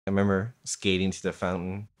I remember skating to the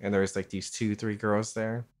fountain, and there was like these 2, 3 girls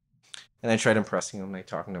there, and I tried impressing them, like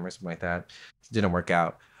talking to them or something like that. It didn't work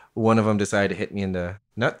out. One of them decided to hit me in the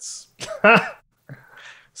nuts,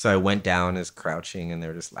 so I went down as crouching, and they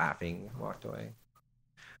were just laughing, and walked away.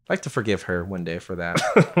 I'd like to forgive her one day for that.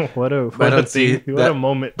 what a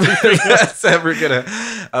moment. That's ever gonna.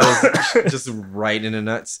 I was just right in the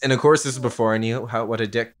nuts, and of course, this is before I knew what a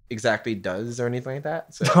dick exactly does or anything like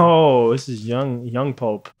that. So. Oh, this is young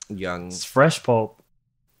pulp. It's fresh pulp.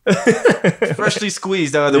 Freshly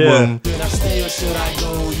squeezed out of the womb. Should I stay or should I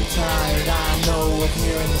go? You tired? I know if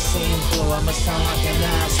you're in the same floor, I must sound like an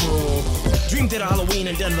asshole. Dreamed it Halloween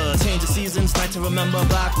in Denver, change of seasons, night to remember.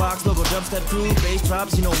 Black box, logo, dubstep crew, bass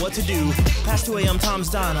drops, you know what to do. Past 2 a.m. Tom's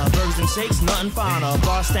Diner, burgers and shakes, nothing finer.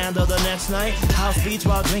 Bar stander the next night, house beach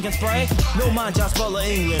while drinking Sprite. No mind, Josh Butler,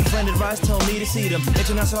 England. Friend advice, tell me to see them.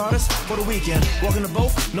 International artists for the weekend. Walking the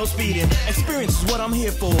boat, no speeding. Experience is what I'm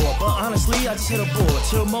here for. But honestly, I just hit a board.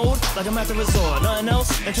 Chill mode, like I'm at the resort. Nothing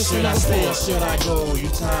else, interesting. Should I stay or should I go? You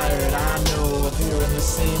tired? I know if you're in the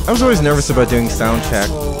same. I was always nervous about doing sound check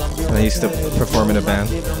when I used to perform in a band.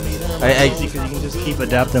 Because you can just keep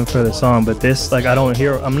adapting for the song, but this, like, I don't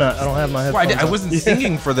have my headphones. Well, I wasn't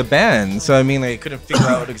singing for the band, so I mean, like, I couldn't figure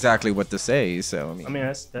out exactly what to say. So I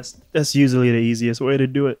mean that's usually the easiest way to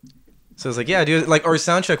do it. So it's like, yeah, do like, or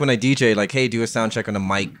sound check when I DJ, like, hey, do a sound check on a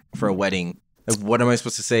mic for a wedding. Like, what am I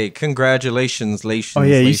supposed to say? Congratulations, Oh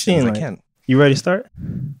yeah, you seen? I like, can't. You ready to start?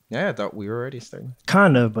 Yeah, I thought we were already starting.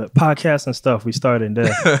 Kind of, but podcasts and stuff we started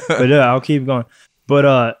there. But yeah, I'll keep going.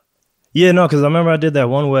 But yeah, no, because I remember I did that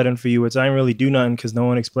one wedding for you, which I didn't really do nothing because no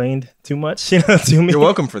one explained too much, to me. You're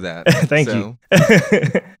welcome for that. Thank you.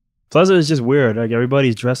 Plus, it was just weird. Like,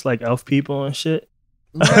 everybody's dressed like elf people and shit.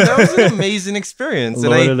 Man, that was an amazing experience.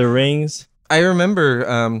 Lord of the Rings. I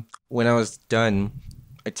remember when I was done,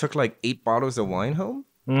 I took like 8 bottles of wine home.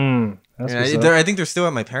 I think they're still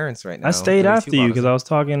at my parents right now. I stayed after you because I was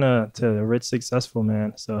talking to a rich, successful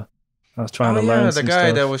man. So I was trying to learn some the guy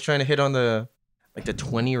stuff. that was trying to hit on the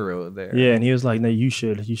 20-year-old there. Yeah, and he was like, "No, you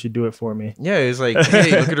should do it for me." Yeah, he was like,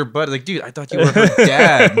 "Hey, look at her butt." Like, dude, I thought you were her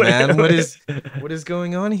dad, man. What is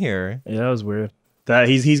going on here? Yeah, that was weird. That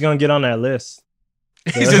he's gonna get on that list.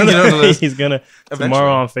 He's gonna get on the list. He's gonna Eventually.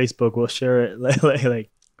 Tomorrow on Facebook we'll share it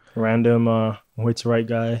like random which right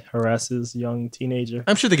guy harasses young teenager.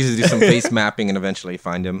 I'm sure they could do some face mapping and eventually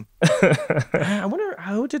find him. I wonder,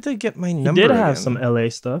 how did they get my number? He did have again? some LA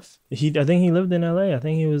stuff. I think he lived in LA. I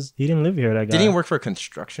think he didn't live here, that guy. Did he work for a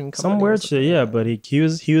construction company? Some weird shit, yeah, but he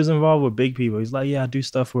was involved with big people. He's like, yeah, I do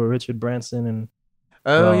stuff with Richard Branson and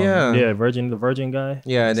the Virgin guy.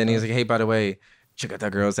 Yeah, and then he's like, hey, by the way, check out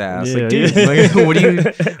that girl's ass. Yeah, like,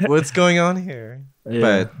 dude, what's going on here? Yeah.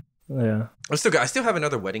 But yeah, I still have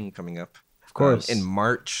another wedding coming up. Of course. In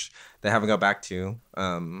March that I haven't got back to.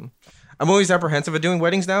 I'm always apprehensive of doing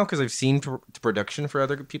weddings now because I've seen production for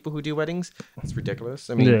other people who do weddings. It's ridiculous.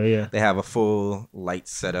 I mean, they have a full light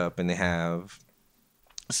setup and they have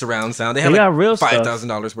surround sound. They have got real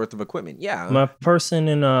 $5,000 worth of equipment. Yeah. My person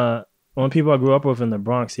in one of the people I grew up with in the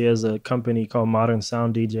Bronx, he has a company called Modern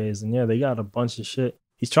Sound DJs, and yeah, they got a bunch of shit.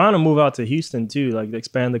 He's trying to move out to Houston too, like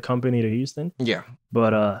expand the company to Houston. Yeah.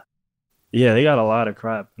 But yeah, they got a lot of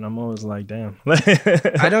crap, and I'm always like, damn.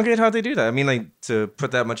 I don't get how they do that. I mean, like, to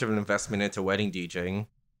put that much of an investment into wedding DJing,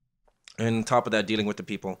 and on top of that, dealing with the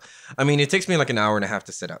people. I mean, it takes me like an hour and a half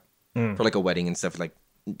to set up for like a wedding and stuff, like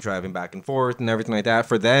driving back and forth and everything like that.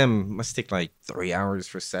 For them, it must take like 3 hours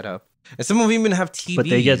for setup. And some of them even have TVs. But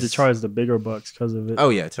they get to charge the bigger bucks because of it. Oh,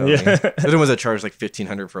 yeah, totally. Yeah. They're the ones that charge like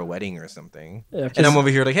 $1,500 for a wedding or something. Yeah, and I'm over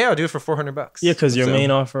here like, hey, I'll do it for $400. Yeah, because your main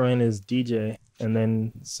offering is DJ, and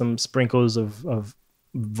then some sprinkles of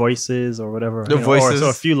voices or whatever. Voices. Or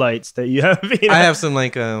a few lights that you have. I have some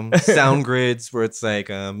like sound grids where it's like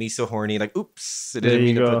me so horny, like, oops, I didn't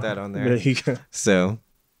mean to put that on there. There you go. So,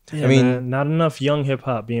 yeah, I mean, man, not enough young hip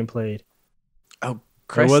hop being played. Oh,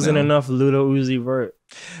 Christ, there wasn't enough Ludo Uzi Vert.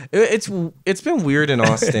 It's been weird in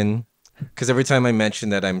Austin because every time I mention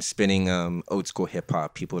that I'm spinning old school hip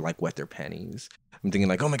hop, people like wet their panties. I'm thinking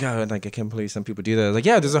like, oh my god, like I can't believe some people do that. Like,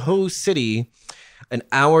 yeah, there's a whole city an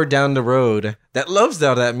hour down the road that loves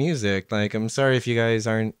all that music. Like, I'm sorry if you guys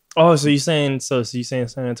aren't. Oh, so you saying San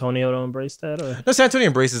Antonio don't embrace that? Or? No, San Antonio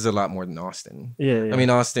embraces a lot more than Austin. Yeah. I mean,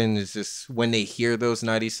 Austin is just, when they hear those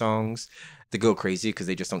 90s songs, they go crazy because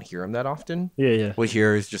they just don't hear them that often. Yeah. What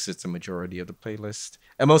here is just, it's a majority of the playlist.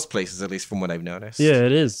 At most places, at least from what I've noticed. Yeah,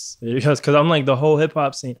 it is. Because I'm like, the whole hip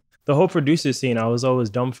hop scene, the whole producer scene, I was always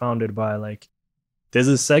dumbfounded by, like, there's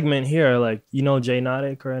a segment here, like, you know Jay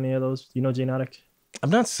Notic or any of those? You know Jay Notic? I'm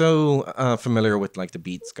not so familiar with like the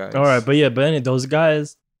Beats guys. All right, but yeah, but those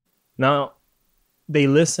guys, now they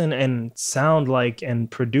listen and sound like and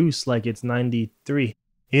produce like it's 93.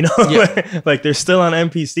 You know, Yeah. like they're still on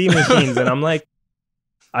MPC machines, and I'm like,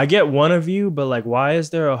 I get one of you, but like, why is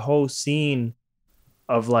there a whole scene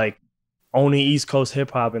of like only East Coast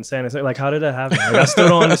hip hop and San Antonio? Like, how did that happen? Like, I still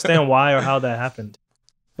don't understand why or how that happened.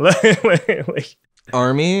 like,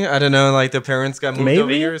 Army, I don't know, like the parents got moved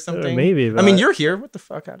over here or something. Maybe. I mean, you're here. What the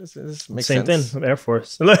fuck? How does this make same sense? thing. Air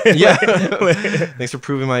Force. Yeah. Thanks for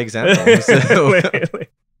proving my example. So.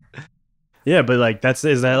 Yeah, but like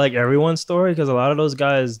is that like everyone's story? Because a lot of those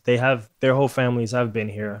guys, they have their whole families have been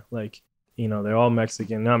here. Like, you know, they're all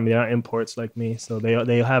Mexican. I mean, they're not imports like me, so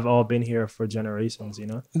they have all been here for generations. You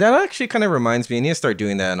know, that actually kind of reminds me. I need to start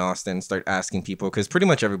doing that in Austin. Start asking people, because pretty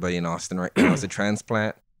much everybody in Austin right now is a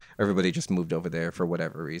transplant. Everybody just moved over there for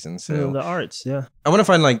whatever reason. So the arts, yeah. I want to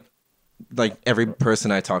find like every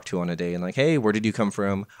person I talk to on a day and like, hey, where did you come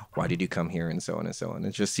from? Why did you come here? And so on and so on.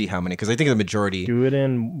 And just see how many, because I think the majority. Do it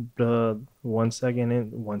in the 1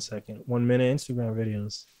 minute Instagram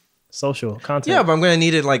videos. Social content. Yeah, but I'm going to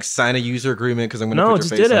need to like sign a user agreement because I'm going to No, put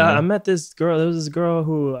just your face did it. on I met this girl. There was this girl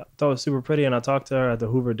who I thought was super pretty, and I talked to her at the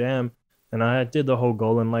Hoover Dam, and I did the whole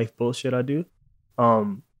goal in life bullshit I do.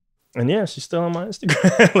 And yeah, she's still on my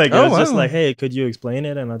Instagram. Like, it was just like, hey, could you explain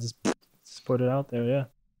it? And I just put it out there, yeah.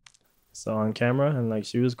 So on camera, and like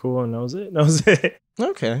she was cool, and that was it.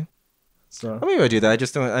 Okay. So maybe I do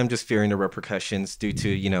that. I'm just fearing the repercussions due to,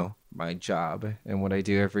 you know, my job and what I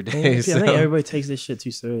do every day. Yeah, I think everybody takes this shit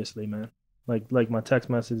too seriously, man. Like my text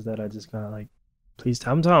message that I just got, like, please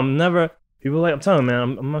tell. I'm telling them, I'm telling them, man,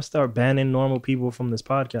 I'm gonna start banning normal people from this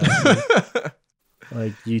podcast.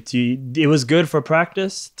 Like, it was good for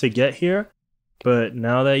practice to get here, but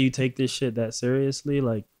now that you take this shit that seriously,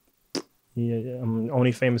 like, yeah, I'm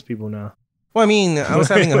only famous people now. Well, I mean, I was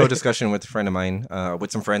having a whole discussion with a friend of mine, with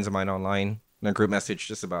some friends of mine online, in a group message,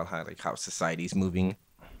 just about how society's moving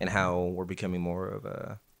and how we're becoming more of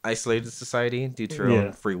a isolated society due to our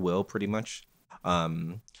own free will, pretty much.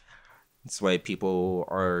 That's why people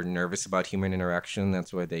are nervous about human interaction.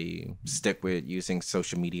 That's why they stick with using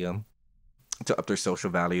social media to up their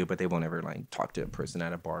social value, but they won't ever like talk to a person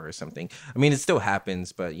at a bar or something. I mean, it still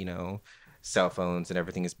happens, but you know, cell phones and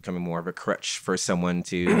everything is becoming more of a crutch for someone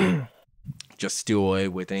to just do away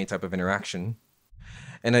with any type of interaction.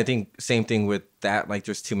 And I think same thing with that, like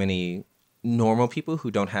there's too many normal people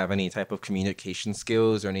who don't have any type of communication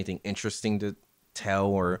skills or anything interesting to tell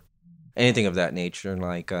or anything of that nature.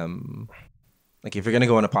 Like if you're going to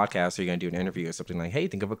go on a podcast or you're going to do an interview or something, like, hey,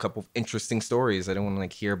 think of a couple of interesting stories. I don't want to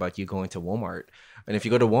like hear about you going to Walmart. And if you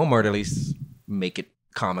go to Walmart, at least make it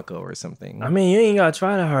comical or something. I mean, you ain't got to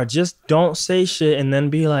try that hard. Just don't say shit and then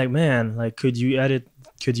be like, man, like, could you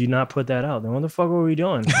not put that out? Then what the fuck were we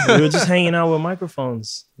doing? We were just hanging out with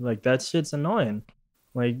microphones. Like, that shit's annoying.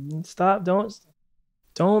 Like, stop.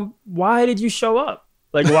 Don't. Why did you show up?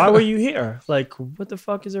 Like, why were you here? Like, what the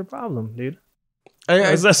fuck is your problem, dude?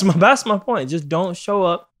 That's my point. Just don't show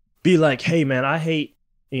up. Be like, hey, man, I hate,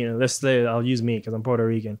 let's say I'll use me because I'm Puerto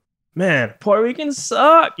Rican. Man, Puerto Ricans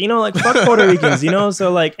suck. Like, fuck Puerto Ricans,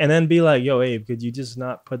 So, like, and then be like, yo, Abe, could you just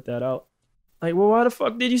not put that out? Like, well, why the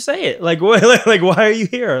fuck did you say it? Like, what? Like, why are you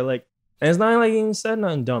here? Like, and it's not like he said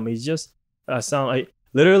nothing dumb. He's just sound like,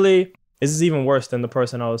 literally, this is even worse than the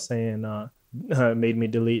person I was saying made me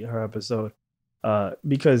delete her episode.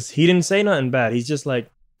 Because he didn't say nothing bad. He's just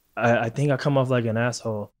like, I think I come off like an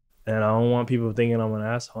asshole, and I don't want people thinking I'm an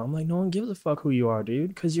asshole. I'm like, no one gives a fuck who you are, dude,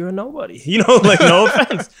 because you're a nobody. Like, no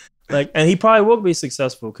offense. Like, and he probably will be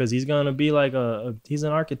successful because he's gonna be like he's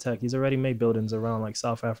an architect. He's already made buildings around like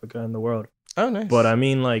South Africa and the world. Oh, nice. But I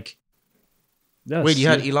mean, like, wait, you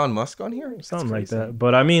had Elon Musk on here? Something like that.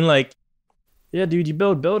 But I mean, like, yeah, dude, you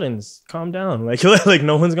build buildings. Calm down. Like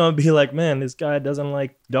no one's gonna be like, man, this guy doesn't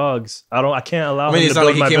like dogs. I can't allow him to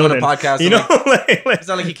build my building. It's not like he came on a podcast. It's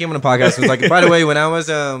not like he came on a podcast and was like, by the way, when I was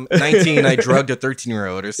 19, I drugged a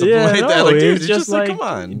 13-year-old or something like that. Like, dude, it's just like, come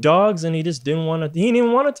on. Dogs, and he just didn't want to. He didn't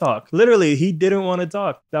even want to talk. Literally, he didn't want to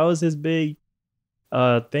talk. That was his big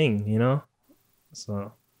thing,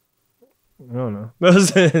 So I don't know.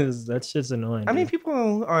 That shit's annoying. I mean,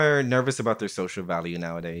 people are nervous about their social value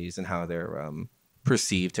nowadays and how they're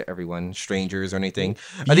perceived to everyone, strangers or anything.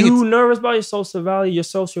 I think you nervous about your social value? Your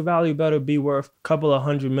social value better be worth a couple of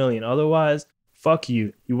 $100 million. Otherwise, fuck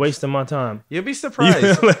you. You wasting my time. You'll be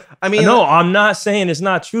surprised. I mean, no, I'm not saying it's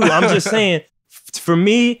not true. I'm just saying for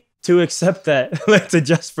me to accept that,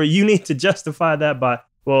 you need to justify that by,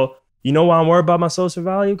 well, you know why I'm worried about my social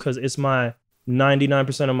value? Because it's my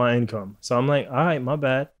 99% of my income. So I'm like, all right, my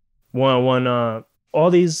bad. When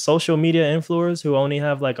all these social media influencers who only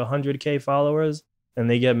have like 100K followers and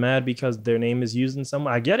they get mad because their name is used in some,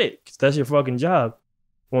 I get it, because that's your fucking job.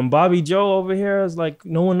 when Bobby Joe over here is like,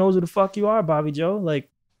 no one knows who the fuck you are, Bobby Joe. Like,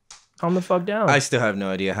 calm the fuck down. I still have no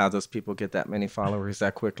idea how those people get that many followers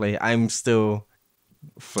that quickly. I'm still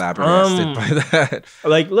flabbergasted by that.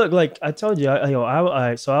 Like, look, like I told you,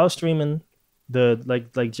 so I was streaming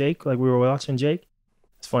like Jake, like we were watching Jake.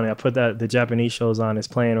 It's funny, I put the Japanese shows on, it's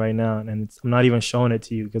playing right now, and I'm not even showing it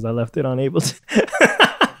to you because I left it on Ableton.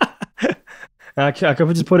 I could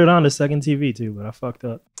just put it on the second TV too, but I fucked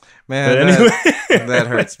up. Man, anyway. that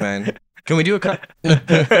hurts, man. Can we do a cut?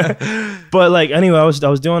 But like, anyway, I was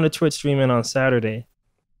doing the Twitch streaming on Saturday,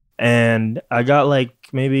 and I got like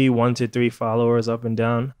maybe 1 to 3 followers up and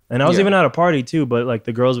down, and I was even at a party too. But like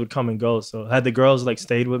the girls would come and go, so had the girls like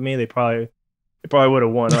stayed with me, they probably would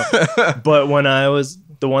have won up. But when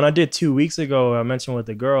the one I did 2 weeks ago, I mentioned with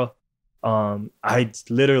the girl, I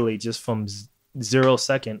literally just from 0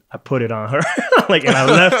 second, I put it on her, like, and I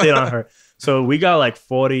left it on her. So we got like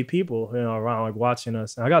 40 people, around like watching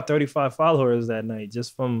us. And I got 35 followers that night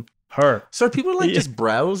just from her. So are people like just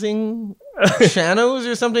browsing channels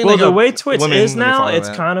or something? Well, like the way Twitch is now, it's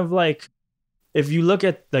kind of like, if you look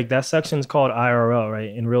at like that section's called IRL, right?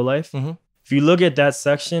 In real life. Mm-hmm. If you look at that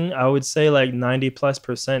section, I would say like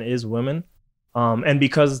 90+% is women. And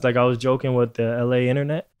because like I was joking with the LA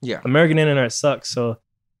internet, American internet sucks. So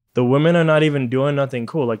the women are not even doing nothing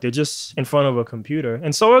cool. Like they're just in front of a computer.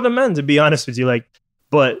 And so are the men, to be honest with you. Like,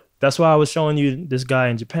 but that's why I was showing you this guy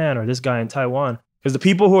in Japan or this guy in Taiwan. Because the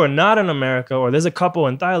people who are not in America, or there's a couple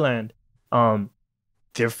in Thailand,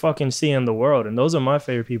 they're fucking seeing the world. And those are my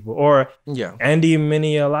favorite people. Or Andy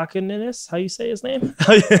Minialakininis, how you say his name?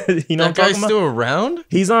 You know that guy's still around?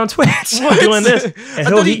 He's on Twitch doing this. And I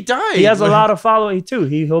thought he died. He has a lot of followers too.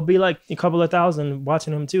 He'll be like a couple of thousand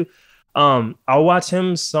watching him too. I'll watch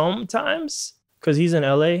him sometimes because he's in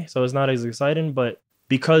LA, so it's not as exciting. But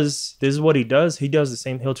because this is what he does the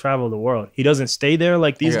same. He'll travel the world. He doesn't stay there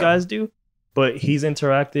like these guys do, but he's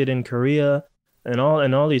interacted in Korea and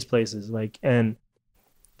all these places. Like, and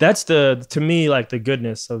that's to me like the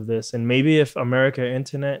goodness of this. And maybe if America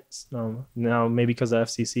internet, now maybe because of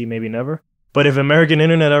FCC, maybe never. But if American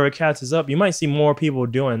internet ever catches up, you might see more people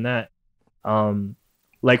doing that.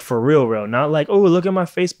 Like for real, not like, oh, look at my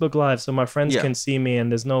Facebook Live so my friends can see me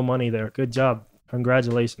and there's no money there. Good job.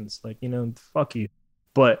 Congratulations. Like, fuck you.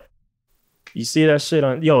 But you see that shit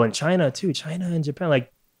in China too. China and Japan,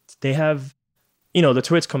 like they have, the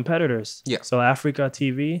Twitch competitors. Yeah. So Africa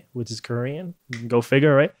TV, which is Korean. Go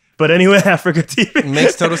figure, right? But anyway, Africa TV.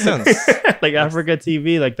 Makes total sense. Like Africa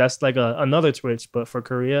TV, like that's like another Twitch, but for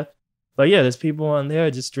Korea. But yeah, there's people on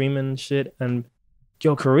there just streaming shit. And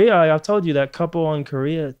Korea, I've told you that couple on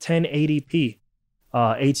Korea, 1080p,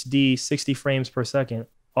 HD, 60 frames per second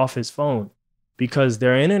off his phone because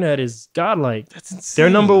their internet is godlike. That's insane. They're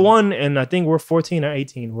number 1, and I think we're 14 or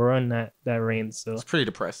 18. We're on that range. So it's pretty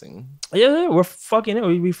depressing. Yeah, we're fucking it.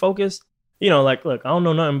 We focus. Like, look, I don't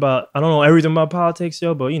know everything about politics,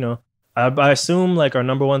 but I assume like our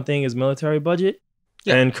number 1 thing is military budget.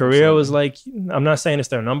 Yeah, and Korea was like, I'm not saying it's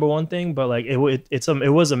their number 1 thing, but like it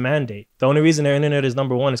was a mandate. The only reason their internet is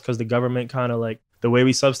number 1 is because the government kind of like the way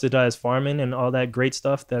we subsidize farming and all that great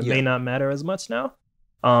stuff that may not matter as much now.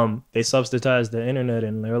 They subsidized the internet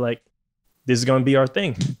and they're like, this is gonna be our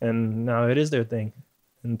thing, and now it is their thing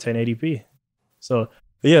in 1080p. So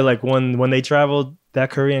yeah, like when they traveled, that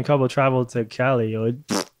Korean couple traveled to Cali,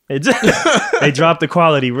 they dropped the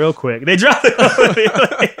quality real quick. They dropped the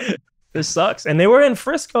quality. This sucks. And they were in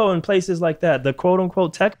Frisco and places like that, the quote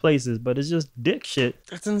unquote tech places, but it's just dick shit.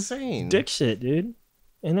 That's insane. Dick shit, dude.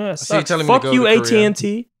 And that sucks. So fuck you,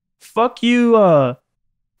 AT&T. Fuck you,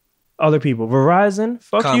 other people. Verizon.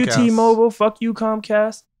 Fuck Comcast. You, T-Mobile. Fuck you,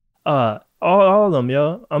 Comcast. All of them,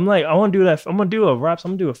 yo. I'm like, I want to do that. I'm going to do a rap.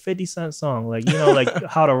 I'm going to do a 50 Cent song. Like, like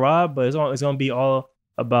how to rob, but it's going to be all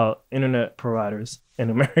about internet providers in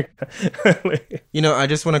America. I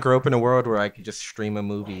just want to grow up in a world where I could just stream a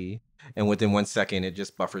movie and within 1 second it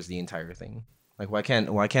just buffers the entire thing. Like, why can't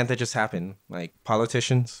that just happen? Like,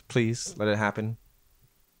 politicians, please let it happen.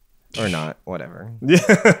 Or not, whatever.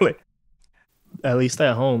 Yeah, at least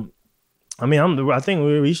at home. I mean, I think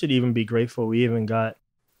we should even be grateful we even got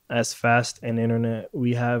as fast an internet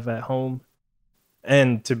we have at home.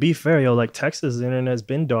 And to be fair, like Texas internet's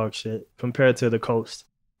been dog shit compared to the coast.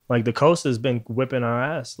 Like the coast has been whipping our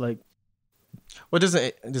ass. Like, well, doesn't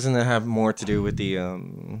it have more to do with the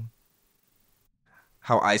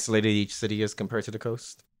how isolated each city is compared to the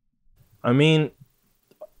coast? I mean,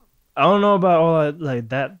 I don't know about all like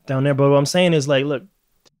that down there, but what I'm saying is like, look,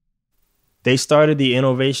 they started the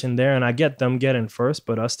innovation there, and I get them getting first,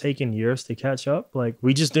 but us taking years to catch up. Like,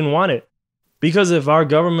 we just didn't want it. Because if our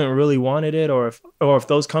government really wanted it, or if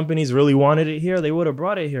those companies really wanted it here, they would have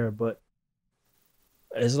brought it here. But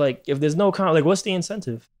it's like, if there's no like, what's the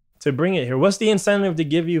incentive to bring it here? What's the incentive to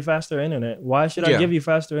give you faster internet? Why should I give you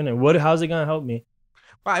faster internet? How's it gonna help me?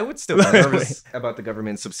 Well, I would still be nervous about the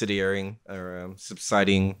government subsidizing or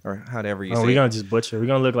subsiding or however you say. We're gonna just butcher. We're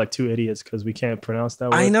gonna look like two idiots because we can't pronounce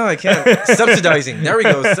that word. I know I can't. Subsidizing. There we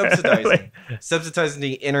go. Subsidizing. Subsidizing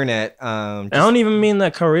the internet. I don't even mean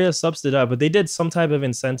that Korea subsidized, but they did some type of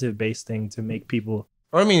incentive-based thing to make people.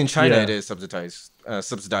 Or I mean, in China it is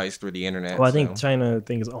subsidized through the internet. Well, I think China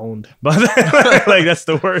is owned, but like that's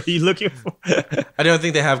the word you're looking for. I don't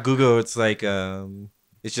think they have Google. It's like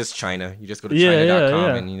it's just China. You just go to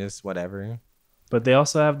china.com and you just whatever. But they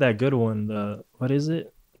also have that good one. What is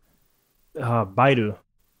it? Baidu.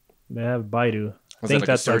 They have Baidu. I think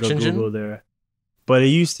that's like a engine? Google there. But it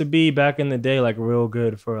used to be back in the day like real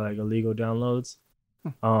good for like illegal downloads.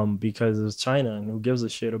 Because it's China and who gives a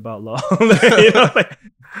shit about law? You know, like,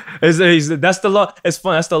 that's the law. It's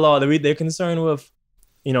fun. That's the law. They're concerned with,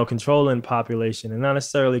 controlling population and not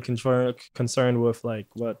necessarily concerned with like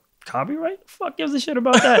what copyright. The fuck gives a shit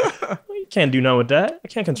about that? You can't do nothing with that. I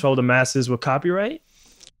can't control the masses with copyright.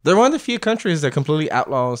 They're one of the few countries that completely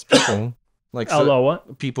outlaws people. Like outlaw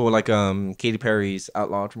what? People like Katy Perry's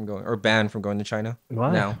outlawed from going or banned from going to China.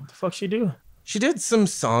 Why? Now. What the fuck she do? She did some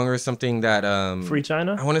song or something that Free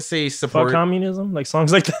China? I want to say support fuck communism, like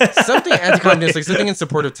songs like that. Something anti-communist, like something in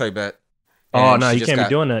support of Tibet. Oh no, you can't be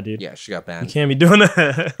doing that, dude. Yeah, she got banned. You can't be doing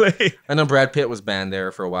that. I know Brad Pitt was banned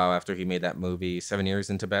there for a while after he made that movie 7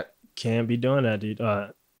 Years in Tibet. Can't be doing that, dude.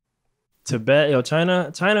 Tibet,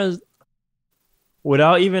 China's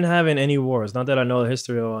without even having any wars. Not that I know the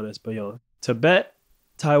history of all this, but Tibet,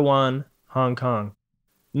 Taiwan, Hong Kong.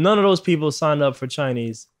 None of those people signed up for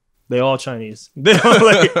Chinese. They all Chinese.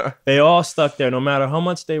 They all stuck there, no matter how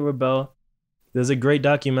much they rebel. There's a great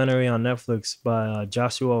documentary on Netflix by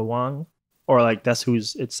Joshua Wong, or like that's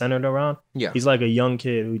who's it's centered around. Yeah, he's like a young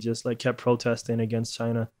kid who just like kept protesting against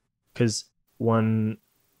China, because when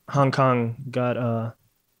Hong Kong got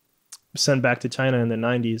sent back to China in the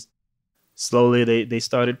 90s, slowly they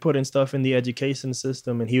started putting stuff in the education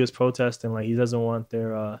system, and he was protesting like he doesn't want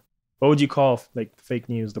their what would you call like fake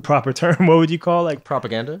news? The proper term? What would you call like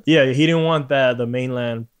propaganda? Yeah, he didn't want the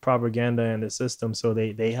mainland propaganda in the system, so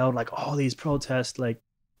they held like all these protests, like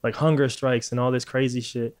hunger strikes and all this crazy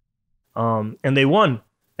shit. And they won,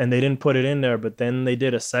 and they didn't put it in there. But then they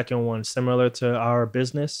did a second one similar to our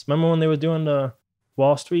business. Remember when they were doing the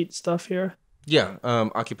Wall Street stuff here? Yeah,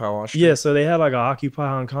 Occupy Wall Street. Yeah, so they had like a Occupy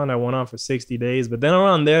Hong Kong that went on for 60 days. But then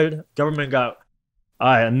around there, government got all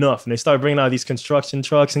right, enough. And they started bringing out these construction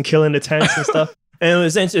trucks and killing the tents and stuff. And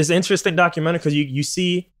it's an interesting documentary because you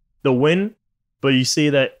see the win, but you see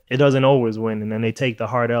that it doesn't always win. And then they take the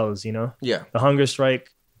hard L's, Yeah. The hunger strike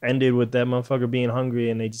ended with that motherfucker being hungry,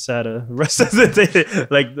 and they just had to rest of the day.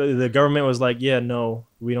 Like the government was like, yeah, no,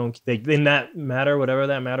 we don't. In that matter, whatever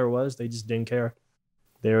that matter was, they just didn't care.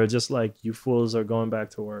 They were just like, you fools are going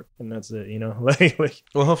back to work, and that's it, like.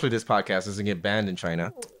 Well, hopefully this podcast doesn't get banned in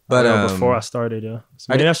China. But before I started, so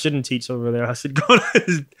maybe I shouldn't teach over there. I should go.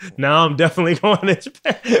 Now I'm definitely going to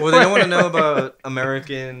Japan. Well, they don't want to know about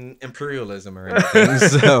American imperialism or anything,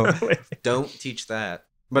 so don't teach that.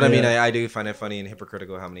 But I mean, I do find it funny and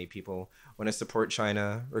hypocritical how many people want to support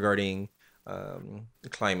China regarding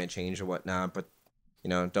climate change or whatnot, but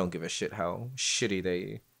don't give a shit how shitty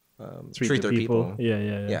they treat their people.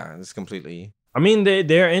 Yeah, it's completely. I mean,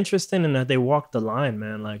 they're interesting in that they walk the line,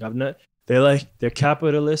 man. Like they're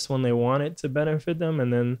capitalists when they want it to benefit them,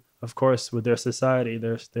 and then of course with their society,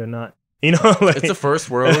 they're not. Like, it's a first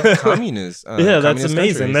world communist. That's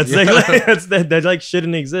amazing. Countries. That's like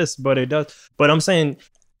shouldn't exist, but it does. But I'm saying,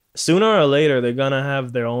 sooner or later they're gonna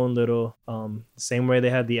have their own little same way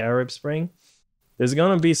they had the Arab Spring. There's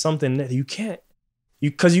gonna be something that you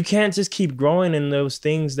can't just keep growing in those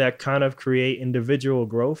things that kind of create individual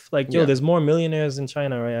growth. Like there's more millionaires in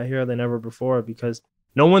China right here than ever before, because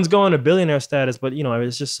no one's going to billionaire status, but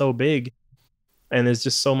it's just so big, and there's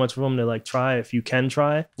just so much room to like try if you can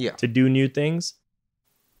try to do new things.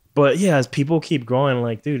 But yeah, as people keep growing,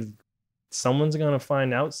 like, dude, someone's gonna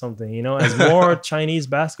find out something, as more Chinese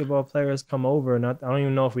basketball players come over. I don't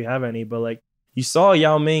even know if we have any, but like you saw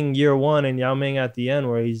Yao Ming year one and Yao Ming at the end,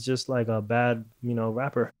 where he's just like a bad,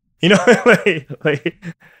 rapper,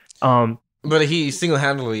 But he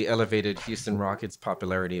single-handedly elevated Houston Rockets'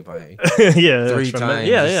 popularity by 3 times.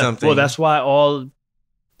 Yeah. Something. Well,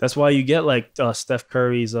 that's why you get like Steph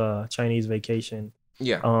Curry's Chinese vacation.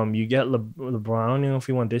 Yeah. You get LeBron. I don't even know if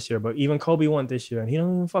he won this year, but even Kobe won this year, and he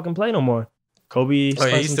don't even fucking play no more. Kobe.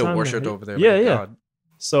 He's still worshipped over there. Yeah.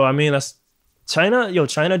 So I mean,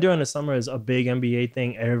 China during the summer is a big NBA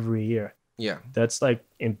thing every year. Yeah. That's like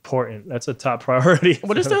important. That's a top priority.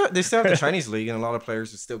 Well, they still have the Chinese league, and a lot of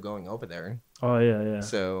players are still going over there. Oh yeah.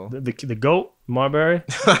 So the GOAT, Marbury.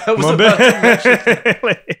 I was about to mention.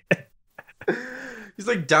 He's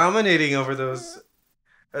like dominating over those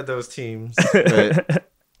teams. But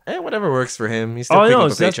whatever works for him. He's still picking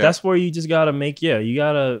up a paycheck. That's where you just gotta you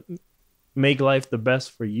gotta make life the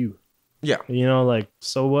best for you. Yeah. You know, like,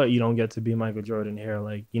 so what? You don't get to be Michael Jordan here.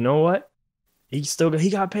 Like, you know what? He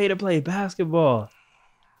got paid to play basketball.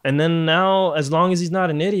 And then now, as long as he's not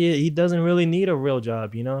an idiot, he doesn't really need a real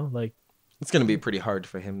job, you know? Like, it's gonna be pretty hard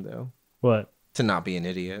for him though. What? To not be an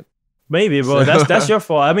idiot. Maybe, bro. That's your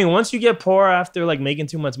fault. I mean, once you get poor after like making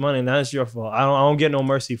too much money, that's your fault. I don't get no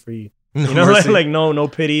mercy for you. You know, like no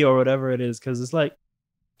pity or whatever it is. Cause it's like,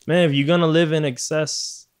 man, if you're gonna live in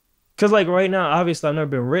excess, cause like right now, obviously I've never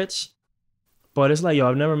been rich, but it's like, yo,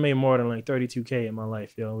 I've never made more than like 32K in my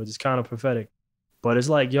life, yo, which is kind of pathetic. But it's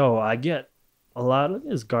like, yo, I get a lot of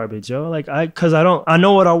this garbage, yo. Like I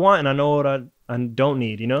know what I want and I know what I don't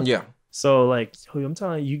need, you know? Yeah. So like, I'm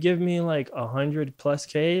telling you, give me like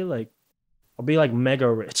 100+K, like I'll be like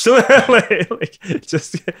mega rich. like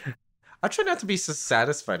just. I try not to be so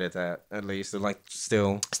satisfied at that, at least. Or like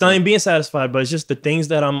still. It's not even being satisfied, but it's just the things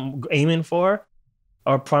that I'm aiming for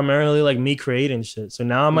are primarily like me creating shit. So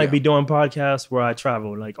now I might be doing podcasts where I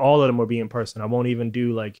travel. Like all of them will be in person. I won't even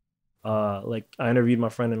do like I interviewed my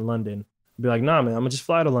friend in London. I'll be like, nah, man, I'm gonna just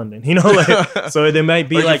fly to London. You know, like so they might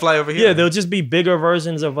be or like fly over here. Yeah, they'll just be bigger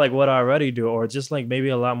versions of like what I already do, or just like maybe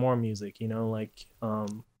a lot more music, you know, like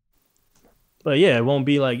but yeah, it won't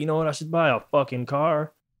be like, you know what, I should buy a fucking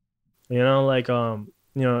car. You know, like you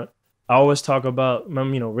know, I always talk about,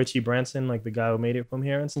 remember, you know, Richie Branson, like the guy who made it from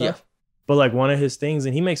here and stuff. Yeah. But like one of his things,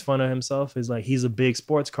 and he makes fun of himself, is like he's a big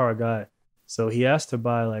sports car guy. So he has to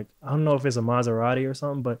buy like, I don't know if it's a Maserati or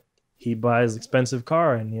something, but he buys expensive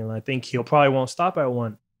car, and you know, I think he'll probably won't stop at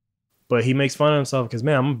one. But he makes fun of himself because,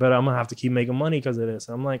 man, I'm gonna have to keep making money because of this.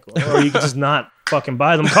 I'm like, or you could just not fucking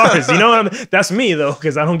buy them cars. You know what I mean? That's me though,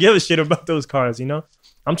 because I don't give a shit about those cars. You know,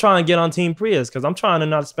 I'm trying to get on Team Prius because I'm trying to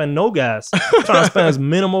not spend no gas. I'm trying to spend as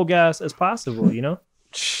minimal gas as possible. You know.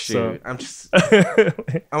 Shoot, so.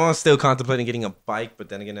 I'm still contemplating getting a bike, but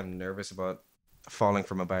then again, I'm nervous about falling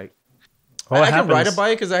from a bike. I can ride a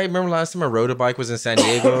bike because I remember last time I rode a bike was in San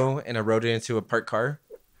Diego and I rode it into a parked car.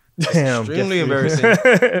 Damn, extremely embarrassing.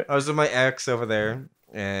 I was with my ex over there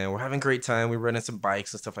and we're having a great time. We were renting some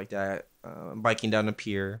bikes and stuff like that, biking down the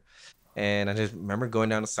pier. And I just remember going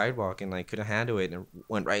down the sidewalk and like couldn't handle it and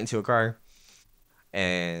went right into a car.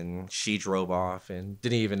 And she drove off and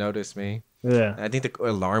didn't even notice me. Yeah. I think the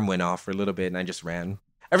alarm went off for a little bit and I just ran.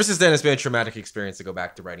 Ever since then, it's been a traumatic experience to go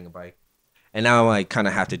back to riding a bike. And now I kind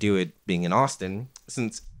of have to do it being in Austin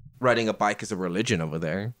since riding a bike is a religion over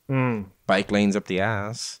there. Bike lanes up the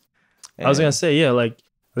ass. I was going to say, yeah, like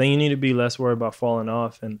I think you need to be less worried about falling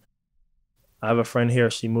off. And I have a friend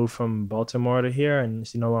here. She moved from Baltimore to here and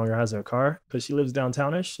she no longer has her car because she lives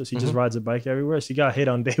downtownish. So she just rides a bike everywhere. She got hit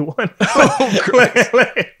on day one.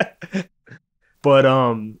 But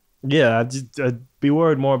yeah, I'd be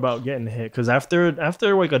worried more about getting hit because after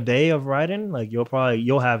like a day of riding, like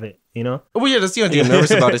you'll have it, you know? Well, yeah, that's the only thing I'm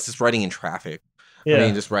nervous about is just riding in traffic. Yeah. I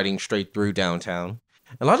mean, just riding straight through downtown.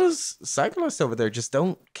 A lot of cyclists over there just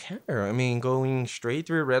don't care. I mean, going straight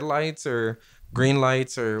through red lights or green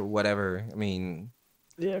lights or whatever. I mean,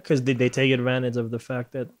 yeah, because they take advantage of the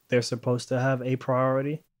fact that they're supposed to have a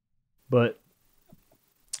priority. But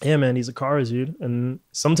yeah, man, these are cars, dude. And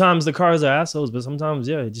sometimes the cars are assholes, but sometimes,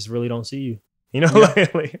 yeah, they just really don't see you. You know,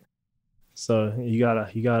 like, so you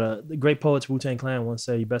gotta. The great poets Wu-Tang Clan once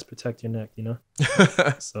said, "You best protect your neck." You know,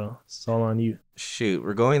 so it's all on you. Shoot,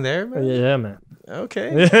 we're going there, man. Yeah, man.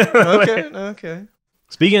 Okay. Okay.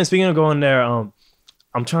 Speaking of going there, I'm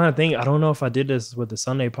trying to think. I don't know if I did this with the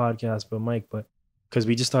Sunday podcast, but Mike, because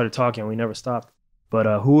we just started talking, we never stopped.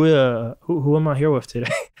 But who am I here with today?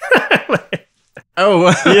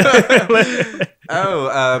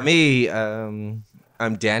 Me.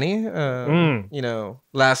 I'm Danny. You know,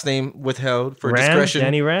 last name withheld for discretion.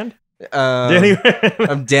 Danny Rand. Danny Rand.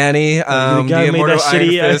 I'm Danny. The immortal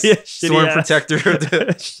Iron Fist, sworn protector of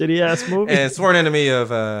the shitty ass movie, and sworn enemy of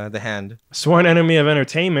the Hand. Sworn enemy of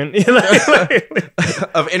entertainment.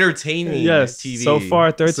 Of entertaining. Yes. TV. So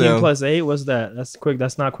far, 13 plus 8. What's that? That's quick.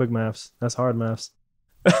 That's not quick maths. That's hard maths.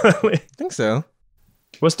 I think so.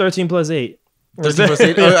 What's 13 plus 8? 13 plus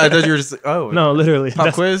 8? Oh, I thought you were just no, literally.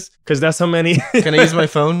 Pop quiz? Because that's how many. Can I use my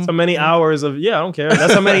phone? So many hours of, I don't care.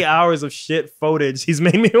 That's how many hours of shit footage he's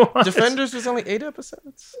made me watch. Defenders was only 8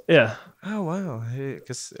 episodes? Yeah. Oh, wow.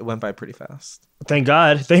 Because it went by pretty fast. Thank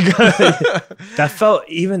God. That felt,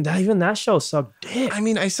 even that show sucked dick. I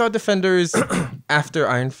mean, I saw Defenders after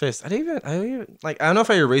Iron Fist. I don't know if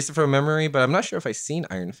I erased it from memory, but I'm not sure if I seen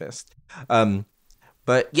Iron Fist.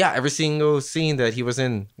 But yeah, every single scene that he was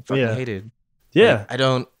in, I fucking hated. Yeah. I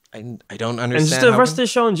don't understand. And just the rest of the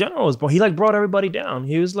show in general was, he like brought everybody down.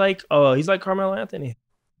 He was like, he's like Carmelo Anthony.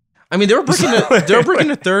 I mean, they were breaking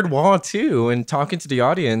the third wall too, and talking to the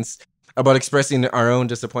audience about expressing our own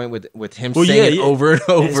disappointment with him saying it over and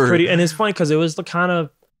over. And it's funny because it was the kind of,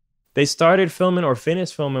 they started filming or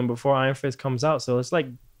finished filming before Iron Fist comes out, so it's like,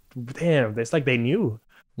 damn, it's like they knew.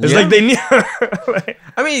 It's like they knew.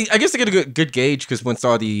 I mean, I guess they get a good gauge because once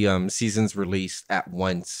all the seasons released at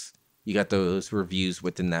once, you got those reviews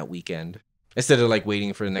within that weekend instead of like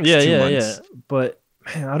waiting for the next 2 months. Yeah. But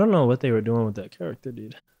man, I don't know what they were doing with that character,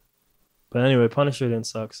 dude. But anyway, Punisher didn't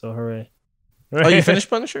suck, so hooray. Oh, you finished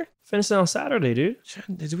Punisher? Finished it on Saturday, dude.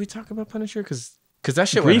 Did we talk about Punisher? Because that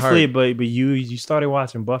shit briefly, went hard. but you started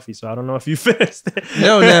watching Buffy, so I don't know if you finished it.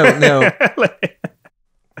 No.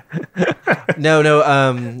 No,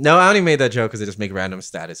 I only made that joke because I just make random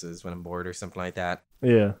statuses when I'm bored or something like that.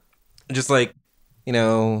 Yeah. Just like,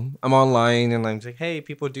 I'm online and I'm like, hey,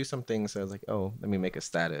 people do something. So I was like, oh, let me make a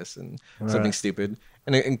status and something stupid.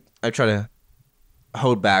 And I try to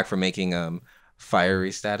hold back from making fiery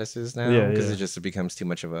statuses now because it becomes too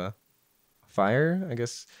much of a fire, I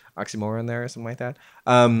guess, oxymoron there or something like that.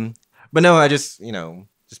 But no, I just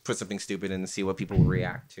put something stupid and see what people will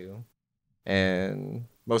react to. And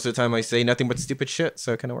most of the time I say nothing but stupid shit,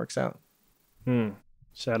 so it kind of works out.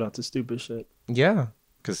 Shout out to stupid shit. Yeah,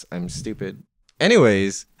 because I'm stupid.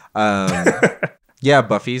 Anyways, yeah,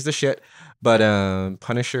 Buffy's the shit, but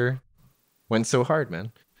Punisher went so hard,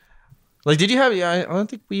 man. Like, did you have? I don't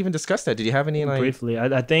think we even discussed that. Did you have any like? Briefly,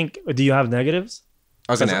 I think. Do you have negatives?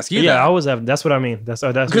 I was gonna ask you. Yeah, that. I always have. That's what I mean. That's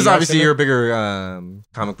because obviously you're a bigger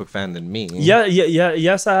comic book fan than me. Yeah.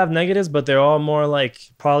 Yes, I have negatives, but they're all more like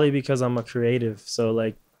probably because I'm a creative. So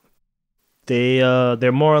like,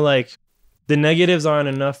 they're more like the negatives aren't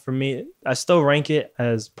enough for me. I still rank it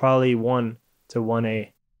as probably 1 to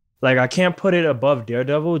 1A. Like I can't put it above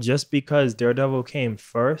Daredevil just because Daredevil came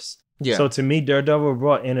first. Yeah. So to me, Daredevil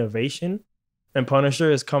brought innovation. And Punisher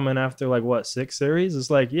is coming after like what 6 series? It's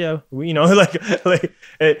like it's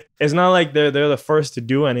not like they're the first to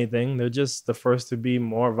do anything. They're just the first to be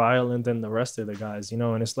more violent than the rest of the guys,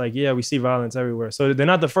 And it's like we see violence everywhere, so they're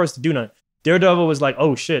not the first to do nothing. Daredevil was like,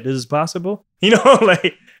 oh shit, this is possible,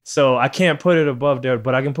 So I can't put it above there,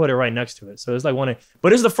 but I can put it right next to it. So it's like one.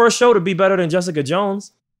 But it's the first show to be better than Jessica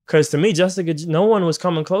Jones, because to me, no one was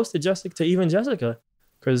coming close to Jessica.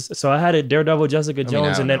 So I had it Daredevil, Jessica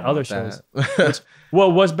Jones, and then other shows.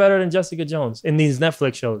 What's better than Jessica Jones in these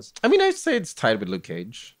Netflix shows? I mean, I'd say it's tied with Luke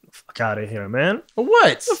Cage. Fuck out of here, man.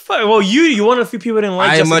 What? Well, you one of the few people who didn't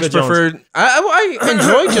like Jessica Jones. Preferred. I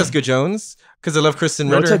enjoyed Jessica Jones because I love Kristen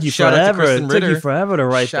Ritter. It took you forever. It took you forever to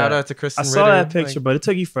write that. Shout out to Kristen Ritter. I saw that picture, but it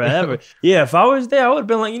took you forever. Yeah, if I was there, I would have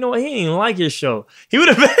been like, you know what? He didn't even like your show. He would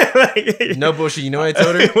have been like... No bullshit. You know what I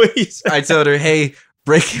told her? I told her, hey...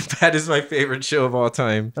 Breaking Bad is my favorite show of all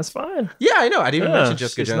time. That's fine. Yeah, I know. I didn't even mention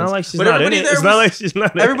Jessica Jones. Not like she's not in it. It's not like she's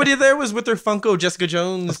not in it. Everybody there was with their Funko Jessica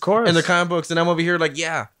Jones, of course, and the comic books, and I'm over here like,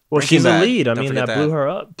 yeah. Well, she's a lead. I mean, that blew her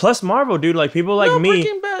up. Plus Marvel, dude. Like people like me.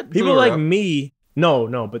 People like me.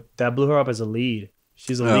 No, but that blew her up as a lead.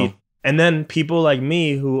 She's a lead. And then people like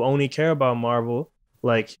me who only care about Marvel,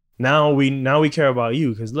 like now we care about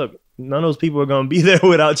you because look, none of those people are gonna be there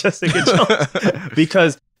without Jessica Jones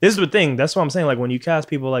because. This is the thing. That's what I'm saying. Like when you cast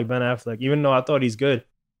people like Ben Affleck, even though I thought he's good,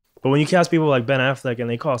 but when you cast people like Ben Affleck and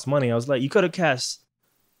they cost money, I was like, you could have cast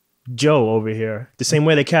Joe over here the same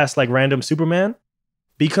way they cast like random Superman,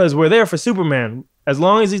 because we're there for Superman as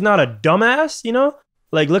long as he's not a dumbass,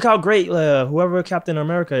 Like look how great whoever Captain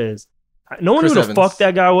America is. No one knew who the fuck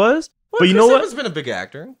that guy was. Well, but you know what? Chris Evans been a big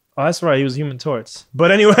actor. Oh, that's right. He was Human Torch. But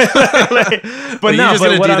anyway, but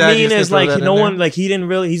what I mean is like no one like he didn't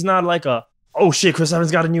really. He's not like a. Oh shit, Chris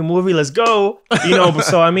Evans got a new movie, let's go.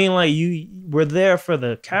 So I mean like we're there for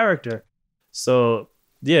the character. So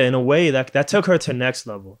yeah, in a way that took her to next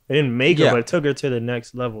level. It didn't make her, but it took her to the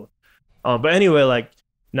next level. But anyway, like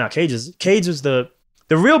Cage is the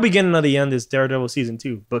real beginning of the end is Daredevil season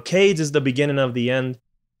 2. But Cage is the beginning of the end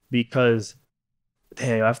because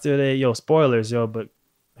damn, after spoilers, but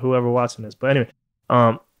whoever watching this. But anyway,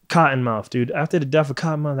 Cottonmouth, dude. After the death of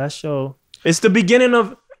Cottonmouth, that show, it's the beginning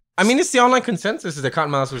of I mean, it's the online consensus is that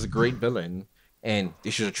Cottonmouth was a great villain. and they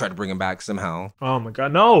should have tried to bring him back somehow. Oh my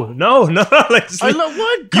god, no. Like, I love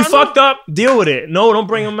what you fucked up. Deal with it. No, don't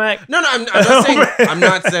bring him back. No, I'm not saying. I'm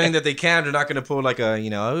not saying that they can. They're not going to pull like a.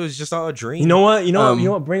 It was just all a dream. You know what? You know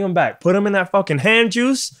what? Bring him back. Put him in that fucking hand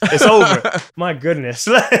juice. It's over. My goodness.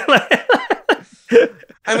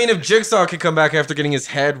 I mean, if Jigsaw could come back after getting his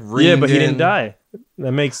head reamed, yeah, but he didn't die.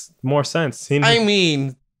 That makes more sense.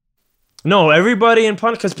 No, everybody in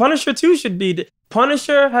Punisher, because Punisher 2 should be.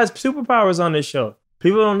 Punisher has superpowers on this show.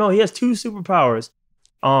 People don't know he has 2 superpowers.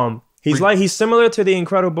 He's similar to the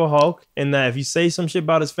Incredible Hulk in that if you say some shit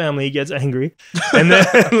about his family, he gets angry, and then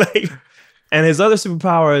and his other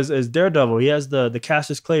superpower is Daredevil. He has the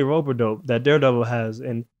Cassius Clay rope-a-dope that Daredevil has,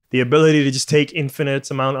 and the ability to just take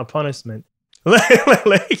infinite amount of punishment.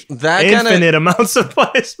 That infinite amounts of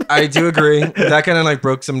punishment. I do agree. That kind of like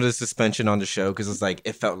broke some of the suspension on the show because it's like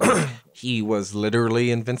it felt like he was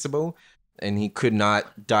literally invincible and he could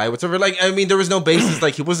not die whatsoever. Like, I mean, there was no basis.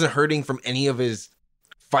 Like, he wasn't hurting from any of his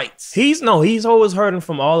fights. He's always hurting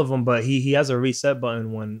from all of them, but he has a reset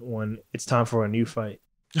button when it's time for a new fight.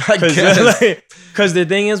 Because the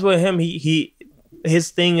thing is with him,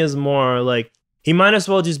 his thing is more like he might as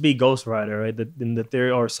well just be Ghost Rider, right? In the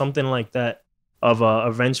theory or something like that of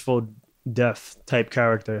a vengeful death type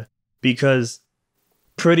character, because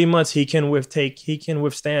pretty much he can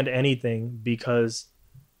withstand anything because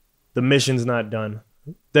the mission's not done.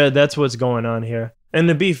 That's what's going on here. And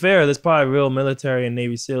to be fair, there's probably real military and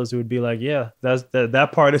Navy SEALs who would be like, yeah, that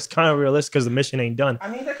part is kind of realistic because the mission ain't done. I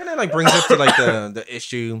mean, that kind of like brings up to like the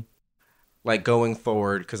issue, like going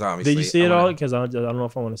forward, because obviously. Did you see it all? Because I don't know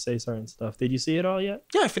if I want to say certain stuff. Did you see it all yet?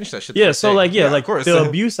 Yeah, I finished that shit. Yeah, so like, of course. The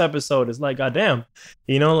abuse episode is like, goddamn,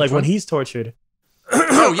 like when he's tortured.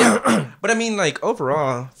 Oh yeah, but I mean, like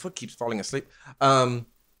overall, foot keeps falling asleep.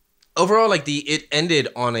 Overall, like it ended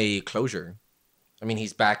on a closure. I mean,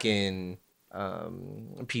 he's back in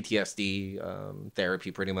PTSD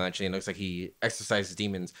therapy pretty much, and it looks like he exorcises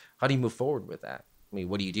demons. How do you move forward with that? I mean,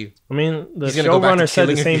 what do you do? I mean, the showrunner said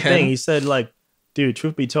the same thing. He said, like, dude,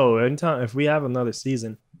 truth be told, anytime if we have another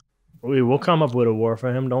season, we'll come up with a war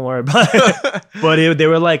for him. Don't worry about it. But they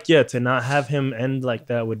were like, yeah, to not have him end like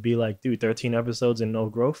that would be like, dude, 13 episodes and no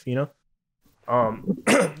growth, I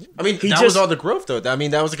mean, that was all the growth, though. I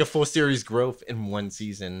mean, that was like a full series growth in one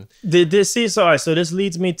season. So this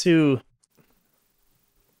leads me to,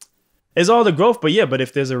 it's all the growth, but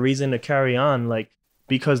if there's a reason to carry on, like,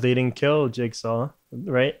 because they didn't kill Jigsaw,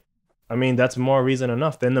 right? I mean, that's more reason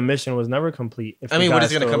enough. Then the mission was never complete. When he's going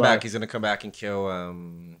to come back, he's going to come back and kill,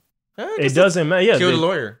 it doesn't matter. Yeah, kill the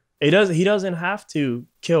lawyer. He doesn't have to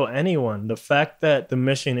kill anyone. The fact that the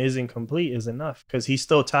mission isn't complete is enough because he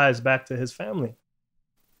still ties back to his family.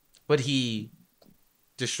 But he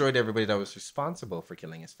destroyed everybody that was responsible for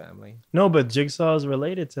killing his family. No, but Jigsaw is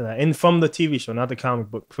related to that. And from the TV show, not the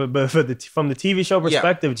comic book. From the TV show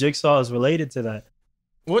perspective, Jigsaw is related to that.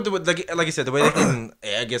 What like I said, the way they can,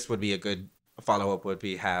 I guess, would be a good follow-up would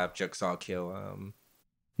be have Jigsaw kill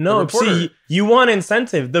No, see, you want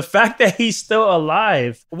incentive. The fact that he's still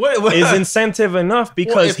alive is incentive enough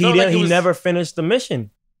because he never finished the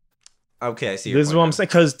mission. Okay, I see. This is what I'm saying.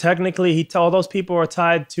 Because technically, all those people are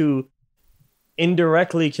tied to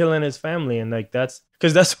indirectly killing his family, and like that's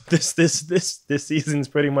this season's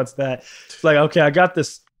pretty much that. It's like, okay, I got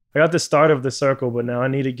the start of the circle, but now I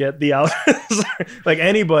need to get the out. Like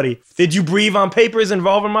anybody, did you breathe on papers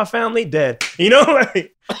involving my family? Dead.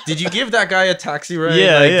 Like, did you give that guy a taxi ride?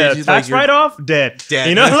 Yeah, like, yeah. Tax write-off? Dead.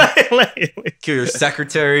 Like, kill your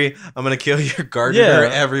secretary. I'm gonna kill your gardener.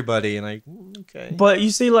 Everybody. And like, okay. But you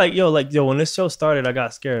see, like, yo, when this show started, I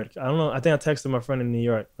got scared. I don't know. I think I texted my friend in New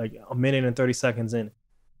York like a minute and 30 seconds in,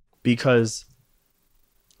 because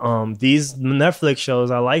these Netflix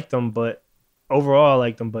shows, I like them, but overall I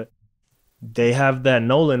like them, but they have that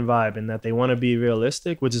Nolan vibe in that they want to be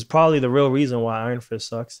realistic, which is probably the real reason why Iron Fist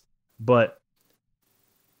sucks. But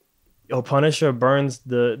Punisher burns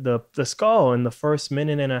the skull in the first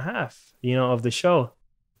minute and a half, of the show.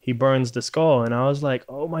 He burns the skull, and I was like,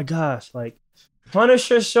 oh my gosh, like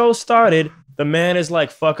Punisher show started, the man is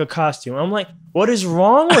like, fuck a costume. I'm like, what is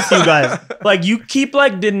wrong with you guys? Like, you keep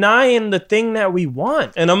like denying the thing that we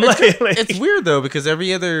want, and I'm like, it's weird though, because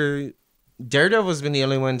every other Daredevil's been the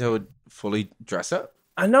only one to fully dress up.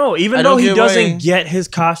 I know, even though he doesn't get his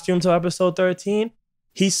costume till episode 13.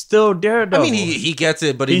 He's still Daredevil. I mean, he gets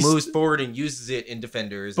it, but he moves forward and uses it in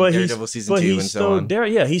Defenders and Daredevil season 2 and so on.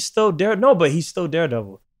 He's still Daredevil. No, but he's still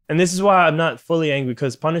Daredevil. And this is why I'm not fully angry,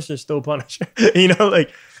 because Punisher's still Punisher.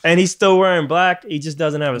 And he's still wearing black. He just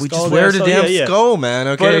doesn't have a skull. We just wear the damn skull, man.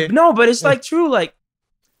 Okay. But it's like true. Like,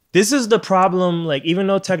 This is the problem. Like, even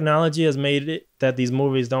though technology has made it that these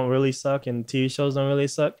movies don't really suck and TV shows don't really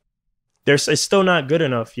suck, it's still not good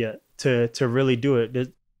enough yet to really do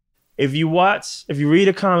it. If you read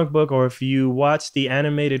a comic book or if you watch the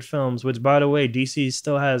animated films, which by the way, DC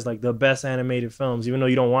still has like the best animated films, even though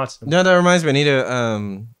you don't watch them. No, that reminds me. I need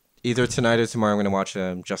to either tonight or tomorrow. I'm gonna watch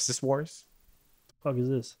Justice Wars. What the fuck is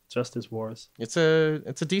this? Justice Wars. It's a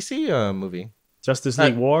DC movie. Justice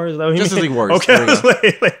League Wars. Is that what you Justice mean? League Wars.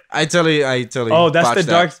 Okay, I totally. Oh, that's the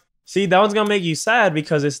dark. See, that one's gonna make you sad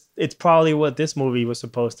because it's probably what this movie was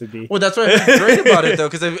supposed to be. Well, that's what I great about it though,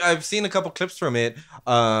 because I've seen a couple clips from it.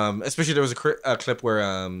 Especially there was a clip where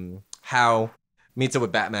Hal meets up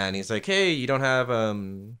with Batman. He's like, "Hey, you don't have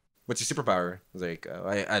what's your superpower?" He's like,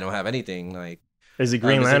 "I don't have anything." Like, is the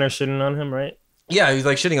Green Lantern shitting on him, right? Yeah, he's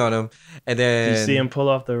like shitting on him, and then you see him pull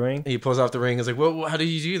off the ring. He pulls off the ring. He's like, "Well, how do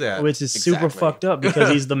you do that?" Which is super fucked up because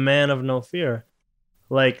he's the man of no fear.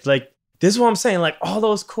 Like this is what I'm saying. Like all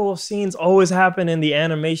those cool scenes always happen in the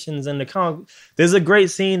animations and the comic. There's a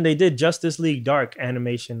great scene they did Justice League Dark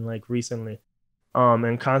animation like recently,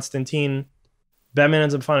 and Constantine, Batman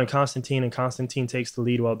ends up finding Constantine, and Constantine takes the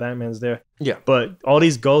lead while Batman's there. Yeah, but all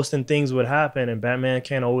these ghosts and things would happen, and Batman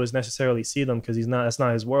can't always necessarily see them because that's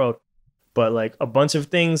not his world. But like a bunch of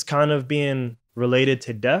things kind of being related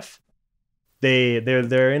to death,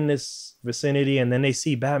 they're in this vicinity, and then they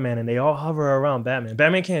see Batman, and they all hover around Batman.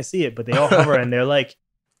 Batman can't see it, but they all hover, and they're like,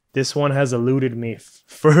 "This one has eluded me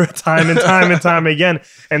for time and time and time again,"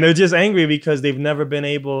 and they're just angry because they've never been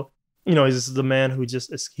able. You know, this is the man who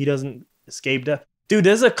he doesn't escape death. Dude,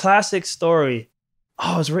 there's a classic story.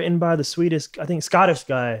 Oh, it's written by the sweetest, I think, Scottish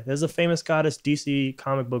guy. There's a famous Scottish DC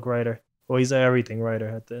comic book writer. Well, he's an everything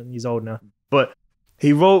writer. He's old now. But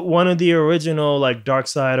he wrote one of the original like Dark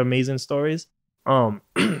Side Amazing stories. And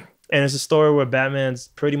it's a story where Batman's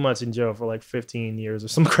pretty much in jail for like 15 years or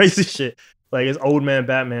some crazy shit. Like it's old man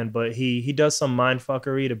Batman, but he does some mind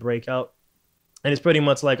fuckery to break out. And it's pretty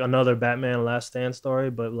much like another Batman Last Stand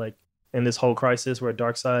story, but like in this whole crisis where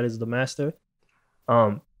Darkseid is the master.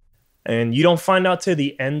 And you don't find out till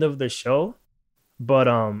the end of the show, but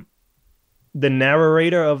the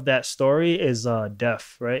narrator of that story is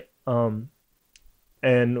deaf, right? And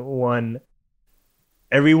when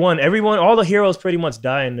everyone, all the heroes pretty much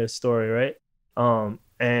die in this story, right?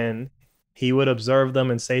 And he would observe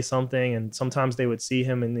them and say something, and sometimes they would see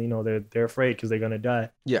him, and you know they're afraid because they're gonna die.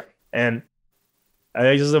 Yeah. And I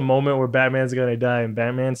think there's a moment where Batman's gonna die, and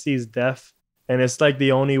Batman sees death, and it's like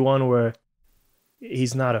the only one where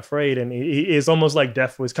he's not afraid, and it's almost like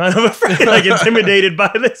Death was kind of afraid, like intimidated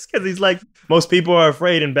by this, because he's like, most people are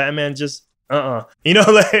afraid, and Batman just you know,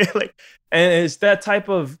 like, and it's that type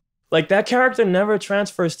of like that character never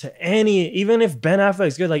transfers to any, even if Ben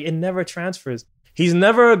Affleck's good, like it never transfers. He's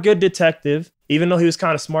never a good detective, even though he was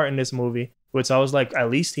kind of smart in this movie, which I was like,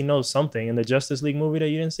 at least he knows something. In the Justice League movie that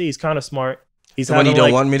you didn't see, he's kind of smart. He's the one you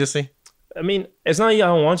don't want me to see? I mean, it's not I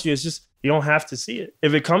don't want you, it's just you don't have to see it.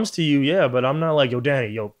 If it comes to you, yeah, but I'm not like, yo,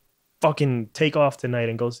 Danny, fucking take off tonight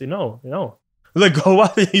and go see. No. Like, go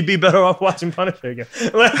watch it. You'd be better off watching Punisher again.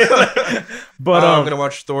 But I'm gonna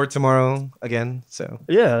watch Thor tomorrow again. So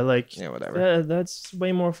yeah, like whatever. That's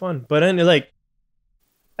way more fun. But anyway,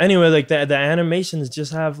 like the animations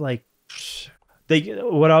just have like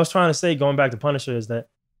what I was trying to say, going back to Punisher, is that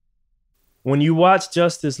when you watch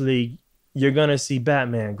Justice League, you're gonna see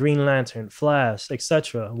Batman, Green Lantern, Flash,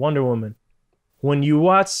 etc., Wonder Woman. When you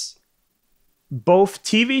watch both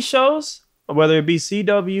TV shows, whether it be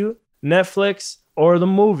CW, Netflix, or the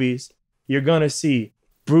movies, you're gonna see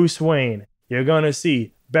Bruce Wayne. You're gonna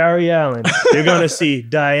see Barry Allen. You're gonna see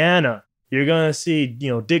Diana. You're gonna see,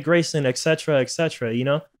 Dick Grayson, etc., etc.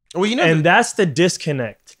 Well, and that's the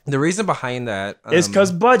disconnect. The reason behind that is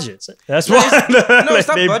because budgets. That's why. No, it's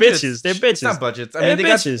not they're budgets. Bitches. They're bitches. It's not budgets. I mean,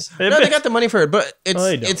 they got the money for it, but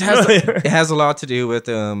it has a lot to do with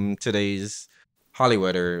today's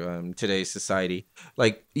Hollywood or today's society.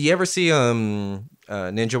 Like, you ever see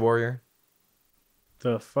Ninja Warrior?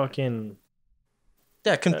 The fucking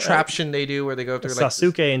that contraption they do where they go through like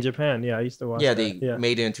Sasuke in Japan. Yeah, I used to watch. Yeah, they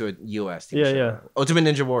made it into a US TV show. Yeah. Ultimate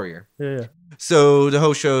Ninja Warrior. Yeah. So the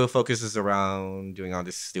whole show focuses around doing all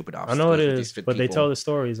this stupid obstacles. I know it is, but they tell the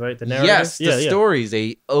stories, right? The narrative. Yes, the stories.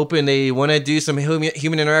 They want to do some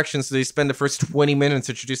human interactions, so they spend the first 20 minutes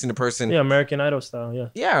introducing the person. Yeah, American Idol style. Yeah.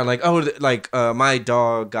 Yeah, like my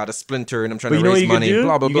dog got a splinter and I'm trying to raise money.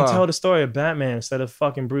 Blah blah blah. You can tell the story of Batman instead of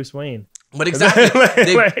fucking Bruce Wayne. But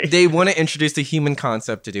exactly, they want to introduce the human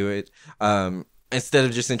concept to do it. Instead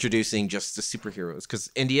of just introducing just the superheroes,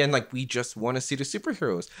 because in the end, like, we just want to see the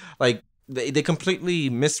superheroes. Like, they completely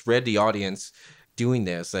misread the audience doing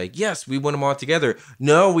this. Like, yes, we want them all together.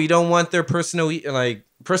 No, we don't want their personal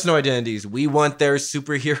identities. We want their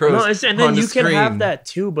superheroes. No, and then you screen. can have that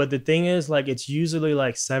too, but the thing is, like, it's usually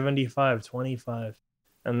like 75-25,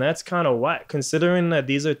 and that's kind of whack considering that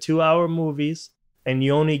these are 2-hour movies and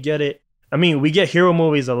you only get it. I mean, we get hero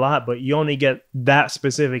movies a lot, but you only get that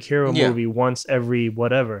specific hero movie once every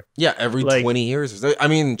whatever. Yeah, every 20 years. I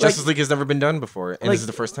mean, Justice League has never been done before, and this is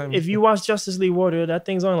the first time. If you watch Justice League War, dude, that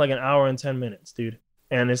thing's only like an hour and 10 minutes, dude.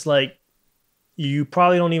 And it's like, you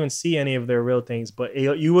probably don't even see any of their real things, but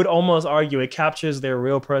you would almost argue it captures their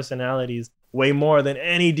real personalities way more than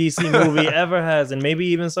any DC movie ever has, and maybe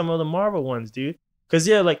even some of the Marvel ones, dude. Because,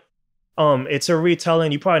 it's a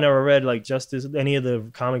retelling. You probably never read any of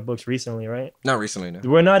the comic books recently, right? Not recently, no.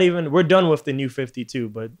 We're done with the New 52,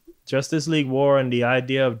 but Justice League War and the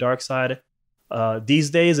idea of Darkseid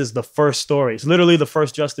these days is the first story. It's literally the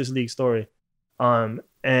first Justice League story.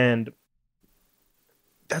 And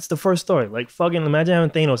that's the first story. Like, fucking imagine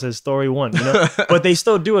having Thanos as story 1, you know? But they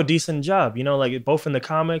still do a decent job, you know, like both in the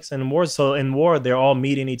comics and in War. So in War, they're all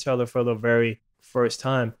meeting each other for the very first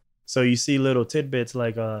time. So you see little tidbits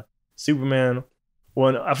like Superman.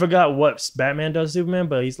 I forgot what Batman does to Superman,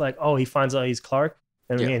 but he's like, he finds out he's Clark.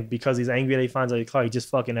 And again, because he's angry that he finds out he's Clark, he just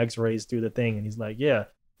fucking X-rays through the thing. And he's like, yeah.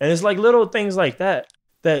 And it's like little things like that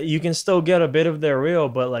you can still get a bit of their real,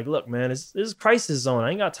 but like, look, man, this is Crisis Zone.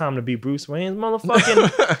 I ain't got time to be Bruce Wayne.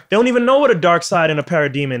 Motherfucking, they don't even know what a dark side and a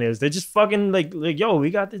parademon is. They're just fucking like, yo,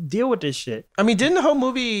 we got to deal with this shit. I mean, didn't the whole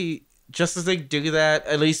movie Justice League do that,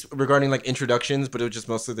 at least regarding like introductions, but it was just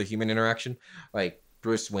mostly the human interaction? Like,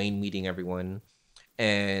 Bruce Wayne meeting everyone,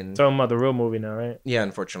 and talking about the real movie now, right? Yeah,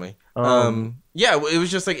 unfortunately. Yeah, it was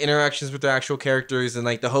just like interactions with the actual characters, and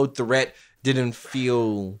like the whole threat didn't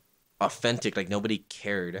feel authentic. Like, nobody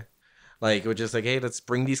cared. Like, it was just like, hey, let's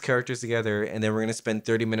bring these characters together, and then we're gonna spend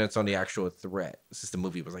 30 minutes on the actual threat. Since the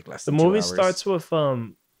movie was like less than 2 hours. The movie starts with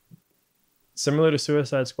similar to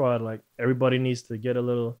Suicide Squad. Like, everybody needs to get a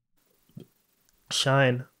little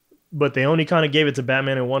shine. But they only kind of gave it to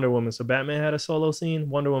Batman and Wonder Woman. So Batman had a solo scene.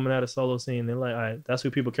 Wonder Woman had a solo scene. They're like, all right, that's who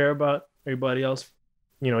people care about. Everybody else,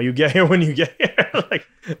 you know, you get here when you get here. Like,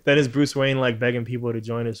 that is Bruce Wayne, like, begging people to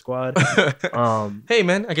join his squad. Hey,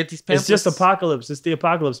 man, I get these pamphlets. It's just Apocalypse. It's the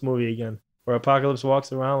Apocalypse movie again. Where Apocalypse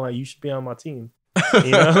walks around like, you should be on my team.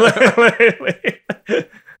 You know?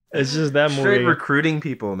 It's just that movie. Straight recruiting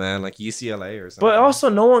people, man, like UCLA or something. But also,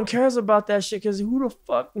 no one cares about that shit because who the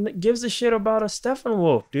fuck gives a shit about a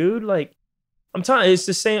Steppenwolf, dude? Like, I'm telling you, it's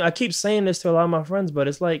the same. I keep saying this to a lot of my friends, but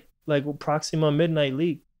it's like Proxima Midnight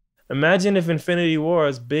League. Imagine if Infinity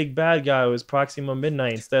War's big bad guy was Proxima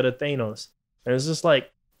Midnight instead of Thanos. And it's just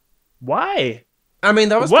like, why? I mean,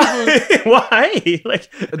 that was why?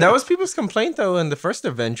 Like, that was people's complaint though in the first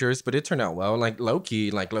Avengers, but it turned out well. Like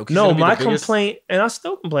Loki. No, my complaint, and I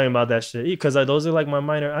still complain about that shit because those are like my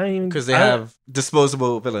minor. Because they have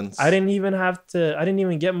disposable villains. I didn't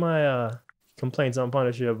even get my complaints on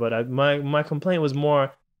Punisher, but my complaint was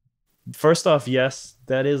more. First off, yes,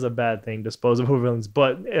 that is a bad thing, disposable villains,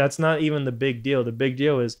 but that's not even the big deal. The big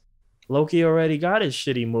deal is Loki already got his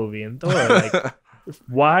shitty movie and Thor. Like,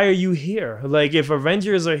 why are you here? Like, if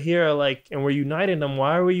Avengers are here, like, and we're uniting them,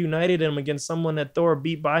 why are we uniting them against someone that Thor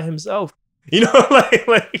beat by himself? You know, like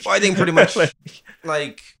well, I think pretty much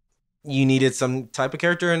like you needed some type of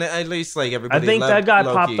character, and at least like everybody. I think that guy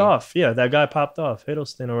Loki. popped off. Yeah, that guy popped off.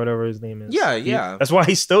 Hiddleston or whatever his name is. Yeah. That's why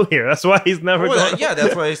he's still here. That's why he's never gone.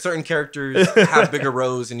 That's why certain characters have bigger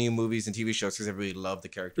roles in new movies and TV shows because everybody loved the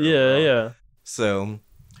character. Yeah. So,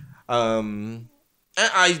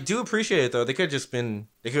 I do appreciate it though. They could have just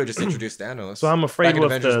introduced Thanos. So I'm afraid with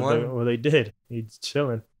what they did. He's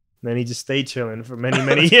chilling. And then he just stayed chilling for many,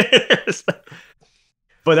 many years.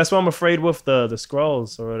 But that's why I'm afraid with the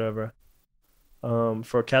Skrulls or whatever.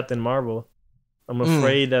 For Captain Marvel. I'm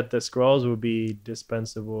afraid that the Skrulls will be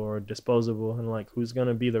dispensable or disposable, and like, who's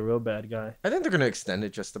gonna be the real bad guy? I think they're gonna extend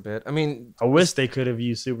it just a bit. I mean, I wish they could have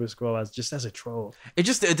used Super Skrull as a troll. A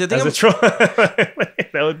troll.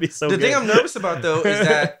 That would be so. The good. thing I'm nervous about though is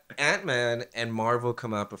that Ant-Man and Marvel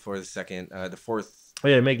come out before the fourth. Oh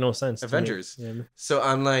yeah, it make no sense. Avengers. Yeah. So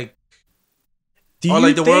I'm like,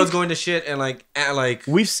 the world's going to shit, and like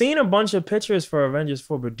we've seen a bunch of pictures for Avengers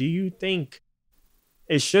 4, but do you think?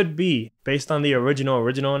 It should be based on the original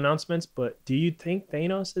announcements, but do you think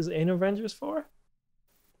Thanos is in Avengers 4?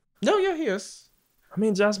 No, yeah, he is. I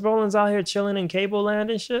mean, Josh Brolin's out here chilling in Cable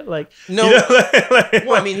Land and shit. Like, no, you know,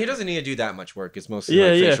 well, I mean, he doesn't need to do that much work. It's mostly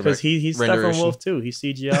because he's Steppenwolf too. He's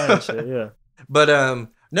CGI and shit. Yeah, but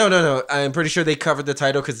no. I'm pretty sure they covered the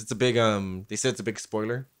title because it's a big they said it's a big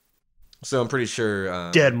spoiler. So I'm pretty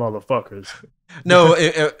sure Dead motherfuckers. No,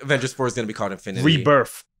 Avengers 4 is gonna be called Infinity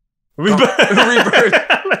Rebirth. Rebirth.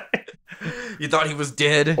 You thought he was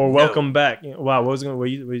dead, or Welcome Back. Wow, what were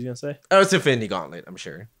you gonna say? Oh, it's Infinity Gauntlet, I'm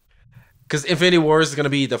sure. Because Infinity War is gonna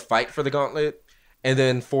be the fight for the gauntlet, and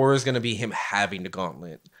then 4 is gonna be him having the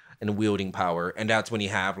gauntlet and wielding power, and that's when you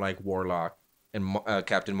have like Warlock and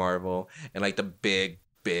Captain Marvel and like the big.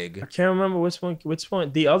 I can't remember which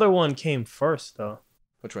one. The other one came first though.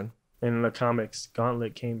 Which one? In the comics,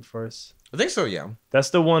 Gauntlet came first. I think so, yeah. That's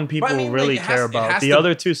the one people really care about. The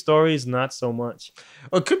other two stories, not so much.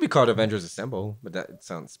 Well, it could be called Avengers Assemble, but that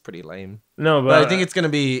sounds pretty lame. No, but I think it's gonna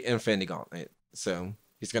be Infinity Gauntlet. So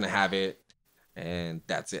he's gonna have it, and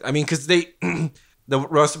that's it. I mean, because the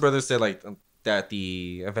Russell brothers said like that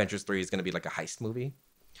the Avengers 3 is gonna be like a heist movie.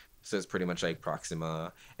 So it's pretty much like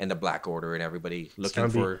Proxima and the Black Order and everybody looking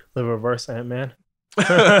for the reverse Ant-Man.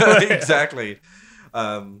 Exactly.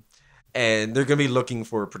 And they're gonna be looking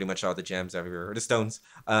for pretty much all the gems everywhere, or the stones.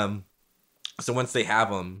 So once they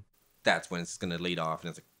have them, that's when it's gonna lead off, and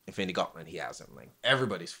it's like Infinity Gauntlet. He has them. Like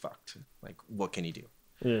everybody's fucked. Like what can he do?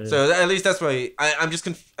 Yeah. So at least that's why I'm just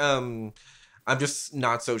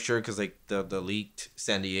not so sure because like the leaked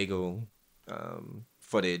San Diego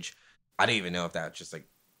footage, I don't even know if that's just like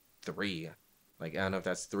 3. Like I don't know if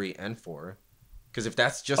that's 3 and 4. Because if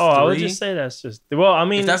that's just 3... I would just say that's just... Well, I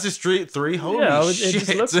mean... If that's just 3, holy shit. It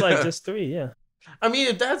just looks like just 3, yeah. I mean,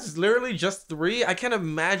 if that's literally just 3, I can't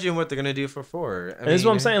imagine what they're going to do for 4. That's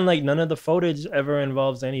what I'm saying. Like, none of the footage ever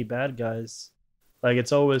involves any bad guys. Like,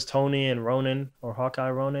 it's always Tony and Ronan, or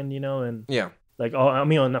Hawkeye Ronan, you know? And yeah. Like,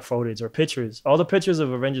 not footage, or pictures. All the pictures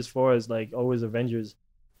of Avengers 4 is, like, always Avengers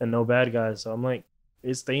and no bad guys. So I'm like...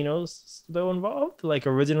 Is Thanos still involved? Like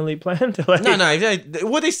originally planned? Like, no.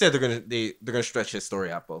 What they said they're gonna stretch his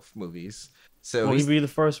story out both movies. So will he be the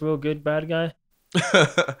first real good bad guy?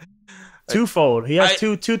 Twofold. He has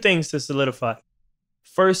two things to solidify.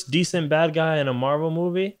 First decent bad guy in a Marvel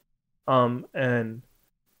movie, and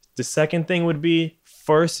the second thing would be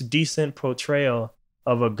first decent portrayal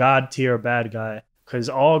of a god tier bad guy. Because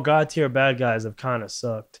all god tier bad guys have kind of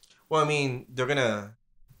sucked. Well, I mean, they're gonna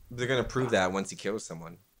prove that once he kills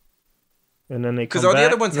someone, and then they because all the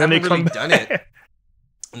other ones haven't really done it.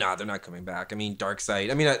 No, they're not coming back. I mean,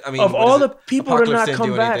 Darkseid. I mean, of all the people to not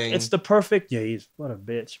come back, it's the perfect. Yeah, he's what a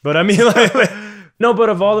bitch. But I mean, like, no. But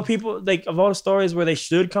of all the people, like of all the stories where they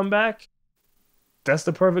should come back, that's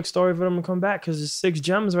the perfect story for them to come back because there's 6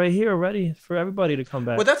 gems right here ready for everybody to come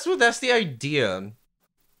back. Well, that's the idea,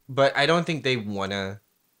 but I don't think they wanna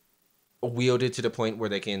wield it to the point where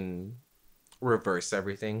they can reverse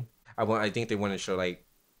everything. I think they want to show like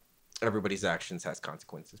everybody's actions has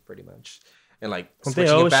consequences pretty much, and like don't they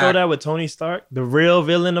always show that with Tony Stark, the real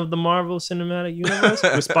villain of the Marvel Cinematic Universe,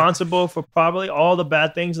 responsible for probably all the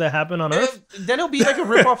bad things that happen on Earth? Then it'll be like a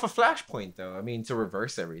rip off of Flashpoint, though. I mean, to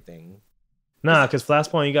reverse everything. Nah, because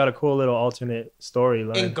Flashpoint, you got a cool little alternate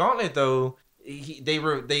storyline. In Gauntlet, though, he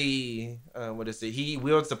wields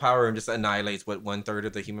the power and just annihilates 1/3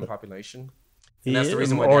 of the human population. And that's the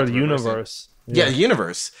reason why. Or the universe. Yeah, the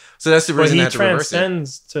universe. So that's the reason they have to reverse it. He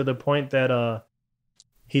transcends to the point that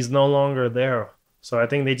he's no longer there. So I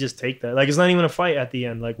think they just take that. Like, it's not even a fight at the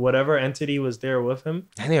end. Like, whatever entity was there with him.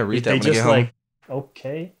 I need to read that when I get home. Like,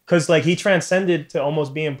 okay. Because, like, he transcended to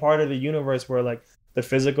almost being part of the universe where, like, the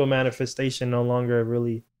physical manifestation no longer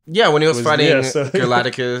really... Yeah, when he was fighting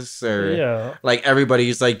Galactus or... Like,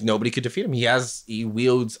 everybody's like, nobody could defeat him. He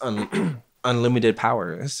wields unlimited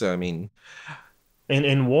power. So, I mean...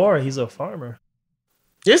 In war, he's a farmer.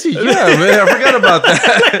 Yes, man. I forgot about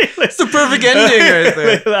that. It's the perfect ending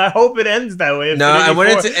right there. I hope it ends that way. No, I want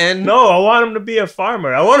it to end. No, I want him to be a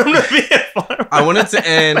farmer. I want it to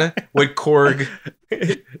end with Korg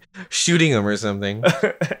shooting him or something.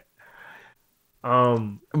 But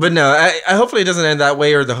no, I hopefully it doesn't end that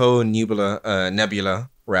way or the whole Nebula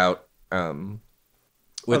route.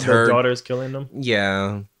 With her daughters killing them.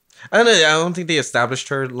 Yeah, I don't think they established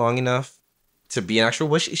her long enough to be an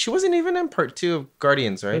actual... She wasn't even in part 2 of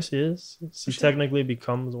Guardians, right? Yes, she is. She technically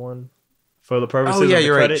becomes one for the purposes of the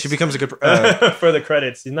you're credits. Right. She becomes a good... for the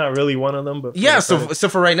credits. She's not really one of them, but... Yeah, so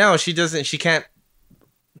for right now, she doesn't have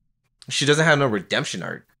no redemption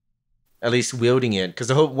arc. At least wielding it.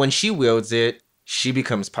 Because when she wields it, she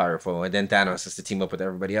becomes powerful. And then Thanos has to team up with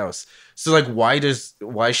everybody else. So, like, why is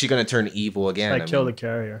she going to turn evil again? Like, kill the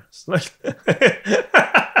carrier. It's like...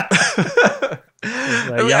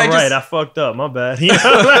 Like, I fucked up. My bad. You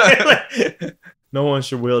know, no one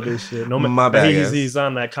should wield this shit. No man. My bad. He's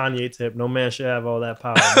on that Kanye tip. No man should have all that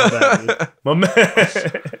power. My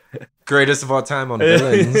bad, greatest of all time on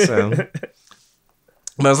villains. So.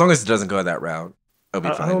 But as long as it doesn't go that route, It'll be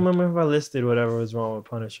I fine. don't remember if I listed whatever was wrong with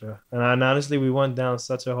Punisher. And honestly, we went down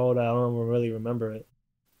such a hole that I don't really remember it.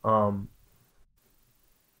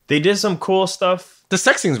 They did some cool stuff. The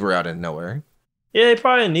sex scenes were out of nowhere. Yeah, they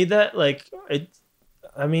probably need that. Like, I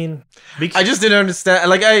just didn't understand.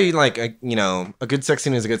 Like, you know, a good sex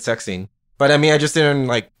scene is a good sex scene. But I mean, I just didn't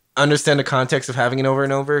like understand the context of having it over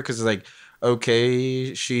and over because, like,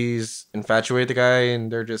 okay, she's infatuated with the guy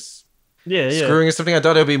and they're just screwing or something. I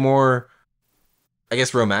thought it would be more, I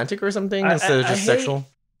guess, romantic or something instead of just sexual.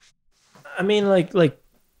 I mean, like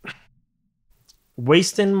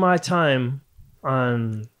wasting my time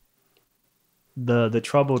on the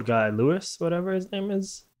troubled guy, Lewis, whatever his name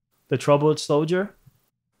is, the troubled soldier.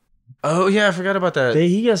 Oh yeah, I forgot about that.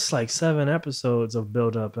 He gets like 7 episodes of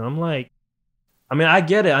build up, and I'm like, I mean, I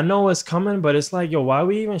get it, I know what's coming, but it's like, yo, why are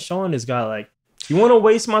we even showing this guy? Like, you want to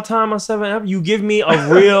waste my time on 7 episodes? You give me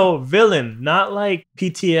a real villain, not like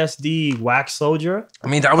PTSD whack soldier. I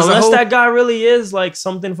mean, that was unless that guy really is like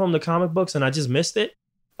something from the comic books, and I just missed it,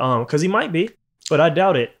 because he might be, but I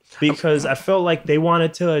doubt it. Because I felt like they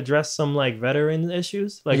wanted to address some like veteran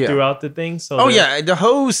issues like throughout the thing. So the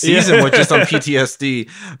whole season was just on PTSD.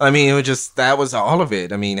 I mean, it was just, that was all of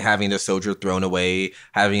it. I mean, having the soldier thrown away,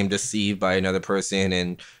 having him deceived by another person,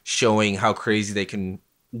 and showing how crazy they can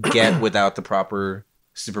get without the proper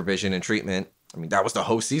supervision and treatment. I mean, that was the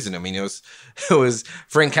whole season. I mean, it was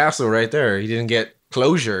Frank Castle right there. He didn't get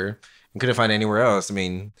closure and couldn't find anywhere else. I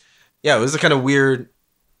mean, yeah, it was a kind of weird.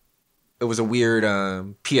 It was a weird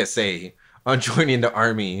PSA on joining the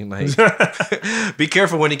army. Like, be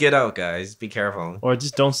careful when you get out, guys. Be careful. Or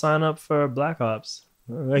just don't sign up for Black Ops.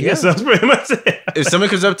 I guess that's pretty much it. If someone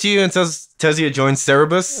comes up to you and tells you to join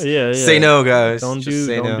Cerebus, yeah, say no, guys. Don't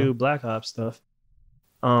do Black Ops stuff.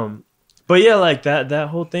 But yeah, like that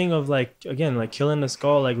whole thing of like, again, like killing the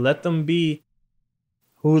Skull, like let them be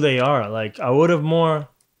who they are. Like I would have more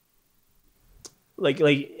like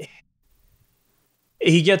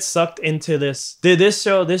he gets sucked into this. This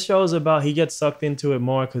show is about, he gets sucked into it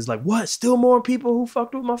more because like, what? Still more people who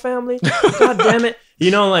fucked with my family? God damn it. You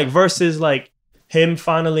know, like versus like him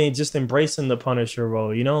finally just embracing the Punisher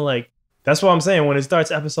role. You know, like that's what I'm saying. When it starts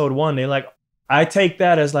episode 1, they like, I take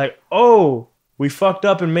that as like, oh, we fucked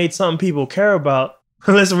up and made something people care about.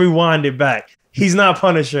 Let's rewind it back. He's not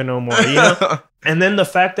Punisher no more, you know? And then the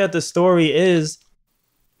fact that the story is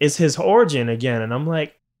his origin again. And I'm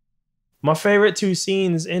like, my favorite 2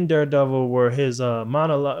 scenes in Daredevil were his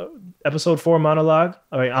monologue, episode 4 monologue.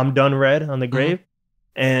 All right, I'm done red on the grave.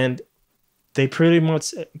 And they pretty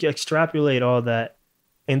much extrapolate all that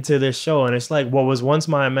into this show. And it's like, what was once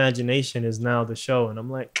my imagination is now the show. And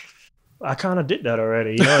I'm like, I kind of did that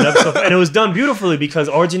already, you know? And it was done beautifully because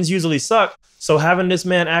origins usually suck. So having this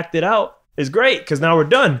man act it out is great because now we're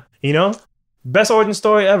done, you know? Best origin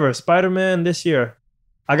story ever. Spider-Man this year.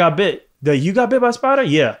 I got bit. You got bit by a spider?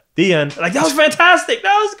 Yeah. The end. Like, that was fantastic.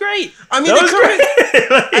 That was great. I mean, that was great.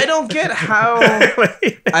 Like, I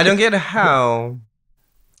don't get how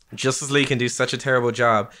Justice League can do such a terrible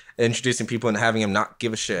job introducing people and having them not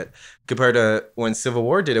give a shit compared to when Civil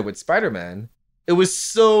War did it with Spider-Man. It was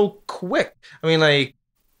so quick. I mean, like,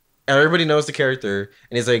 everybody knows the character,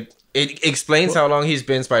 and it's like, it explains how long he's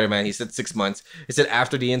been Spider-Man. He said 6 months. He said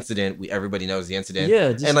after the incident, everybody knows the incident.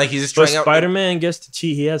 Yeah, and like he's just trying out. Spider-Man gets to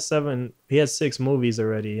cheat. He has 6 movies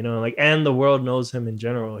already, you know, like, and the world knows him in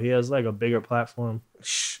general. He has like a bigger platform.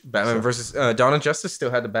 Batman versus Dawn of Justice still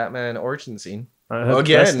had the Batman origin scene.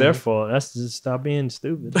 Again, that's their fault. That's just stop being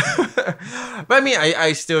stupid. But I mean,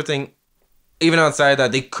 I still think, even outside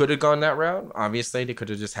that, they could have gone that route. Obviously, they could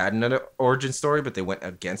have just had another origin story, but they went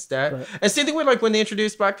against that. Right. And same thing with like when they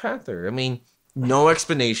introduced Black Panther. I mean, no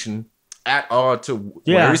explanation at all to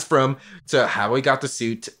where he's from, to how he got the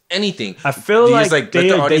suit, to anything. I feel like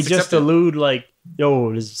they just allude like,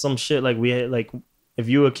 yo, there's some shit like we had, like if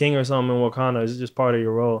you were king or something in Wakanda, it's just part of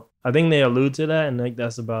your role. I think they allude to that, and like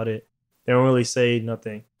that's about it. They don't really say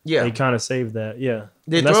nothing. Yeah, they kind of save that. Yeah,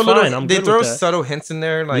 they throw subtle hints in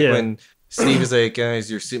there, like when Steve is like, is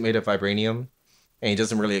your suit made of vibranium? And he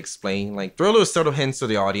doesn't really explain. Like, throw little subtle hints so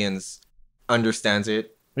the audience understands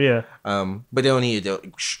it. Yeah. But they don't need to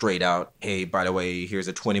straight out, hey, by the way, here's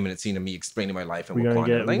a 20-minute scene of me explaining my life in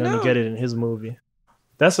Wakanda. We're going to get it in his movie.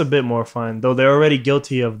 That's a bit more fun, though they're already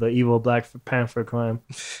guilty of the evil Black Panther crime.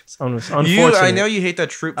 It's unfortunate. I know you hate that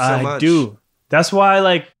troop so much. I do. That's why,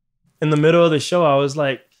 like, in the middle of the show, I was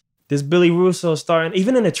like, this Billy Russo starting,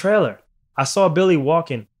 even in the trailer, I saw Billy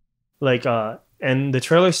walking. Like, and the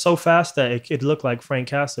trailer's so fast that it looked like Frank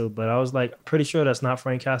Castle, but I was like, I'm pretty sure that's not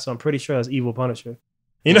Frank Castle. I'm pretty sure that's Evil Punisher.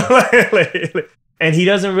 You know? And he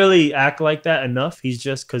doesn't really act like that enough. He's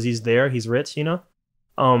just, because he's there, he's rich, you know?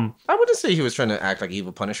 I wouldn't say he was trying to act like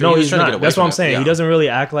evil Punisher. No, he was he's trying to not. get away That's from what I'm that. saying. Yeah. He doesn't really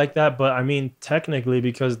act like that, but I mean, technically,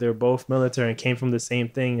 because they're both military and came from the same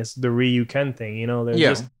thing, it's the Ryu Ken thing. You know,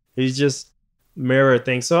 he's just mirror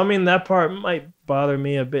thing. So I mean, that part might bother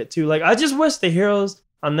me a bit too. Like, I just wish the heroes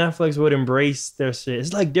on Netflix would embrace their shit.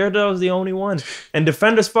 It's like Daredevil's the only one, and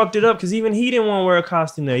Defenders fucked it up because even he didn't want to wear a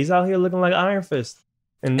costume there. He's out here looking like Iron Fist.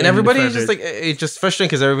 And everybody's just like, it's just frustrating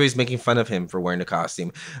because everybody's making fun of him for wearing the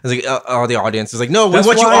costume. It's like, all the audience is like, no, we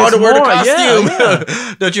want you all to wear the costume.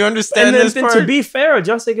 Yeah. Don't you understand this part? To be fair,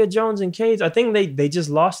 Jessica Jones and Cage, I think they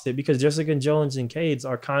just lost it because Jessica Jones and Cage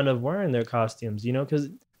are kind of wearing their costumes, you know, because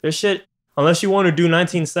their shit, unless you want to do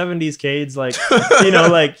 1970s Cage, like, you know,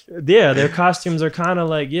 like, yeah, their costumes are kind of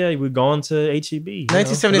like, yeah, we're going to HEB.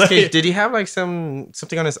 1970s Cage, did he have like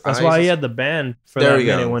something on his eyes? That's why he had the band for that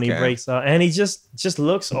minute when he breaks out. And he just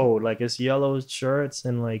looks old, like it's yellow shirts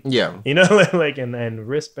and like, yeah, you know, like, and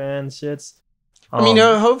wristband shits. I mean,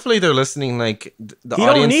 hopefully they're listening. Like the he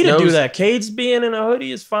audience don't need knows. to do that. Cage being in a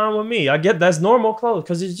hoodie is fine with me. I get that's normal clothes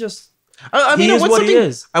because it's just. I mean, he is what he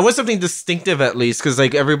is. I want something distinctive at least, because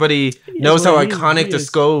like everybody knows how iconic the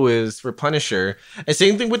skull is for Punisher. And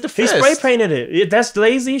same thing with the fist. He spray painted it. That's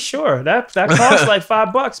lazy, sure. That costs like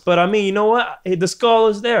 $5. But I mean, you know what? The skull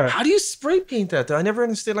is there. How do you spray paint that though? I never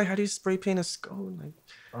understood like how do you spray paint a skull? Like,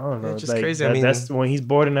 I don't know. It's just like, crazy. I mean, that's when he's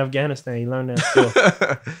bored in Afghanistan. He learned that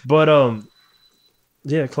skill. But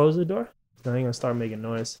yeah, close the door. Now you're gonna start making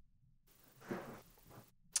noise.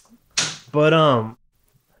 But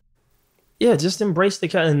yeah, just embrace the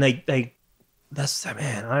cat and like that's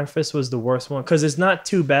man. Iron Fist was the worst one because it's not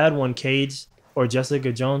too bad when Cage or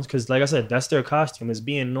Jessica Jones, because like I said, that's their costume, is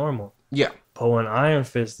being normal. Yeah, but when Iron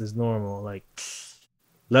Fist is normal, like,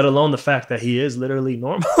 let alone the fact that he is literally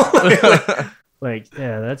normal. Like,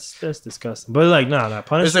 yeah, that's disgusting. But like, nah,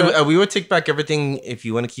 Punisher. Like, we would take back everything if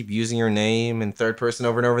you want to keep using your name in third person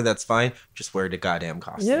over and over. That's fine. Just wear the goddamn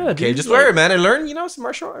costume. Yeah, okay, dude, just wear it, man, and learn, some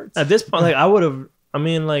martial arts. At this point, like, I would have. I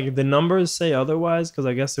mean, like, the numbers say otherwise because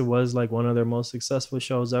I guess it was like one of their most successful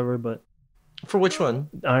shows ever. But for which one?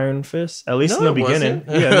 Iron Fist, at least in the beginning.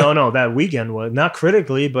 Yeah, no, that weekend was not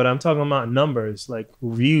critically, but I'm talking about numbers, like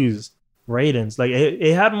views, ratings. Like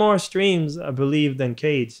it had more streams, I believe, than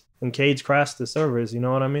Cage. And Cage crashed the servers. You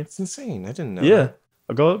know what I mean? It's insane. I didn't know. Yeah,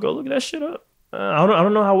 go look at that shit up. I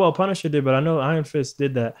don't know how well Punisher did, but I know Iron Fist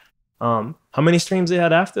did that. How many streams they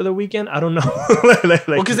had after the weekend? I don't know. Well,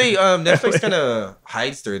 because they Netflix kind of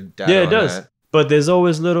hides their data. Yeah, it does. That. But there's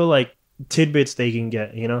always little like tidbits they can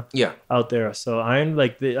get, Yeah, out there. So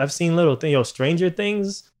I've seen little things. Stranger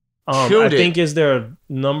Things. I think is their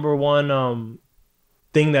number one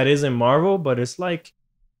thing that isn't Marvel, but it's like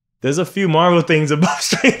there's a few Marvel things about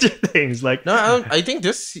Stranger Things. Like no, I think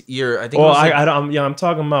this year. I think. Well, I'm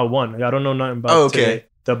talking about one. I don't know nothing about. Oh, okay. Today.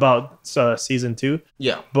 About season 2.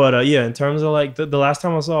 Yeah. But yeah, in terms of like the last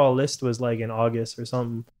time I saw a list was like in August or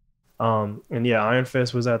something. And yeah, Iron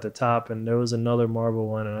Fist was at the top, and there was another Marvel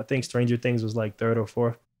one, and I think Stranger Things was like 3rd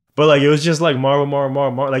or 4th. But like it was just like Marvel.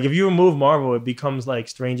 Like if you remove Marvel, it becomes like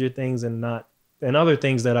Stranger Things and other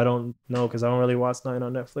things that I don't know because I don't really watch nothing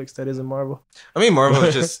on Netflix that isn't Marvel. I mean, Marvel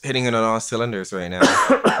is just hitting it on all cylinders right now,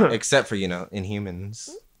 except for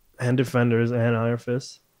Inhumans and Defenders and Iron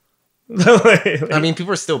Fist. I mean,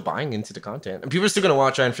 people are still buying into the content, and people are still gonna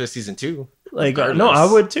watch Iron Fist season 2. Like, no,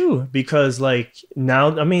 I would too, because like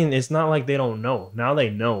now, I mean, it's not like they don't know. Now they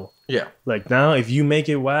know. Yeah. Like now, if you make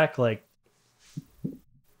it whack, like,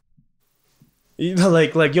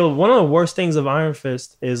 like yo, one of the worst things of Iron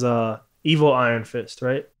Fist is evil Iron Fist,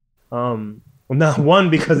 right? Well, not one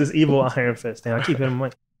because it's evil Iron Fist, and I keep it in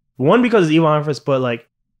mind. One because it's evil Iron Fist, but like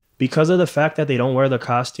because of the fact that they don't wear the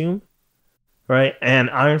costume. Right, and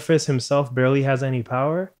Iron Fist himself barely has any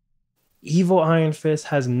power. Evil Iron Fist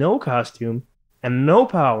has no costume and no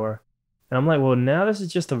power, and I'm like, well, now this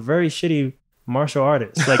is just a very shitty martial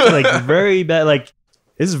artist, like very bad. Like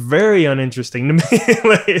it's very uninteresting to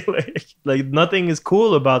me. like nothing is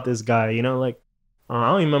cool about this guy. Like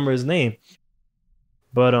I don't even remember his name.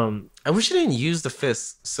 But I wish he didn't use the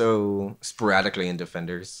fist so sporadically in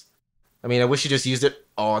Defenders. I mean, I wish he just used it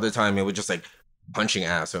all the time. It would just like. Punching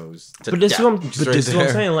assholes. But this is what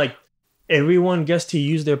I'm saying. Like, everyone gets to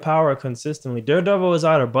use their power consistently. Daredevil is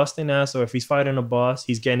either busting ass, or if he's fighting a boss,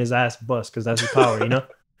 he's getting his ass bust because that's his power,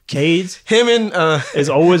 Cage, him and is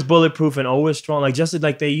always bulletproof and always strong. Like, just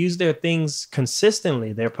like they use their things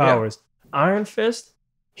consistently, their powers. Yeah. Iron Fist,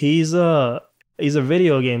 he's a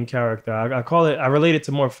video game character. I relate it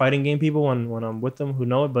to more fighting game people when I'm with them who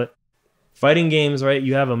know it, but. Fighting games, right?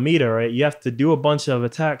 You have a meter, right? You have to do a bunch of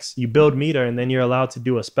attacks. You build meter, and then you're allowed to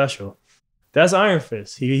do a special. That's Iron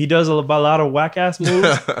Fist. He does a lot of whack ass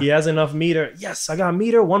moves. He has enough meter. Yes, I got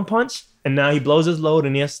meter, one punch, and now he blows his load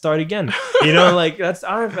and he has to start again. You know, like that's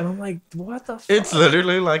Iron Fist. I'm like, what the fuck? It's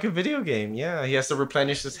literally like a video game. Yeah, he has to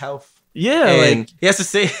replenish his health. Yeah, and like he has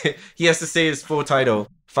to say his full title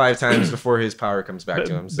 5 times before his power comes back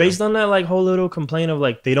to him. So. Based on that, like whole little complaint of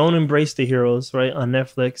like they don't embrace the heroes, right, on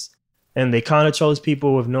Netflix, and they kind of chose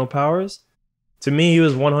people with no powers. To me, he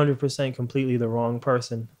was 100% completely the wrong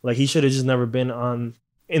person. Like he should have just never been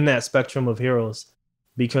in that spectrum of heroes,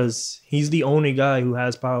 because he's the only guy who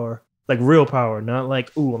has power, like real power, not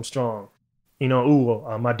like, ooh, I'm strong, you know,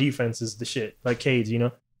 ooh, my defense is the shit, like Cage, you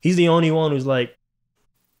know. He's the only one who's like,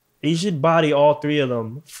 he should body all 3 of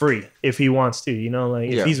them free if he wants to, you know, like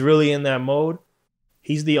if he's really in that mode,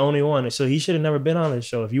 he's the only one. So he should have never been on this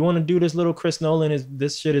show. If you want to do this little Chris Nolan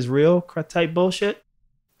this shit is real type bullshit,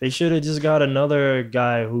 they should have just got another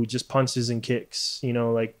guy who just punches and kicks, you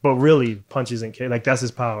know, like, but really punches and kicks. Like, that's his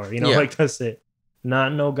power, you know, like, that's it.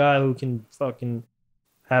 Not no guy who can fucking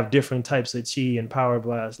have different types of chi and power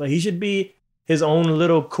blast. Like, he should be his own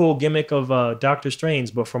little cool gimmick of Doctor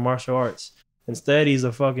Strange, but for martial arts. Instead, he's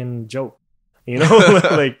a fucking joke, you know,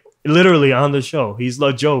 like, literally on the show. He's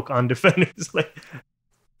a joke on Defenders. Like,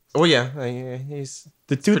 oh, yeah, he's...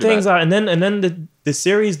 The two things are, and then the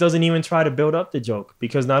series doesn't even try to build up the joke,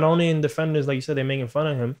 because not only in Defenders, like you said, they're making fun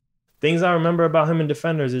of him. Things I remember about him in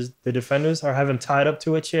Defenders is the Defenders are having him tied up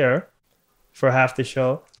to a chair for half the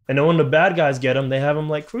show, and then when the bad guys get him, they have him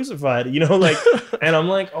like crucified, you know, like. And I'm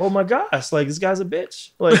like, oh my gosh, like this guy's a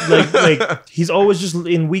bitch, like he's always just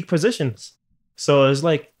in weak positions. So it's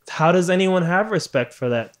like, how does anyone have respect for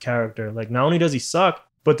that character? Like, not only does he suck,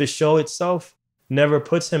 but the show itself never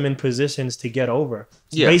puts him in positions to get over.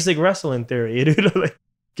 Basic wrestling theory. It like,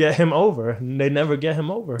 get him over, and they never get him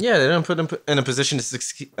over. Yeah, they don't put him in a position to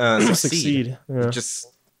succeed. Yeah. Just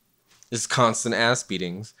constant ass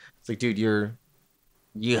beatings. It's like, dude,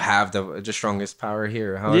 you have the strongest power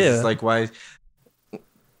here. How is this, like, why?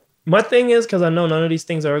 My thing is, because I know none of these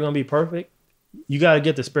things are going to be perfect, you got to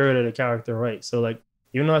get the spirit of the character right. So, like,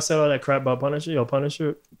 even though I said all that crap about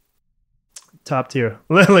Punisher, top tier.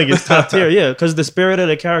 Like, it's top tier, yeah, because the spirit of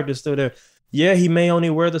the character is still there. Yeah, he may only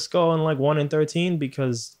wear the skull in like 1 in 13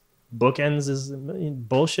 because bookends is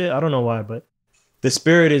bullshit. I don't know why, but the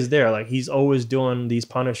spirit is there. Like, he's always doing these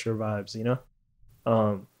Punisher vibes, you know.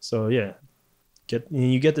 So yeah,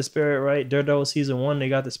 you get the spirit right. Daredevil season 1, they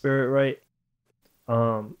got the spirit right.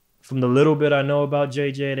 From the little bit I know about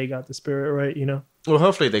JJ, they got the spirit right, you know. Well,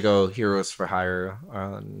 hopefully they go Heroes for Hire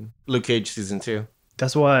on Luke Cage season 2.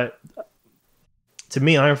 That's why. To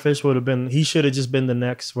me, Iron Fist would have been... He should have just been the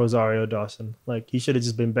next Rosario Dawson. Like, he should have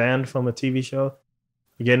just been banned from a TV show,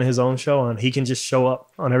 getting his own show, and he can just show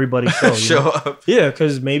up on everybody's show. Show up. Yeah,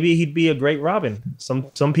 because maybe he'd be a great Robin.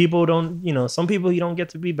 Some people don't... You know, some people you don't get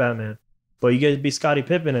to be Batman. But you get to be Scottie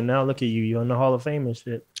Pippen, and now look at you. You're in the Hall of Fame and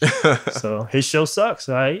shit. So his show sucks,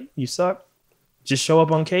 all right? You suck. Just show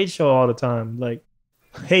up on Cage show all the time. Like,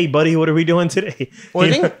 hey, buddy, what are we doing today?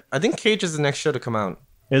 Well, I think Cage is the next show to come out.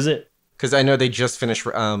 Is it? Because I know they just finished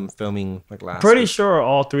filming like last Pretty week. sure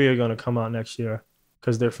all 3 are going to come out next year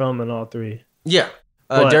because they're filming all 3. Yeah.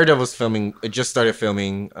 Daredevil's filming. It just started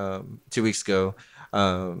filming 2 weeks ago.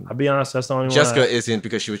 I'll be honest, that's the only Jessica isn't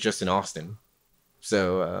because she was just in Austin.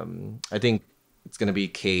 So I think it's going to be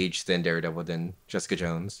Cage, then Daredevil, then Jessica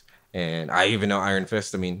Jones. And I even know Iron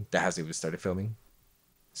Fist. I mean, that hasn't even started filming.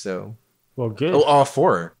 So. Well, good. Oh, all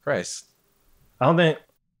 4. Christ. I don't think.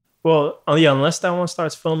 Well, oh yeah, unless that one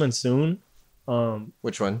starts filming soon.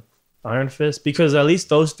 Which one? Iron Fist, because at least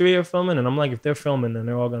those 3 are filming, and I'm like, if they're filming, then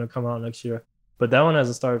they're all gonna come out next year. But that one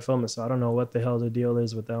hasn't started filming, so I don't know what the hell the deal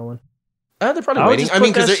is with that one. They're probably waiting. I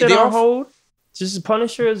mean, because they on hold. Just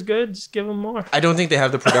Punisher is good. Just give them more. I don't think they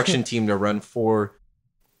have the production team to run 4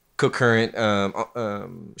 concurrent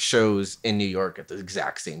shows in New York at the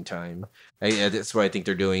exact same time. That's why I think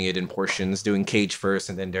they're doing it in portions, doing Cage first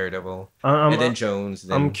and then Daredevil, and then Jones.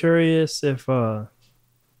 Then... I'm curious if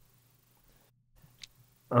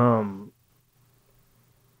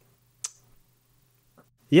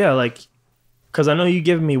yeah, like, because I know you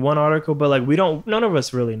give me one article, but like none of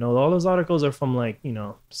us really know. All those articles are from like, you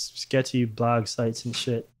know, sketchy blog sites and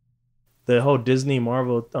shit. The whole Disney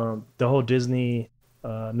Marvel, the whole Disney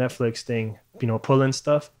Netflix thing, you know, pulling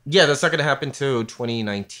stuff. Yeah, that's not gonna happen till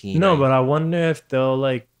 2019. No, but I wonder if they'll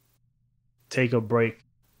like take a break.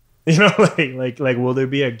 You know, like will there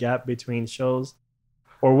be a gap between shows,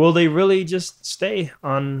 or will they really just stay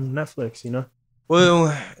on Netflix? You know.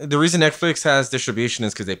 Well, the reason Netflix has distribution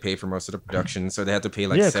is because they pay for most of the production, so they have to pay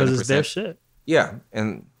like 7%. Because it's their shit. Yeah,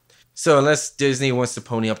 and so unless Disney wants to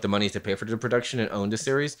pony up the money to pay for the production and own the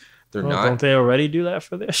series, They're Well, not. don't they already do that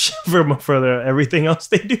for their for their everything else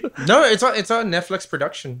they do? No, it's on Netflix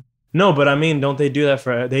production. No, but I mean, don't they do that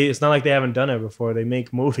for they? It's not like they haven't done it before. They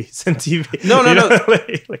make movies and TV. No.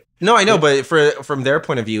 Like, No, I know, but from their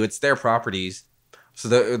point of view, it's their properties. So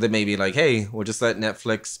they may be like, hey, we'll just let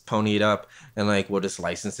Netflix pony it up and like we'll just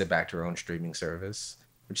license it back to our own streaming service,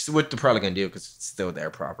 which is what they're probably gonna do because it's still their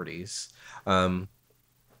properties. And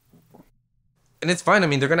it's fine. I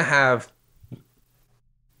mean, they're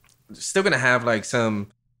still gonna have like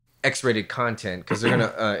some X-rated content because they're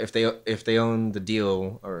gonna if they own the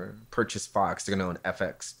deal or purchase Fox, they're gonna own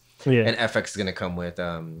FX. yeah. And FX is gonna come with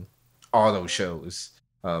all those shows,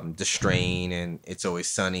 The Strain and It's Always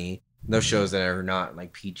Sunny. Those shows that are not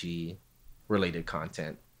like PG related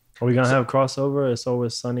content. Are we gonna have crossover? It's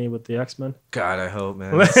Always Sunny with the X-Men. God, I hope,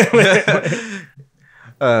 man.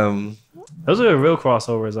 Those are the real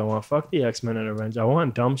crossovers I want. Fuck the X-Men and Avengers. I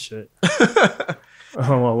want dumb shit. I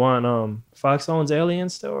want Fox owns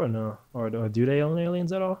Aliens still or no? Or do they own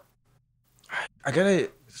Aliens at all? I gotta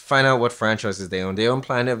find out what franchises they own. They own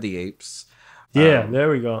Planet of the Apes. Yeah, there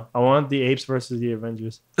we go. I want the Apes versus the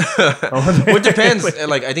Avengers. Well, it depends.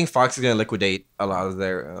 Like, I think Fox is gonna liquidate a lot of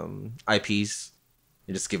their IPs.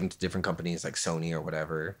 You just give them to different companies like Sony or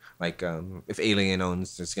whatever. Like, if Alien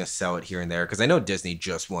owns, they're just gonna sell it here and there. Because I know Disney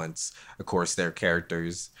just wants, of course, their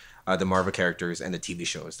characters, the Marvel characters, and the TV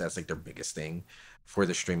shows. That's like their biggest thing for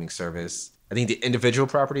the streaming service. I think the individual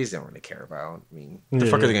properties they don't really care about. I mean, the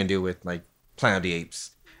fuck are they gonna do with like Planet of the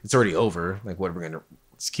Apes? It's already over. Like, what are we gonna?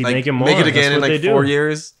 Just keep like, making more. Make it again in like 4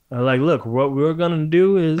 years. Like, look, what we're gonna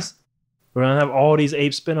do is we're gonna have all these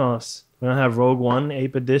ape spin-offs. We're gonna have Rogue One,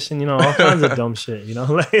 Ape Edition, all kinds of dumb shit,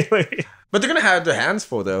 like. But they're gonna have their hands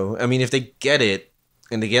full though. I mean, if they get it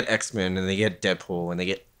and they get X-Men and they get Deadpool and they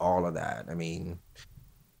get all of that, I mean,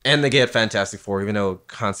 and they get Fantastic Four, even though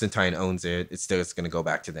Constantine owns it, it's still gonna go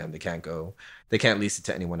back to them. They can't lease it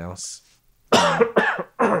to anyone else.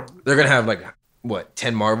 They're gonna have like what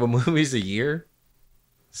 10 Marvel movies a year.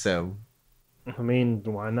 So, I mean,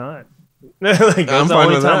 why not? Like, that's the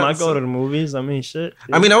only time I go to the movies. I mean, shit.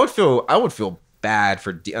 Dude. I mean, I would feel bad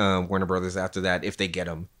for Warner Brothers after that if they get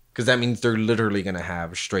them, because that means they're literally gonna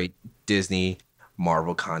have straight Disney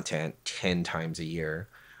Marvel content 10 times a year,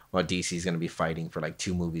 while DC's gonna be fighting for like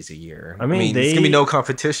 2 movies a year. I mean, there's gonna be no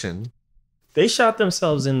competition. They shot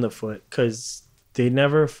themselves in the foot because they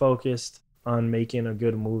never focused on making a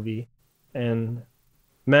good movie, and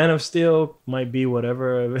Man of Steel might be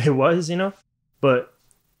whatever it was, but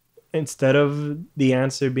instead of the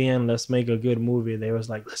answer being let's make a good movie, they was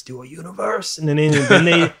like let's do a universe, and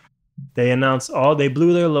then they announced they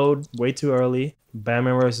blew their load way too early.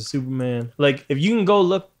 Batman versus Superman. Like, if you can go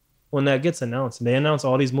look when that gets announced, they announce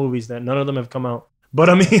all these movies that none of them have come out, but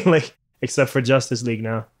I mean, like, except for Justice League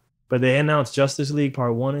now. But they announced Justice League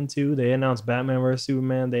Part 1 and 2. They announced Batman vs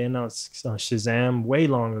Superman. They announced Shazam way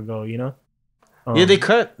long ago, Yeah, they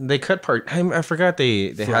cut part. I forgot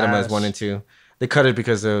they had them as 1 and 2. They cut it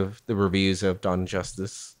because of the reviews of Dawn of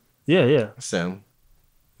Justice. Yeah. So,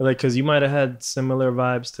 like, because you might have had similar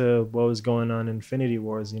vibes to what was going on in Infinity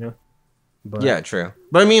Wars, But yeah, true.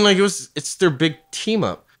 But I mean, like, it's their big team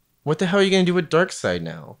up. What the hell are you gonna do with Darkseid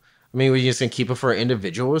now? I mean, were you just gonna keep it for an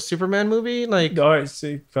individual Superman movie? Like, all right,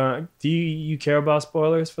 so do you care about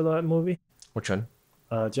spoilers for that movie? Which one?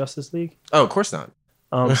 Justice League. Oh, of course not.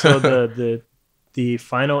 So the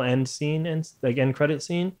final end scene and like end credit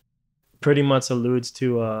scene pretty much alludes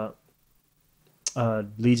to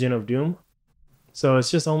Legion of Doom. So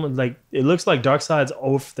it's just almost like it looks like Darkseid's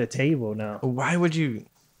off the table now. Why would you?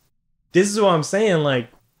 This is what I'm saying. Like,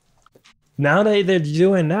 now that they're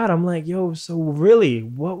doing that, I'm like, yo, so really,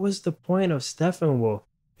 what was the point of Steppenwolf?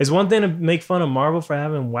 It's one thing to make fun of Marvel for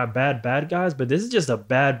having bad guys, but this is just a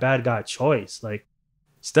bad guy choice. Like,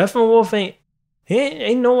 Steppenwolf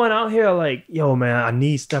ain't no one out here like, yo, man, I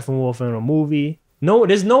need Steppenwolf in a movie. No,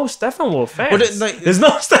 there's no Steppenwolf fans. There's no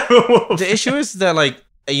Steppenwolf. The issue is that, like,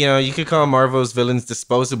 you could call Marvel's villains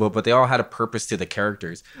disposable, but they all had a purpose to the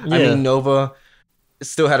characters. Yeah. I mean, Nova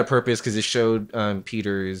still had a purpose because it showed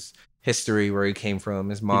Peter's history, where he came from,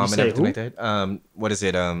 his mom, and everything like that. What is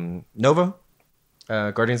it? Nova?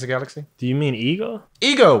 Guardians of the Galaxy? Do you mean Ego?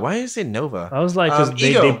 Ego. Why is it Nova? I was like,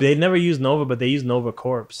 because they never use Nova, but they use Nova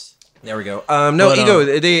Corpse. There we go.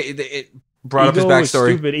 Ego. They brought up his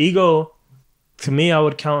backstory. Stupid. Ego, to me, I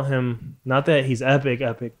would count him. Not that he's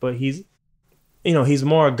epic, but he's, he's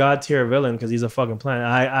more a god tier villain because he's a fucking planet.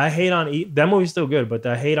 I hate on that movie's still good, but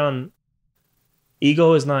I hate on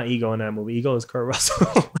Ego is not Ego in that movie. Ego is Kurt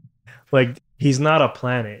Russell. Like, he's not a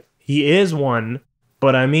planet. He is one,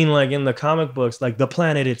 but I mean, like, in the comic books, like, the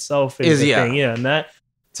planet itself is the thing. Yeah, and that,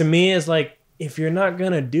 to me, is like, if you're not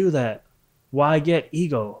gonna do that, why get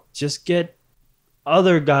Ego? Just get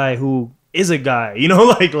other guy who is a guy, you know,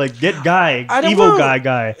 like get guy, evil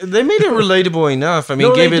guy. They made it relatable enough. I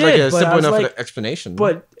mean, gave it like a simple enough explanation.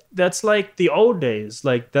 But that's like the old days.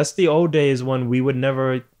 Like that's the old days when we would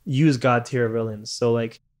never use god tier villains. So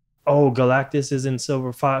like, oh, Galactus is in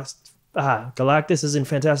Silver Fox. Galactus is in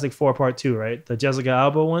Fantastic Four Part 2, right? The Jessica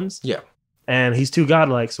Alba ones. Yeah. And he's too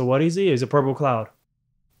godlike. So what is he? He's a purple cloud.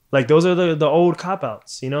 Like those are the old cop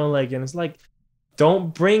outs, you know. Like, and it's like,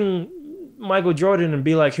 don't bring Michael Jordan and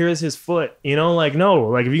be like, here's his foot, you know, like, no,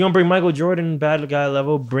 like if you're gonna bring Michael Jordan bad guy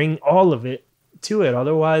level, bring all of it to it.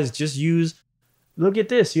 Otherwise, just look at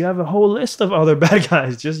this, you have a whole list of other bad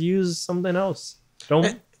guys, just use something else.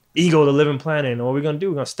 Don't Ego the Living Planet, and what we're gonna do,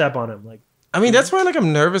 we're gonna step on him. Like, I mean, that's why like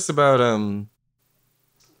I'm nervous about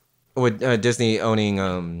with Disney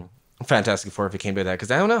owning Fantastic Four if it came to that, because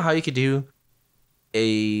I don't know how you could do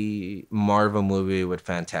a Marvel movie with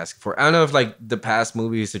Fantastic Four. I don't know if like the past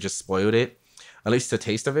movies have just spoiled it, at least the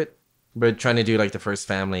taste of it, but trying to do like the first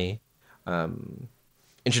family,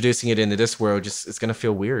 introducing it into this world, just it's gonna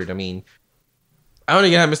feel weird. I mean, I don't know,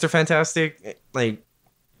 you have Mr. Fantastic, like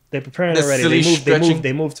they're preparing already.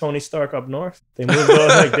 They moved Tony Stark up north. They moved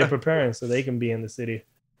like they're preparing so they can be in the city.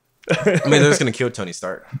 I mean, they're just gonna kill Tony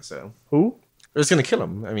Stark. So who? They're just gonna kill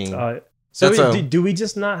him. I mean, do we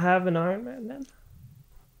just not have an Iron Man then?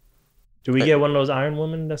 Do we get one of those Iron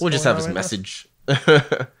Women? We'll just have his message.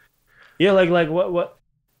 Yeah, like what?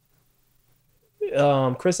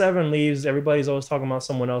 Chris Evans leaves. Everybody's always talking about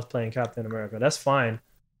someone else playing Captain America. That's fine,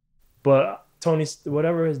 but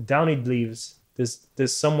Downey leaves.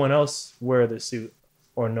 Does someone else wear the suit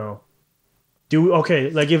or no?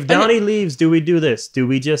 Like if Downey leaves, do we do this? Do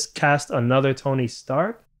we just cast another Tony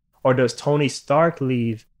Stark, or does Tony Stark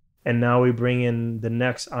leave and now we bring in the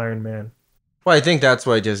next Iron Man? Well, I think that's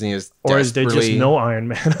why Disney is desperately... Or is there just no Iron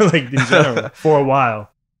Man, like, in general, for a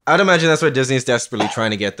while? I'd imagine that's why Disney is desperately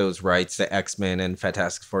trying to get those rights to X-Men and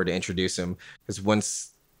Fantastic Four to introduce them. Because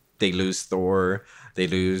once they lose Thor, they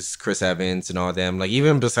lose Chris Evans and all them. Like,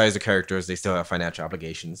 even besides the characters, they still have financial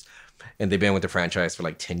obligations. And they've been with the franchise for,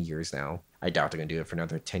 like, 10 years now. I doubt they're going to do it for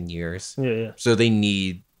another 10 years. Yeah. So they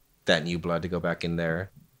need that new blood to go back in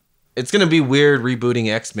there. It's going to be weird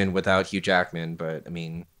rebooting X-Men without Hugh Jackman, but, I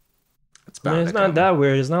mean... It's not that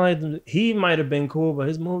weird. It's not like he might have been cool, but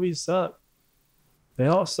his movies suck. They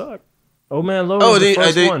all suck. Old Man Logan's the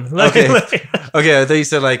first one. Okay. Okay, I thought you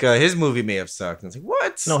said like his movie may have sucked. I was like,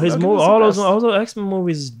 what? No, his movie, all those X-Men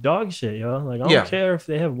movies is dog shit, yo. Like I don't care if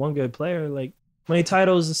they have one good player. Like how many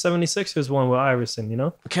titles the 76ers won with Iverson, you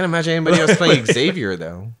know? I can't imagine anybody else playing Xavier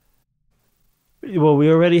though. Well, we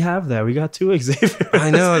already have that. We got 2 Xavier. I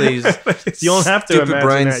know these. You don't have to imagine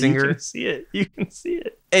Bryan that. Singer. You can see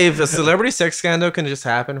it. Hey, if a celebrity sex scandal can just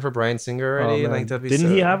happen for Bryan Singer already, like that'd be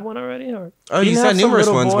Didn't he have one already? Or he's had numerous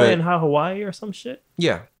ones, but in Hawaii or some shit.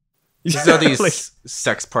 Yeah, he's got these like,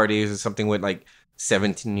 sex parties or something with like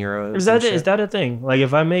 17-year-olds. Is that a thing? Like,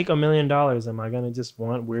 if I make $1 million, am I gonna just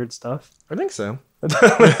want weird stuff? I think so.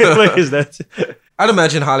 Like, is that? I'd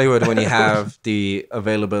imagine Hollywood when you have the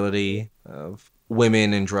availability of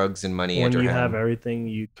women and drugs and money. When you have everything,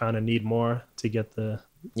 you kind of need more to get the.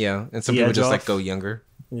 Yeah, and some people just like go younger.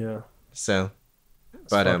 Yeah. So,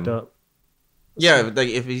 it's fucked up. Yeah, like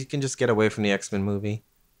if you can just get away from the X-Men movie,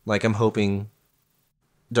 like I'm hoping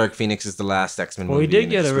Dark Phoenix is the last X-Men movie. Well, he did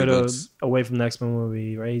get away from the X-Men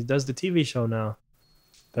movie, right? He does the TV show now.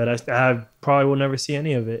 But I probably will never see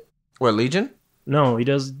any of it. What, Legion? No, he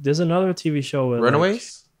does. There's another TV show with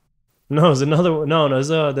Runaways. No, there's another one. No,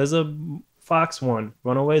 there's a Fox one.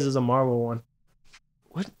 Runaways is a Marvel one.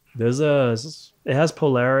 What? It has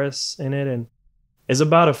Polaris in it, and it's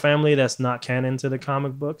about a family that's not canon to the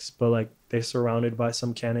comic books, but like they're surrounded by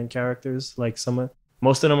some canon characters. Like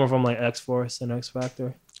most of them are from like X-Force and X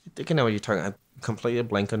Factor. I think I know what you're talking. I'm completely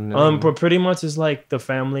blank on. But pretty much it's like the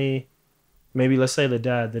family. Maybe let's say the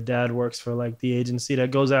dad works for like the agency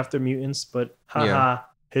that goes after mutants, but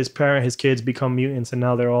his kids become mutants, and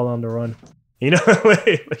now they're all on the run. You know,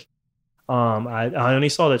 like, I only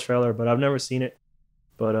saw the trailer, but I've never seen it.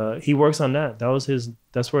 But he works on that.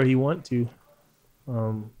 That's where he went to,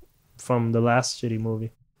 from the last shitty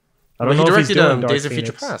movie. I don't know if he's doing Days of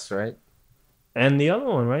Future Past, right? And the other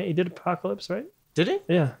one, right? He did Apocalypse, right? Did he?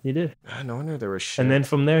 Yeah, he did. No wonder there was shit. And then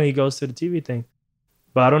from there he goes to the TV thing.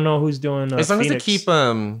 But I don't know who's doing. As long Phoenix. as they keep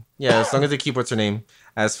as long as they keep what's her name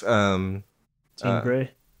as Jean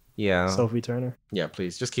Grey. Yeah. Sophie Turner. Yeah,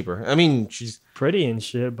 please just keep her. I mean, she's pretty and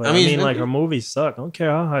shit, but I mean like her movies suck. I don't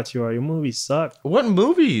care how hot you are, your movies suck. What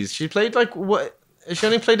movies? She played like what? She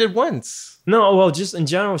only played it once. No, well, just in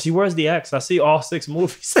general, she wears the X. I see all 6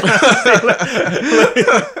 movies.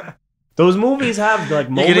 Those movies have like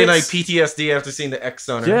moments. You're getting like PTSD after seeing the X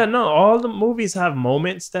on her. Yeah, no, all the movies have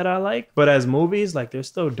moments that I like, but as movies, like they're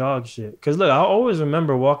still dog shit. Cause look, I always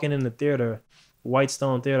remember walking in the theater,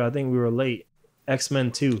 Whitestone Theater. I think we were late.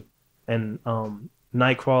 X-Men 2 and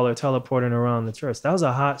Nightcrawler teleporting around the church. That was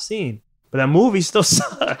a hot scene, but that movie still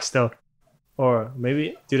sucks though. Or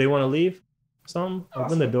maybe do they want to leave? Something?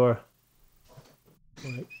 Open the door.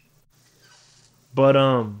 But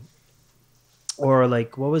or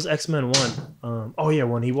like what was X-Men 1? Oh yeah,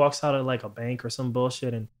 when he walks out of like a bank or some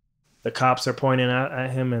bullshit and the cops are pointing at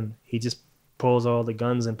him and he just pulls all the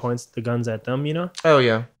guns and points the guns at them, you know? Oh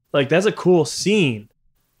yeah. Like that's a cool scene.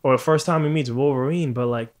 Or the first time he meets Wolverine, but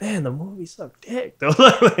like, man, the movie sucked dick though.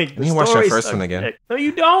 Like, you watch that first one again. Dick. No,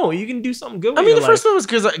 you don't. You can do something good. I with mean, the your first life. one was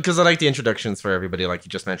because I like the introductions for everybody, like you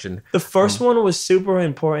just mentioned. The first one was super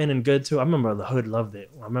important and good too. I remember the Hood loved it.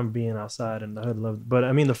 I remember being outside and the Hood loved it. But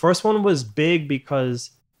I mean, the first one was big because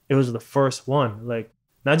it was the first one. Like,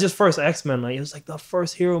 not just first X-Men. Like, it was like the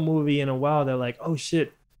first hero movie in a while. They're like, oh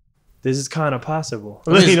shit, this is kind of possible.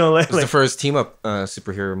 I mean, you know, it's the first team up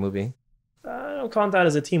superhero movie. I don't count that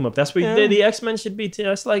as a team up. That's what the X-Men should be.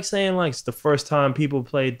 That's like saying like it's the first time people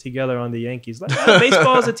played together on the Yankees. Like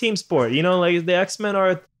baseball is a team sport, you know. Like the X-Men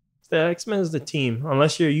is the team,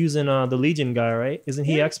 unless you're using the Legion guy, right? Isn't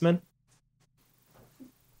he X-Men?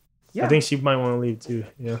 Yeah, I think she might want to leave too.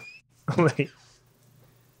 Yeah,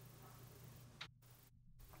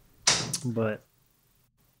 but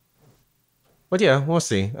yeah, we'll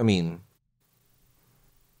see. I mean,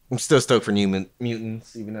 I'm still stoked for New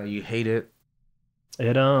Mutants, even though you hate it.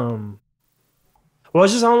 Well,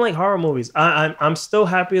 it's just I don't like horror movies. I'm still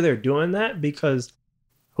happy they're doing that because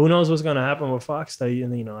who knows what's gonna happen with Fox? You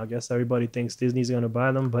know, I guess everybody thinks Disney's gonna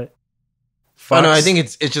buy them, but Fox, oh no, I think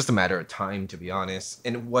it's just a matter of time, to be honest,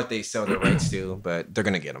 and what they sell their rights to. But they're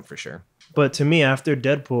gonna get them for sure. But to me, after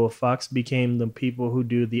Deadpool, Fox became the people who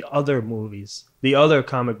do the other movies, the other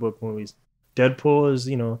comic book movies. Deadpool is,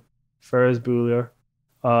 you know, Ferris Bueller.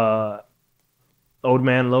 Old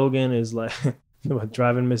Man Logan is like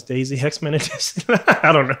driving Miss Daisy, X-Men edition.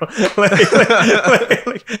 I don't know.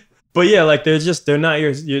 But yeah, like they're not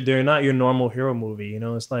your normal hero movie. You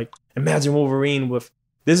know, it's like imagine Wolverine with.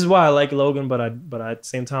 This is why I like Logan, but at the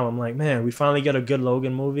same time I'm like, man, we finally get a good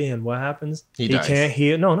Logan movie, and what happens? He dies. Can't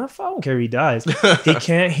heal. No, not I don't care if he dies. He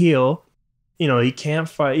can't heal. You know, he can't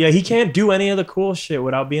fight. Yeah, he can't do any of the cool shit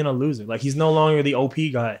without being a loser. Like he's no longer the OP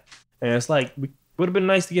guy, and it's like would have been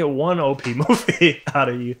nice to get one OP movie out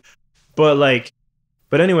of you, but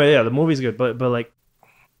anyway, yeah, the movie's good, but like,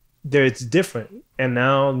 it's different, and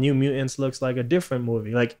now New Mutants looks like a different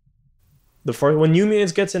movie. Like the first when New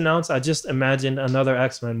Mutants gets announced, I just imagined another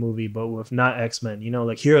X-Men movie, but with not X-Men. You know,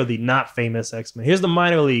 like here are the not famous X-Men. Here's the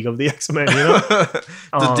minor league of the X-Men. You know,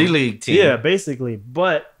 the D League team. Yeah, basically.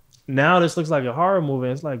 But now this looks like a horror movie.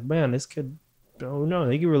 It's like, man, this could. Oh no,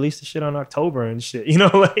 they could release the shit on October and shit. You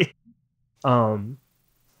know, like.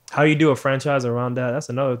 How you do a franchise around that's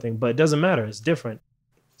another thing, but it doesn't matter. It's different.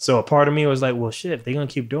 So a part of me was like, well, shit, if they're going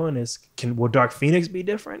to keep doing this, will Dark Phoenix be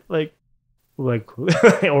different? Like,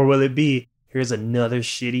 or will it be, here's another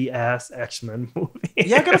shitty ass X-Men movie?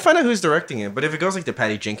 Yeah, I got to find out who's directing it. But if it goes like the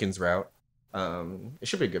Patty Jenkins route, it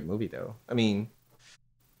should be a good movie though. I mean,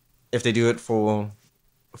 if they do it full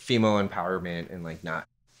female empowerment and like not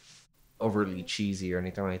overly cheesy or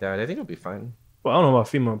anything like that, I think it'll be fun. Well, I don't know about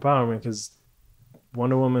female empowerment because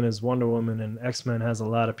Wonder Woman is Wonder Woman and X-Men has a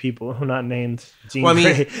lot of people who are not named Jean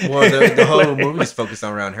Grey. The whole movie's focused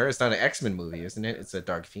around her. It's not an X-Men movie, isn't it? It's a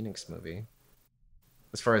Dark Phoenix movie.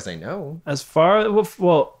 As far as I know.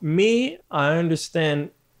 Me, I understand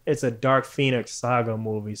it's a Dark Phoenix saga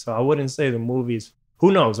movie, so I wouldn't say the movie's,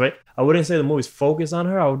 who knows, right? I wouldn't say the movie's focused on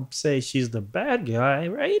her. I would say she's the bad guy,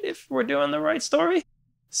 right? If we're doing the right story.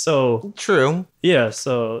 So. True. Yeah,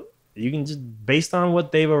 so. You can just, based on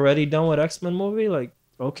what they've already done with X-Men movie, like,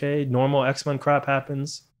 okay, normal X-Men crap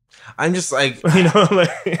happens. I'm just like, you know, like,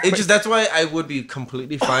 it's just, that's why I would be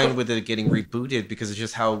completely fine with it getting rebooted because it's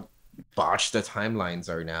just how botched the timelines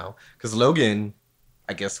are now. Because Logan,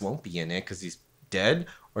 I guess, won't be in it because he's dead,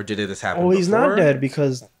 or did this happen before? He's not dead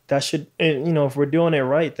because that should, you know, if we're doing it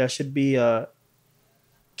right, that should be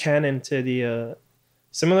canon to the,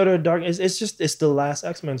 similar to Dark, it's the last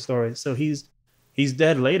X-Men story. So he's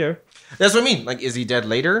dead later. That's what I mean. Like, is he dead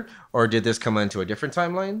later, or did this come into a different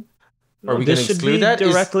timeline? Are we going to exclude that?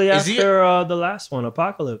 Directly after the last one,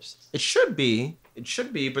 Apocalypse. It should be.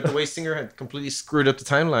 But the way Singer had completely screwed up the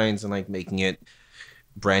timelines and like making it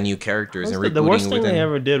brand new characters and rebooting the worst thing within. they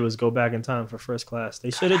ever did was go back in time for First Class.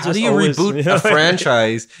 They should have How just do you always, reboot a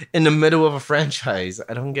franchise in the middle of a franchise?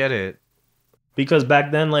 I don't get it. Because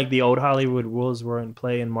back then, like, the old Hollywood rules were in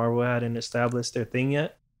play and Marvel hadn't established their thing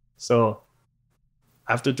yet. So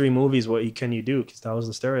after 3 movies, what can you do? Because that was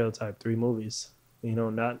the stereotype, 3 movies. You know,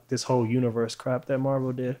 not this whole universe crap that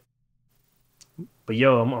Marvel did. But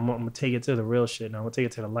yo, I'm gonna take it to the real shit now. I'm gonna take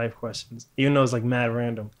it to the life questions, even though it's like mad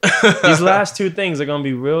random. These last 2 things are gonna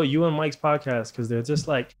be real. You and Mike's podcast, because they're just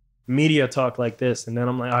like media talk like this, and then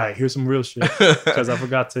I'm like, all right, here's some real shit, because I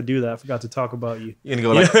forgot to do that. I forgot to talk about you. You're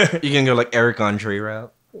gonna go like Eric Andre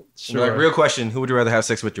route. Sure. Like, real question: who would you rather have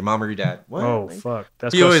sex with, your mom or your dad? What? Oh fuck,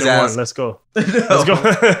 that's He always question 1. asks- Let's go. No. Let's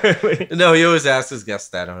go. No, he always asks his guests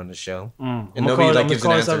that on the show, I'm and gonna nobody call, like gives an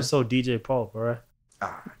call this answer. episode DJ Pulp, all right?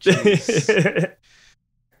 Ah, jeez.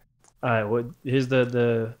 All right, here's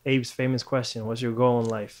the Abe's famous question. What's your goal in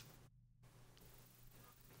life?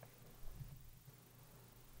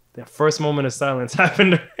 That first moment of silence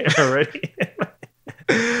happened already.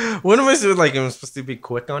 What am I supposed like? I'm supposed to be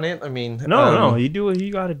quick on it. I mean, No, you do what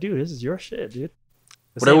you got to do. This is your shit, dude.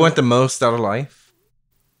 What I want the most out of life?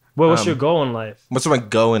 What's your goal in life? What's my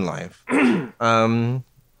goal in life?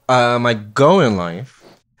 My goal in life,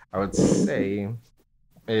 I would say,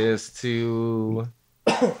 is to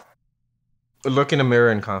look in the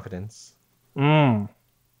mirror in confidence. What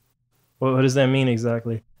does that mean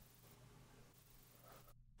exactly?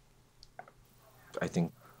 I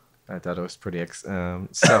thought it was pretty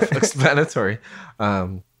self-explanatory.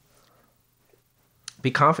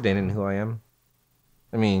 Be confident in who I am.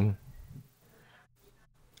 I mean,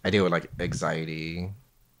 I deal with like anxiety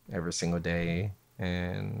every single day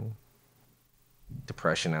and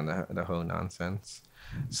depression and the whole nonsense.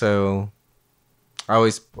 So I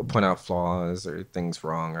always point out flaws or things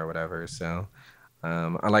wrong or whatever. So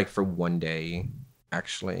I like for one day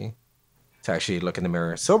actually to actually look in the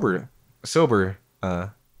mirror sober,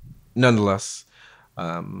 nonetheless,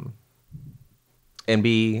 and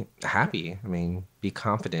be happy. I mean, be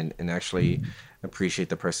confident and actually appreciate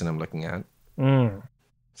the person I'm looking at.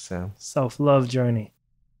 So Self-love journey.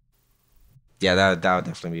 yeah, that would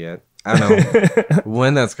definitely be it. I don't know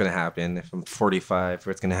when that's gonna happen. If I'm 45,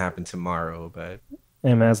 or it's gonna happen tomorrow, but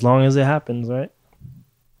Hey man, as long as it happens, right?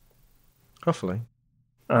 hopefully.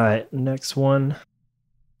 All right, next one.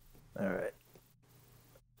 All right,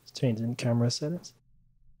 let's change in camera settings.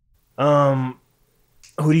 Who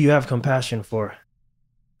do you have compassion for?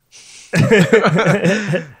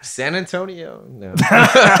 San Antonio. No.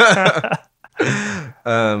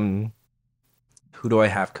 Who do I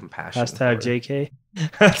have compassion Hashtag for? JK.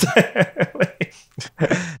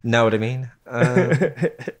 Know what I mean?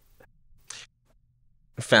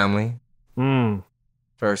 Family.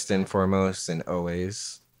 First and foremost and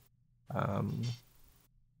always.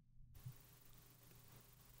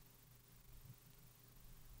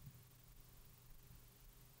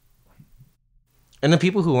 And the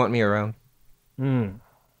people who want me around. I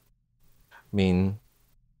mean,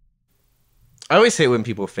 I always hate when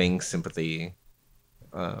people feign sympathy,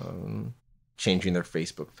 changing their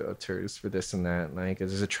Facebook filters for this and that. Like,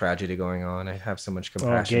 there's a tragedy going on. I have so much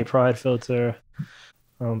compassion. Gay pride filter.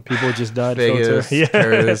 People just died Vegas, filter. Yeah.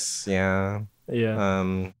 Paris, yeah.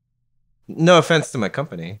 Yeah. No offense to my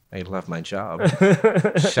company. I love my job.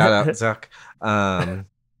 Shout out Zuck.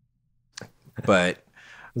 But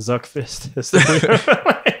Zuckfist.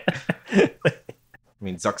 I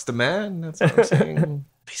mean, Zuck's the man. That's what I'm saying.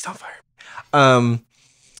 Please don't fire me.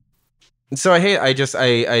 So I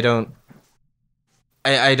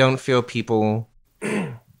don't feel people.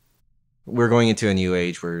 We're going into a new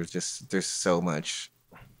age where there's so much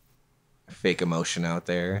fake emotion out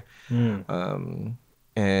there. And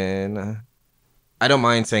I don't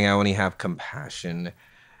mind saying I only have compassion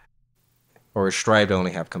or strive to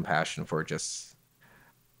only have compassion for just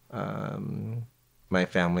my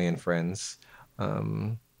family and friends.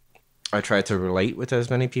 I try to relate with as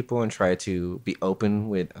many people and try to be open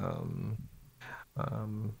with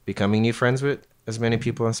becoming new friends with as many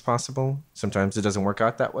people as possible. Sometimes it doesn't work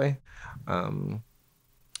out that way.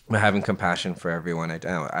 But having compassion for everyone,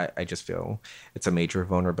 I just feel it's a major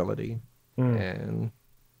vulnerability. And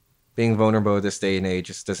being vulnerable this day and age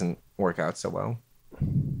just doesn't work out so well.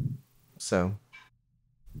 So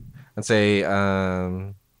I'd say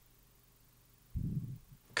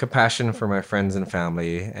compassion for my friends and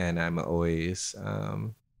family, and I'm always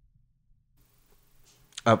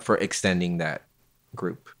up for extending that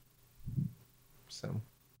group. So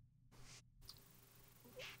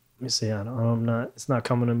Let me see. It's not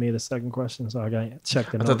coming to me, the second question, so I got to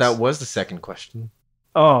check the notes. I thought that was the second question.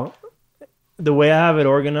 Oh, the way I have it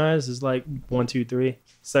organized is like 1, 2, 3.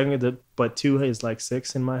 Second, but 2 is like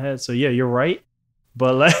 6 in my head. So yeah, you're right.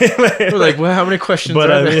 But we're like, well, how many questions but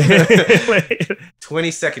are I mean, there?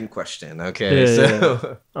 20-second question. Okay.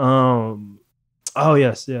 Yeah, oh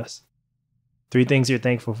yes. 3 things you're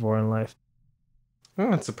thankful for in life.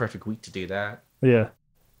 Oh, it's a perfect week to do that. Yeah.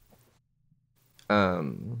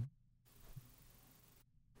 The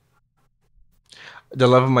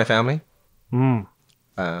love of my family. Mm.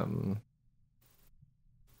 My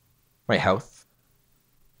health.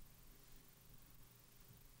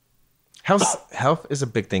 Health is a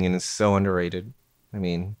big thing and it's so underrated. I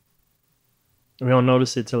mean, we don't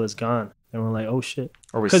notice it till it's gone, and we're like, "Oh shit!"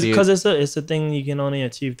 Or we see it. Because it's a thing you can only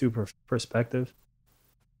achieve through perspective.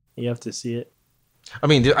 You have to see it. I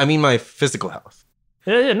mean my physical health.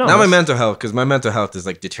 Yeah, no. Not my mental health, because my mental health is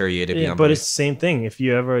like deteriorated beyond. But it's the same thing. If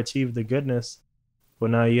you ever achieve the goodness, well,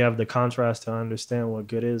 now you have the contrast to understand what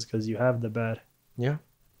good is because you have the bad. Yeah.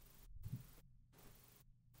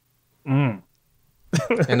 Mm.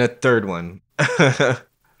 And a third one.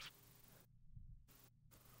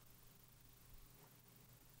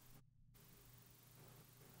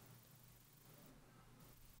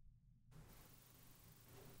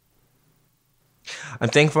 I'm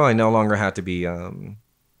thankful I no longer have to be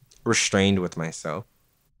restrained with myself.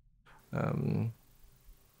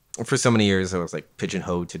 For so many years, I was like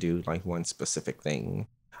pigeonholed to do like one specific thing,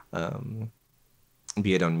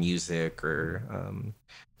 be it on music or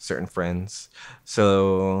certain friends.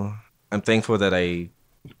 So I'm thankful that I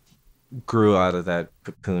grew out of that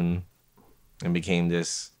cocoon and became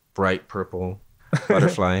this bright purple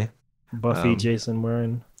butterfly. Buffy Jason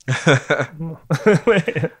wearing.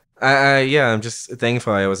 I'm just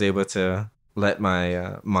thankful I was able to let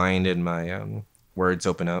my mind and my words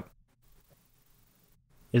open up.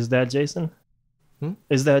 Is that Jason? Hmm?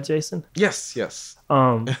 Is that Jason? Yes.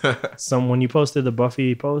 When you posted the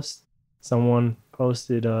Buffy post, someone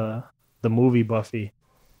posted the movie Buffy.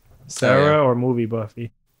 Sarah or movie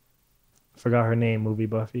Buffy? Forgot her name, movie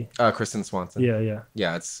Buffy. Kristen Swanson. Yeah.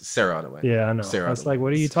 Yeah, it's Sarah Ottaway. Yeah, I know. Sarah I was Ottaway. like,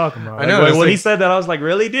 what are you talking about? I know. Like, when he said that, I was like,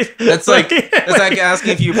 really, dude? That's like it's like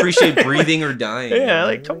asking if you appreciate breathing or dying. Yeah,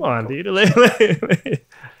 like come on, dude.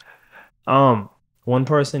 One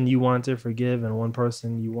person you want to forgive and one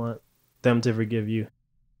person you want them to forgive you.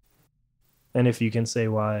 And if you can say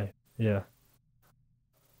why, yeah.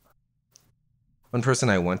 One person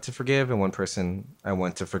I want to forgive and one person I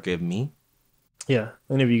want to forgive me. Yeah,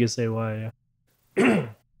 and if you can say why, yeah.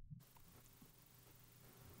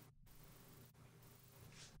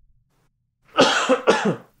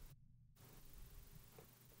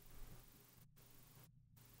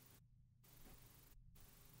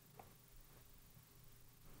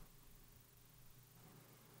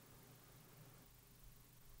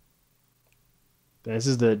 This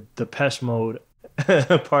is the Depeche Mode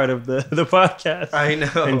part of the podcast. I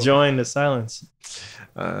know. Enjoying the silence.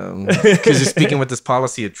 Because you're speaking with this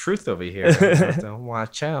policy of truth over here. You have to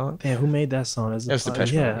watch out. Man, who made that song? It was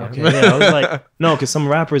Depeche Mode. Yeah, okay. Yeah, I was like, no, because some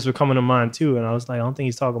rappers were coming to mind too, and I was like, I don't think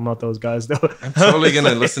he's talking about those guys though. I'm totally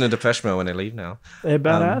gonna listen to Depeche Mode when I leave now. They're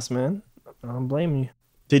badass, man. I don't blame you.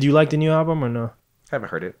 Did you like the new album or no? Haven't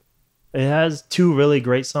heard it. It has 2 really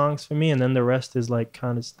great songs for me, and then the rest is like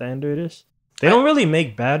kind of standardish. They don't really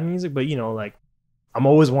make bad music, but you know, like I'm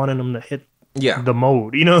always wanting them to hit the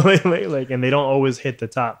mode, you know, like, and they don't always hit the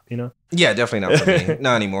top, you know. Yeah, definitely not for me.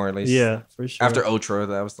 Not anymore, at least. Yeah, for sure. After Ultra,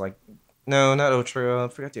 that was like, no, not Ultra. I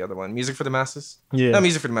forgot the other one. Music for the Masses. Yeah, not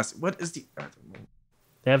Music for the Masses. What is the other one?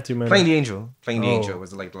 They have too many. Playing the Angel. Playing the Angel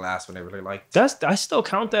was like the last one I really liked. I still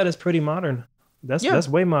count that as pretty modern. That's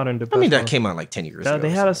way modern. I mean, that came out like 10 years ago. They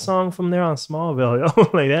had a song from there on Smallville. Yo.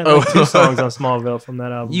 Like that, like 2 songs on Smallville from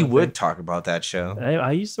that album. You would talk about that show.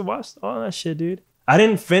 I used to watch all that shit, dude. I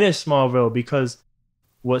didn't finish Smallville because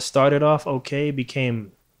what started off okay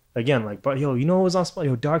became, again, like, but yo, you know what was on Smallville?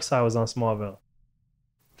 Yo, Darkseid was on Smallville.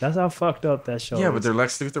 That's how fucked up that show but their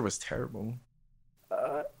Lex Luthor was terrible.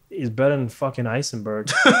 He's better than fucking Eisenberg.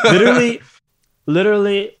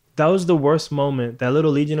 Literally, that was the worst moment. That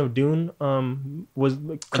little Legion of Doom was.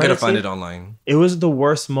 I gotta find it online. It was the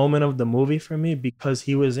worst moment of the movie for me because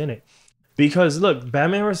he was in it. Because look,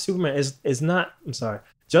 Batman vs Superman is not. I'm sorry,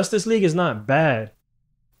 Justice League is not bad.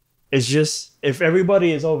 It's just if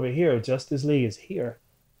everybody is over here, Justice League is here.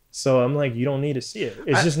 So I'm like, you don't need to see it.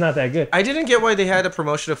 It's just not that good. I didn't get why they had a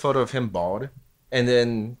promotional photo of him bald, and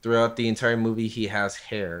then throughout the entire movie he has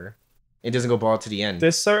hair. It doesn't go bald to the end.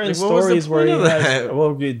 There's certain stories where he has,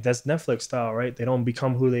 well, that's Netflix style, right? They don't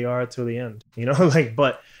become who they are till the end, you know. Like,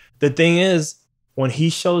 but the thing is, when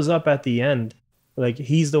he shows up at the end, like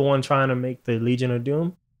he's the one trying to make the Legion of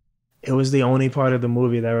Doom. it was the only part of the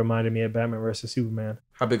movie that reminded me of Batman versus Superman.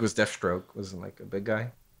 How big was Deathstroke? Was it like a big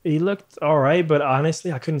guy? He looked all right, but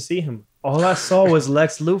honestly, I couldn't see him. All I saw was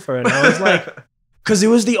Lex Luthor, and I was like, because it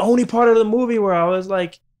was the only part of the movie where I was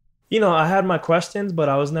like, you know, I had my questions, but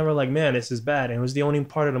I was never like, man, this is bad. And it was the only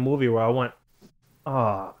part of the movie where I went,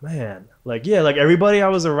 oh man, like yeah, like everybody I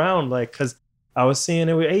was around, like because I was seeing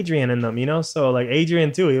it with Adrian in them, you know. So like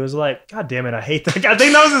Adrian too, he was like, God damn it, I hate that guy. I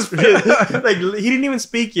think that was his like he didn't even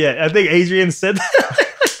speak yet. I think Adrian said that.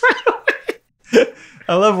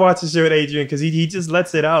 I love watching shit with Adrian because he just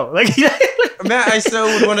lets it out. Like man, I so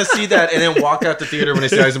would want to see that and then walk out the theater when I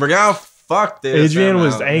see Eisenberg. Oh fuck this. Adrian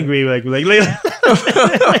was angry, like he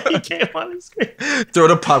came on the screen. Throw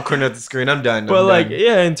the popcorn at the screen. I'm done. But like,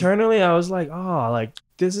 yeah, internally I was like, oh, like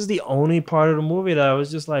this is the only part of the movie that I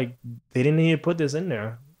was just like, they didn't need to put this in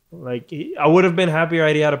there. Like I would have been happier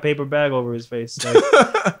he had a paper bag over his face. Like,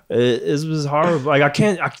 it was horrible. Like I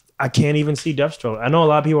can't even see Deathstroke. I know a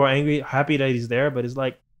lot of people are happy that he's there, but it's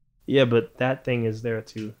like, yeah, but that thing is there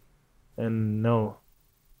too. And no.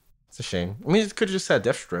 It's a shame. I mean, it could have just said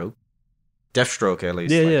Deathstroke. Deathstroke at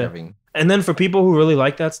least. Yeah, like yeah. Having... And then for people who really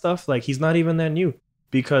like that stuff, like he's not even that new.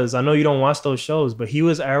 Because I know you don't watch those shows, but he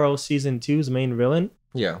was Arrow Season 2's main villain.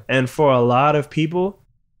 Yeah. And for a lot of people,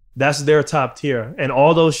 that's their top tier. And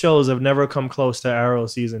all those shows have never come close to Arrow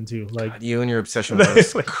Season 2. Like God, you and your obsession with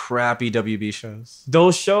those crappy WB shows.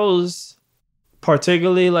 Those shows,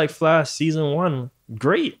 particularly like Flash Season 1,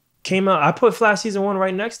 great. Came out. I put Flash Season 1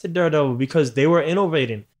 right next to Daredevil because they were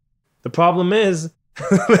innovating. The problem is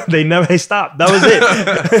they stopped. That was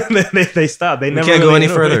it. they stopped. They never can't really go any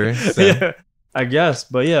further. So. Yeah, I guess.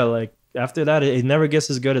 But yeah, like after that, it never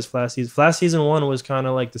gets as good as Flash Season. Flash Season 1 was kind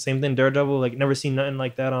of like the same thing. Daredevil, like never seen nothing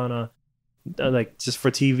like that on like just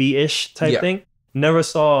for TV-ish type thing. Never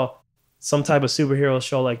saw some type of superhero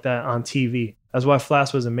show like that on TV. That's why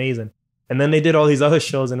Flash was amazing. And then they did all these other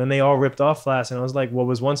shows, and then they all ripped off Flash. And I was like, what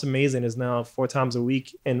was once amazing is now 4 times a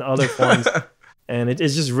week in other forms. And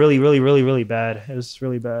it's just really, really, really, really bad. It was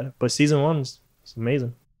really bad. But Season 1 is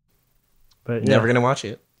amazing. But Never gonna watch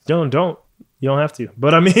it. Don't. You don't have to.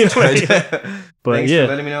 But I mean, like, but thanks yeah,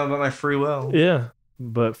 for letting me know about my free will. Yeah,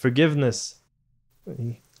 but forgiveness.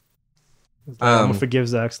 I'm gonna forgive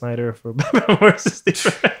Zack Snyder for Batman versus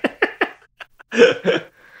Superman.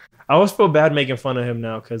 I always feel bad making fun of him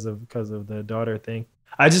now because of the daughter thing.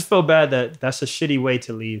 I just feel bad that that's a shitty way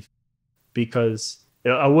to leave, because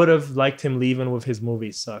I would have liked him leaving with his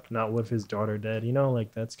movie suck, not with his daughter dead. You know,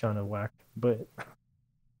 like that's kind of whack. But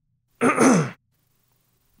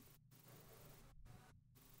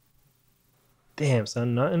damn,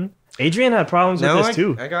 son, nothing. Adrian had problems with this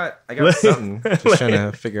too. I got something. Just trying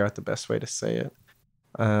to figure out the best way to say it.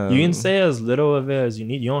 You can say as little of it as you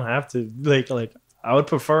need. You don't have to like. I would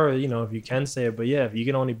prefer, you know, if you can say it. But yeah, if you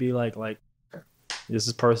can only be like this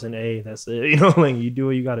is person A, that's it. You know, like you do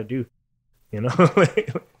what you got to do. You know.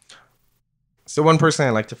 So one person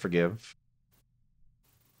I like to forgive.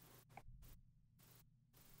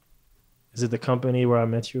 Is it the company where I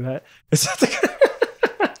met you at? Is it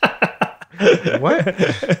What?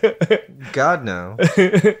 God, no.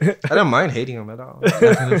 I don't mind hating them at all. I'm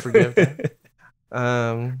not gonna forgive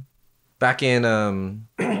them. Back when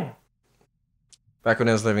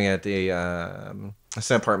I was living at the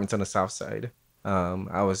apartments on the south side,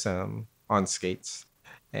 I was on skates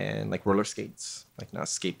and like roller skates, like not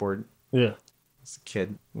skateboard. Yeah. As a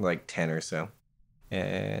kid, like 10 or so.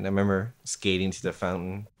 And I remember skating to the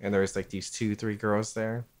fountain, and there was like these 2-3 girls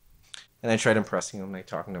there. And I tried impressing them, like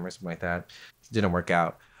talking to them or something like that. It didn't work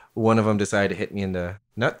out. One of them decided to hit me in the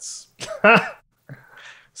nuts.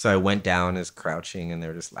 So I went down as crouching, and they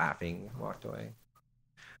were just laughing and walked away.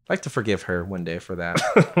 I'd like to forgive her one day for that.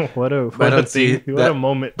 What a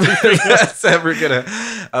moment. That's ever gonna.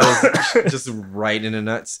 I was just right in the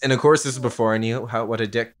nuts. And of course, this is before I knew what a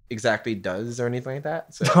dick exactly does or anything like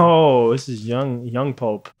that. So. Oh, this is young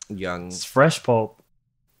pulp. It's fresh pulp.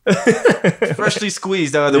 Freshly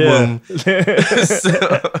squeezed out of the womb. So,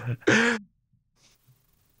 I'd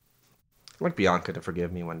like Bianca to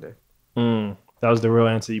forgive me one day. That was the real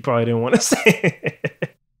answer. You probably didn't want to say.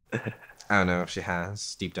 I don't know if she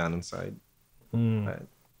has deep down inside. But...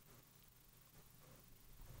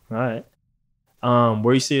 All right.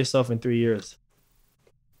 Where you see yourself in 3 years?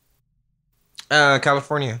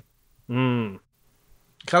 California.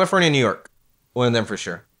 California, New York. One of them for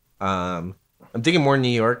sure. I'm thinking more New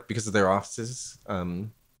York because of their offices. I'd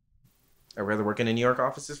rather work in the New York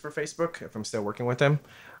offices for Facebook if I'm still working with them.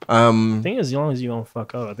 I think as long as you don't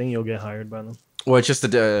fuck up, I think you'll get hired by them. Well, it's just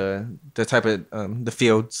the type of the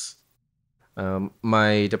fields.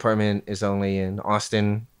 My department is only in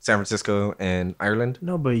Austin, San Francisco and Ireland.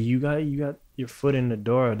 No, but you got your foot in the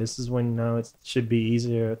door. This is when now it should be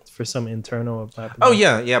easier for some internal pipeline. Oh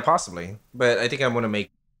yeah, possibly. But I think I want to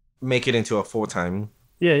make it into a full-time.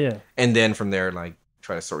 Yeah. And then from there, like,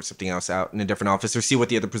 try to sort something else out in a different office or see what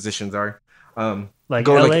the other positions are. Like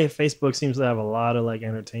LA, Facebook seems to have a lot of like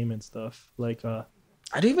entertainment stuff. Like I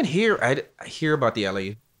didn't even hear about the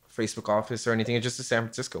LA Facebook office or anything. It's just the San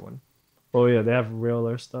Francisco one. Oh yeah, they have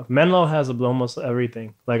realer stuff. Menlo has almost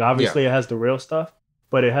everything. Like obviously it has the real stuff,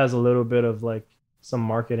 but it has a little bit of like some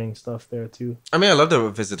marketing stuff there too. I mean, I'd love to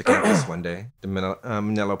visit the campus one day, the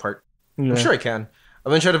Menlo part. Yeah. I'm sure I can. I'm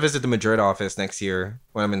gonna try to visit the Madrid office next year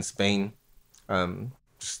when I'm in Spain,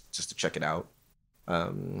 just to check it out.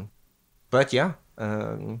 But yeah,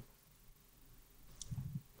 one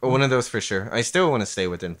of those for sure. I still want to stay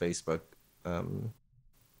within Facebook,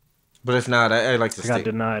 but if not, I like to stay. I got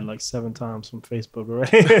denied like 7 times from Facebook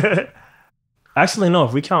already. Actually, no.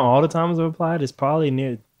 If we count all the times I've applied, it's probably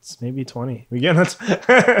maybe 20. We get it.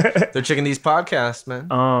 They're checking these podcasts, man.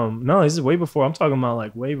 No, this is way before. I'm talking about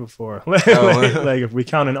like way before. like if we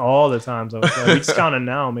counted all the times I've applied, we just counted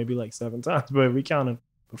now maybe like 7 times, but if we counted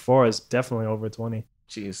before, it's definitely over 20.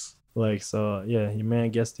 Jeez. Like, so yeah, your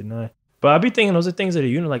man gets denied. But I be thinking those are things that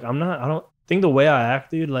are like I don't think the way I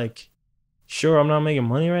act, dude, like, sure, I'm not making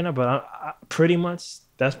money right now, but I pretty much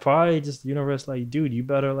that's probably just the universe. Like, dude, you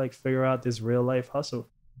better like figure out this real life hustle,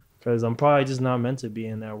 because I'm probably just not meant to be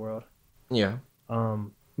in that world. Yeah.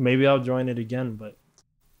 Maybe I'll join it again. But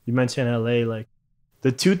you mentioned LA, like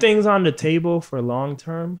the 2 things on the table for long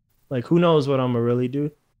term. Like, who knows what I'm gonna really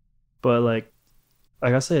do? But like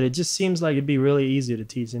I said, it just seems like it'd be really easy to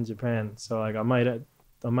teach in Japan. So like I might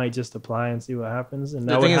just apply and see what happens. And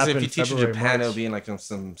the thing is, if you teach in Japan, it'll be in like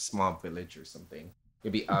some small village or something.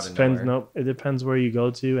 It'll be out of nowhere. Nope, it depends where you go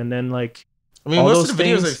to, and then like. I mean, most of the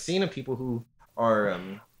videos I've seen of people who are.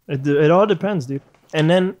 It all depends, dude. And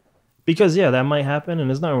then, because that might happen, and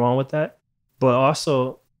there's nothing wrong with that. But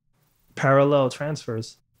also, parallel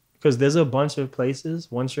transfers, because there's a bunch of places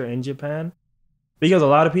once you're in Japan. Because a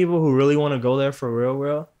lot of people who really want to go there for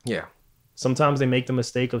real, yeah. Sometimes they make the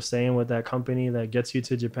mistake of staying with that company that gets you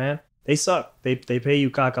to Japan. They suck. They pay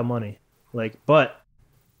you caca money. Like, but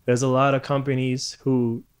there's a lot of companies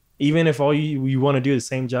who, even if all you want to do the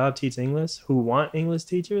same job, teach English, who want English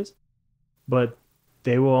teachers, but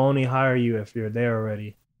they will only hire you if you're there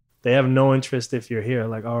already. They have no interest if you're here.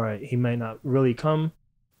 Like, all right, he might not really come.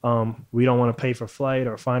 We don't want to pay for flight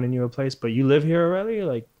or finding you a place, but you live here already?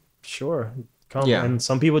 Like, sure. Come. Yeah. And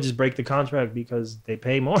some people just break the contract because they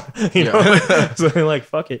pay more, you know. So they're like,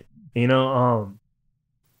 fuck it, you know.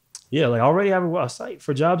 Yeah, like I already have a site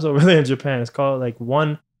for jobs over there in Japan. It's called like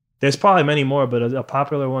one. There's probably many more, but a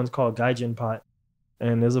popular one's called Gaijin Pot,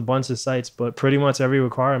 and there's a bunch of sites. But pretty much every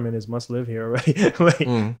requirement is must live here already. Like,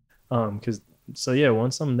 because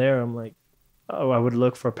once I'm there, I'm like, I would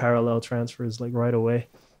look for parallel transfers like right away.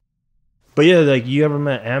 But yeah, like you ever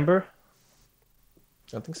met Amber?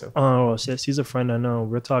 I think so. Oh, she's a friend I know.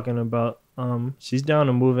 We're talking about. She's down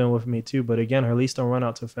to move in with me too, but again, her lease don't run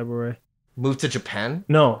out till February. Move to Japan?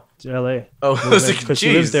 No, to LA. Oh, because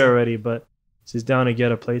she lives there already, but she's down to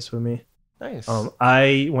get a place with me. Nice.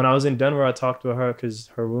 When I was in Denver, I talked to her because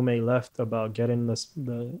her roommate left about getting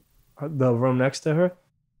the room next to her,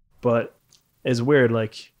 but it's weird.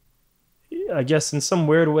 Like, I guess in some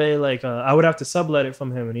weird way, like I would have to sublet it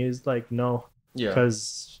from him, and he's like, no,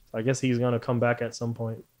 because. I guess he's going to come back at some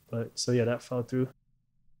point. But so yeah, that fell through.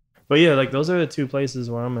 But yeah, like those are the 2 places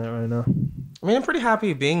where I'm at right now. I mean, I'm pretty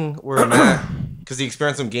happy being where I'm at because the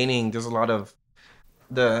experience I'm gaining, there's a lot of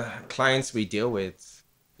the clients we deal with,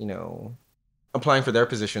 you know, applying for their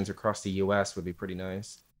positions across the US would be pretty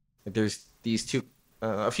nice. Like there's these 2,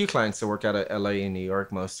 a few clients that work out of LA and New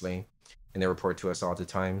York mostly, and they report to us all the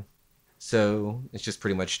time. So it's just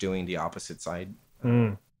pretty much doing the opposite side.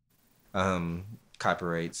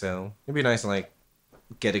 Copyright, so it'd be nice to like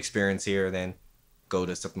get experience here, then go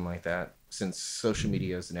to something like that. Since social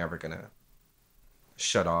media is never gonna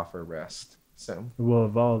shut off or rest, so it will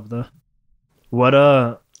evolve though. What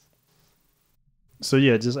So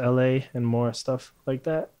yeah, just LA and more stuff like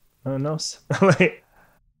that. Nothing else. Like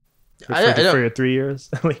for your 3 years.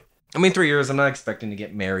 I mean, 3 years. I'm not expecting to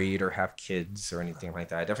get married or have kids or anything like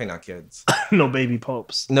that. Definitely not kids. No baby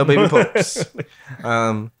popes. No baby popes.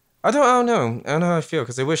 I don't know. I don't know how I feel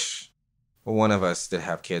because I wish one of us did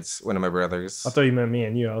have kids. One of my brothers. I thought you meant me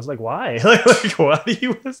and you. I was like, why? Like why do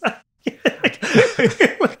you wish that?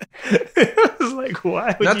 I was like,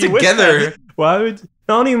 why would not you together? Wish that? Why would?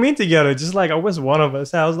 I don't even mean together. Just like I wish one of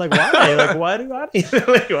us. I was like, why? Like why do I?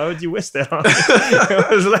 Like why would you wish that on me? I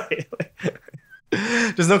was like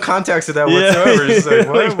There's no context to that whatsoever. It's just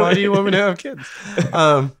like, why do you want me to have kids?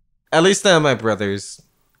 At least my brothers,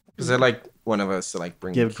 because they're like one of us to like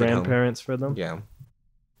bring give grandparents home. For them. Yeah,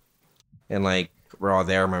 and like we're all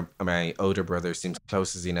there. My older brother seems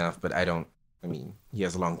close enough, but I don't. I mean, he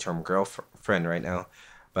has a long-term girlfriend right now,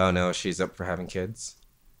 but I don't know if she's up for having kids.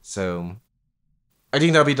 So I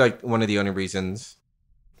think that'll be like one of the only reasons.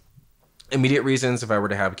 Immediate reasons if I were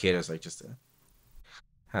to have a kid is like just to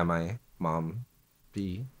have my mom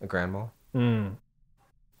be a grandma. All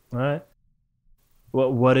right.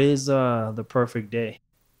 What is the perfect day?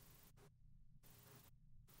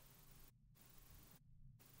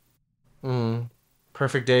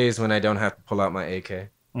 Perfect day is when I don't have to pull out my AK.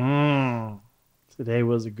 Today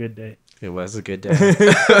was a good day. It was a good day.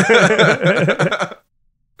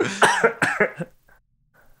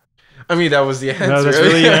 I mean, that was the answer. No, that's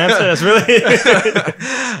really your answer. That's really.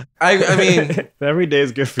 I mean, every day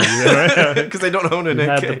is good for you, right? Because I don't own an AK.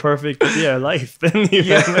 Had the perfect life. Then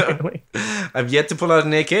I've yet to pull out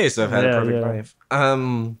an AK, so I've had a perfect life.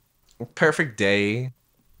 Perfect day,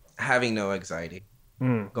 having no anxiety,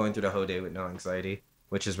 going through the whole day with no anxiety,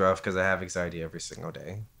 which is rough because I have anxiety every single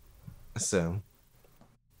day. So,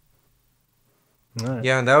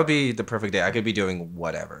 yeah, that would be the perfect day. I could be doing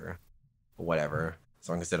whatever. As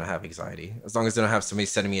long as they don't have anxiety. As long as they don't have somebody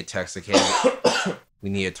sending me a text like, hey, we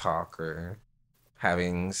need to talk, or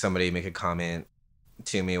having somebody make a comment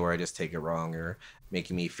to me where I just take it wrong, or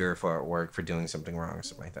making me fearful at work for doing something wrong or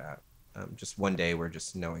something like that. Just one day where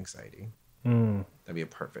just no anxiety. That'd be a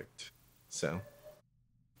perfect. So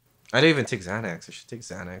I didn't even take Xanax. I should take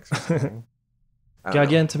Xanax or something. Gotta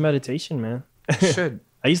get into meditation, man. Should.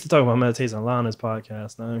 I used to talk about meditation a lot on this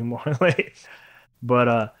podcast, not anymore.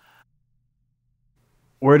 But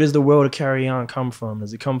where does the will to carry on come from?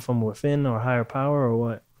 Does it come from within or higher power or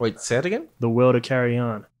what? Wait, say it again? The will to carry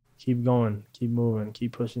on. Keep going. Keep moving.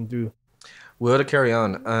 Keep pushing through. Will to carry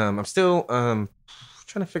on. I'm still trying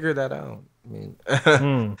to figure that out. I mean,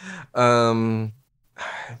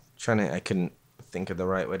 I couldn't think of the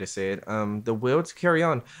right way to say it. The will to carry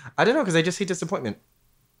on. I don't know, because I just hate disappointment.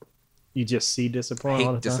 You just see disappointment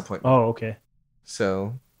all the time? Disappointment. Oh, okay.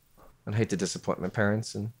 So I hate to disappoint my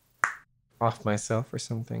parents and off myself or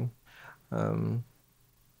something.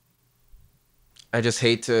 I just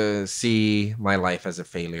hate to see my life as a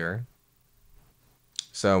failure.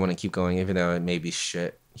 So I want to keep going, even though it may be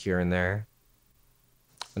shit here and there.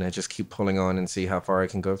 And I just keep pulling on and see how far I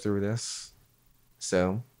can go through this.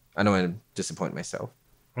 So I don't want to disappoint myself.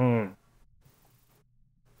 All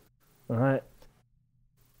right.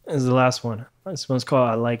 This is the last one. This one's called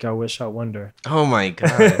I Like, I Wish, I Wonder. Oh my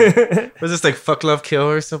God. Was this like Fuck, Love, Kill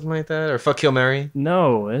or something like that? Or Fuck, Kill, Marry?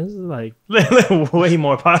 No, this is like way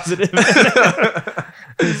more positive.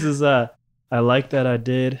 This is I like that I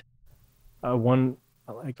did. I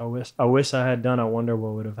wish I had done. I wonder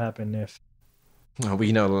what would have happened if. Oh,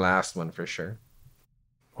 we know the last one for sure.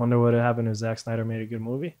 Wonder what would have happened if Zack Snyder made a good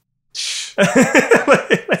movie.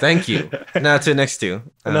 Thank you. Now to the next two.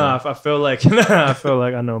 No, I feel like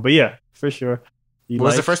I know, but yeah, for sure. What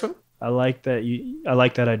was the first one? I like that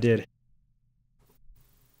I did.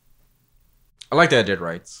 I like that I did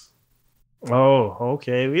rights. Oh,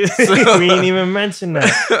 okay. We didn't even mention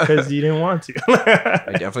that because you didn't want to.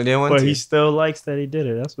 I definitely didn't want to. But he still likes that he did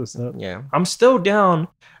it. That's what's up. Yeah. I'm still down.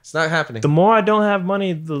 It's not happening. The more I don't have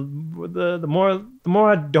money, the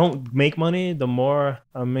more I don't make money, the more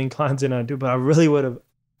I'm inclined to not do. But I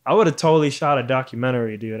would have totally shot a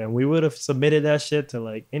documentary, dude, and we would have submitted that shit to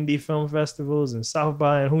like indie film festivals and South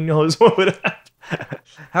by, and who knows what would have happened.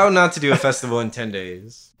 How not to do a festival in 10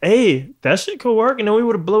 days? Hey, that shit could work, and then we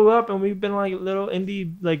would have blew up, and we've been like little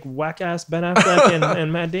indie, like whack ass Ben Affleck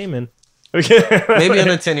and Matt Damon. Okay, maybe on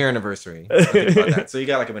a 10-year anniversary. Think about that. So you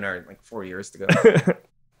got like like 4 years to go.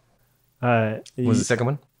 All right. What was the second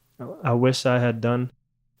one? I wish I had done.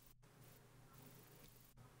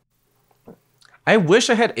 I wish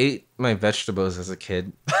I had ate my vegetables as a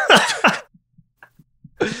kid.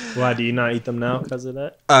 Why do you not eat them now because of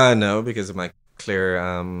that? No, because of my clear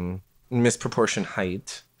misproportioned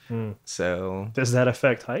height. So does that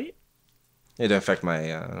affect height? It affect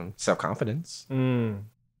my self-confidence.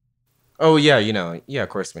 Oh yeah, of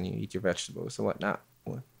course when you eat your vegetables and whatnot,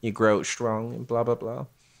 you grow strong and blah blah blah.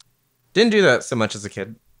 Didn't do that so much as a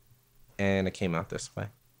kid, and it came out this way.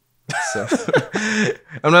 So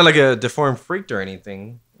I'm not like a deformed freak or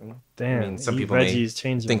anything. Damn, I mean, some people veggies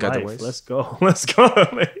change think life. otherwise. Let's go.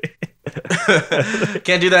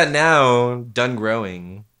 Can't do that now. Done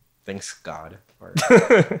growing. Thanks God. Or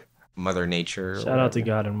Mother Nature. Shout out to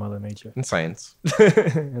God and Mother Nature. And science.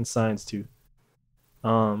 And science too.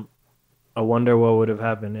 I wonder what would have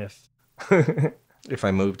happened if. If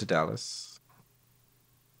I moved to Dallas.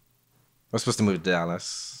 I was supposed to move to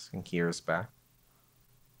Dallas Inquieres back.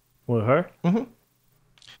 With her? Mm-hmm.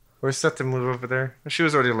 We're set to move over there. She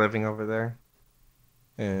was already living over there.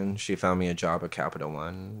 And she found me a job at Capital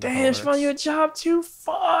One. Damn, she found you a job too?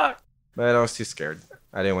 Fuck. But I was too scared.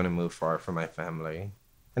 I didn't want to move far from my family.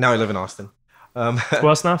 And now I live in Austin.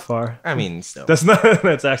 Well, it's not far. I mean, still.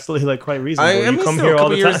 That's actually like quite reasonable. I mean, you come still, here all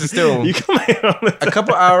the time. Still, you come here all the time. A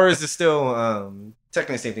couple hours is still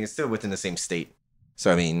technically the same thing. It's still within the same state.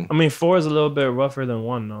 So I mean 4 is a little bit rougher than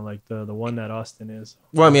 1 though, like the one that Austin is.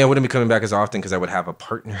 Well, I mean, I wouldn't be coming back as often because I would have a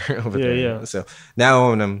partner over there. Yeah. So now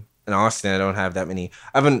when I'm in Austin, I don't have that many.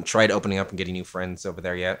 I haven't tried opening up and getting new friends over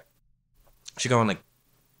there yet. Should go on like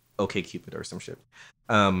OkCupid or some shit.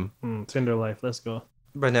 Tinder life, let's go.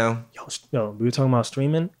 But no. Yo, we were talking about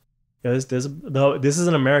streaming. Yeah, this is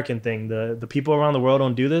an American thing. The people around the world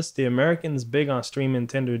don't do this. The Americans big on streaming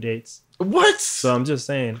Tinder dates. What? So I'm just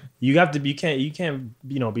saying, you can't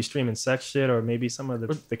be streaming sex shit or maybe some of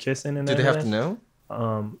the kissing and. Do they have to know?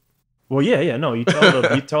 Well, yeah. No, you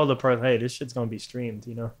told the person, hey, this shit's gonna be streamed.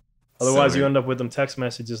 Otherwise, you end up with them text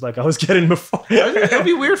messages like I was getting before. It'd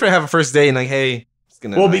be weird for have a first date and like, hey, it's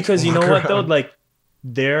gonna. Well, because you know what though, like.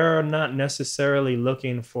 They're not necessarily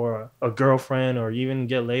looking for a girlfriend or even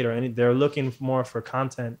get laid or anything. They're looking more for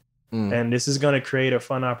content. And this is going to create a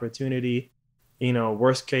fun opportunity.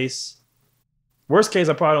 Worst case,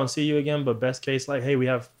 I probably don't see you again. But best case, like, hey, we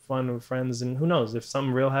have fun with friends. And who knows? If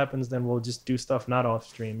something real happens, then we'll just do stuff not off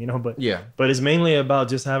stream, But yeah. But it's mainly about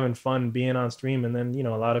just having fun, being on stream. And then,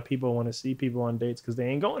 a lot of people want to see people on dates because they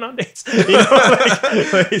ain't going on dates.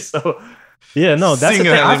 So... Yeah, no, that's the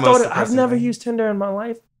thing. I've never used Tinder in my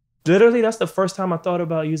life. Literally, that's the first time I thought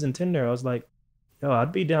about using Tinder. I was like, yo,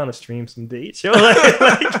 I'd be down to stream some dates. Yo, like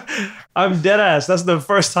I'm dead ass. That's the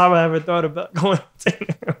first time I ever thought about going on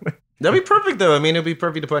Tinder. That'd be perfect though. I mean, it'd be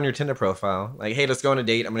perfect to put on your Tinder profile. Like, hey, let's go on a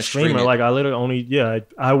date. I'm gonna stream it. Like, I literally only,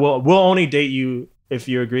 we'll only date you if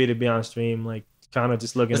you agree to be on stream. Like, kind of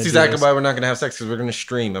just looking. That's exactly why we're not gonna have sex because we're gonna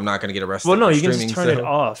stream. I'm not gonna get arrested. Well, no, you can just turn it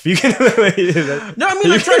off. You can. No, I mean,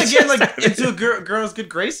 like trying to get like into a girl's good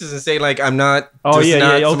graces and say like I'm not.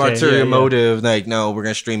 Some ulterior motive. Like, no, we're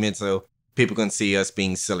gonna stream it so people can see us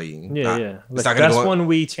being silly. Yeah. Like, that's when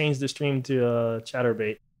we changed the stream to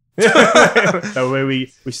Chatterbait. That way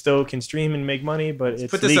we still can stream and make money, but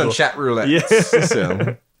it's put this legal. on chat roulette. Yeah.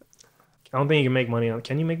 So. I don't think you can make money on.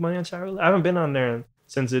 Can you make money on chat roulette? I haven't been on there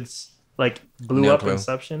since it's. Like blew up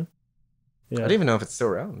Inception. Yeah. I don't even know if it's still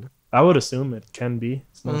around. I would assume it can be.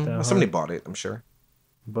 It's not that somebody hard. bought it, I'm sure.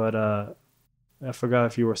 But I forgot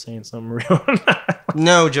if you were saying something real.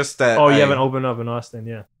 No, just that. Oh, you haven't opened up in Austin,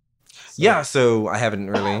 yeah. So I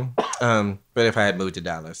haven't really. But if I had moved to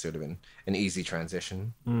Dallas, it would have been an easy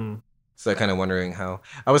transition. So I'm kind of wondering how.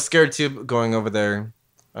 I was scared too going over there,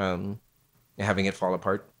 and having it fall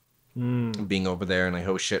apart. Being over there and like,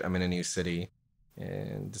 oh shit, I'm in a new city.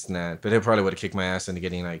 And this and that, but it probably would have kicked my ass into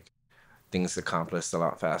getting like things accomplished a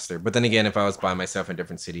lot faster. But then again, if I was by myself in a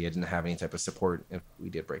different city, I didn't have any type of support if we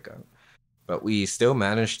did break up. But we still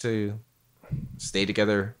managed to stay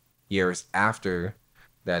together years after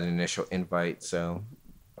that initial invite. So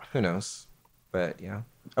who knows? But yeah,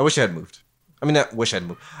 I wish I had moved. I mean, not wish I'd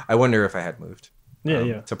moved. I wonder if I had moved.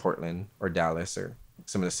 To Portland or Dallas or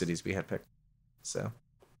some of the cities we had picked. So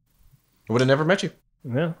I would have never met you.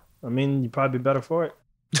 Yeah. I mean, you'd probably be better for it.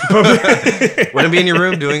 Wouldn't be in your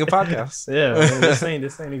room doing a podcast. Yeah, man,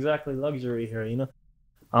 this ain't exactly luxury here,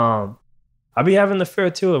 I be having the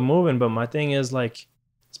fear too of moving, but my thing is like,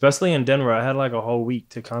 especially in Denver, I had like a whole week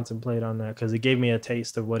to contemplate on that because it gave me a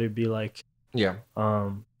taste of what it'd be like. Yeah.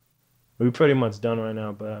 We're pretty much done right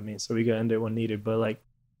now, but I mean, so we can end it when needed. But like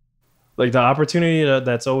the opportunity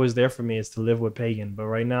that's always there for me is to live with Pagan. But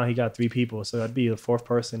right now he got 3 people, so that'd be the 4th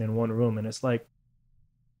person in one room, and it's like.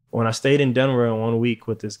 When I stayed in Denver in 1 week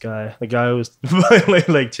with this guy, the guy who was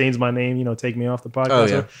like changed my name, take me off the podcast. Oh,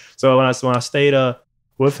 yeah. So when I stayed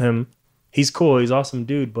with him, he's cool, he's awesome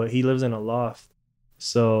dude, but he lives in a loft.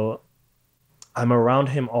 So I'm around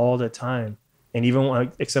him all the time, and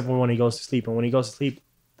even except when he goes to sleep. And when he goes to sleep,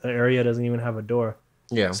 the area doesn't even have a door.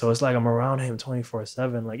 Yeah. So it's like I'm around him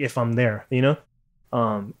 24/7, like if I'm there,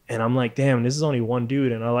 And I'm like, damn, this is only one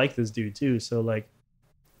dude, and I like this dude too. So like.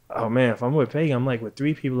 Oh man, if I'm with Pagan, I'm like with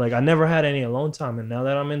 3 people. Like I never had any alone time, and now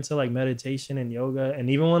that I'm into like meditation and yoga, and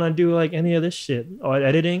even when I do like any of this shit or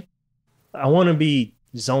editing, I want to be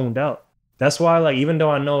zoned out. That's why, like, even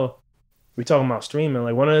though I know we're talking about streaming,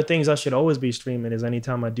 like one of the things I should always be streaming is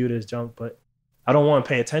anytime I do this junk, but I don't want to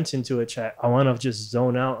pay attention to it, chat. I want to just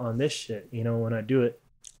zone out on this shit, when I do it.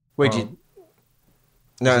 Wait,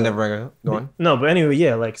 No, So- never go on. No, but anyway,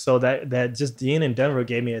 yeah, like so that just being in Denver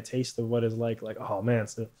gave me a taste of what it's like. Like, oh man,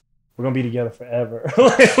 so we're gonna be together forever.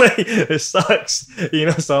 Like, it sucks, you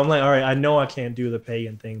know. So I'm like, all right, I know I can't do the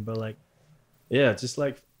pagan thing, but like, yeah, just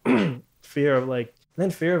like fear of like,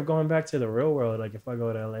 then fear of going back to the real world. Like if I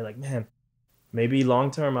go to LA, like man, maybe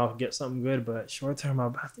long term I'll get something good, but short term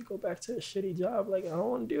I'll have to go back to a shitty job. Like I don't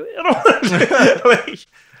want to do it. I don't want to do it.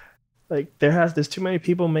 Like there's too many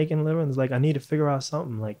people making livings. Like I need to figure out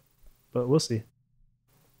something. Like, but we'll see.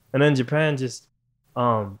 And then Japan just,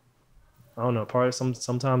 I don't know.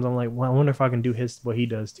 Sometimes I'm like, well, I wonder if I can do what he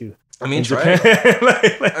does too. I mean, In try Japan.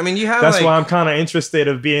 it. Like, I mean, you have that's like, why I'm kind of interested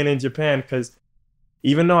of being in Japan because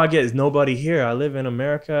even though I get nobody here, I live in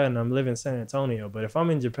America and I'm living in San Antonio. But if I'm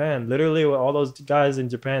in Japan, literally what all those guys in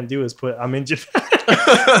Japan do is put I'm in Japan.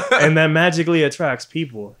 And that magically attracts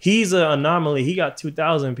people. He's an anomaly. He got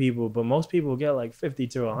 2,000 people, but most people get like 50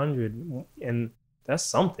 to 100. And that's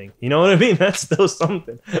something. You know what I mean? That's still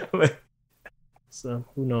something. Like, so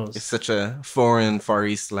who knows? it's such a foreign Far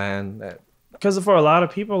East land that Because for a lot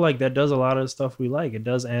of people, like that does a lot of the stuff we like. It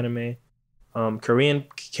does anime. Korean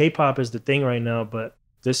K-pop is the thing right now, but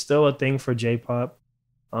there's still a thing for J-pop.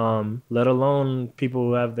 Let alone people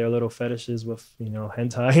who have their little fetishes with,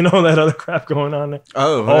 hentai, that other crap going on there.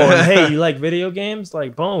 oh And hey, you like video games?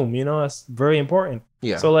 Like, boom, that's very important.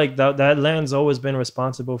 yeah. So like that land's always been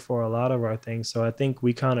responsible for a lot of our things. So I think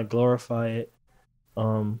we kind of glorify it.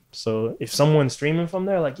 So if someone's streaming from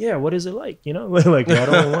there, like, yeah, what is it like? Like I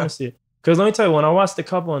don't want to see it. Because let me tell you, when I watched the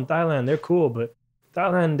couple in Thailand, they're cool, but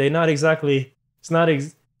Thailand, they're not exactly. It's not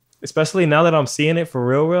especially now that I'm seeing it for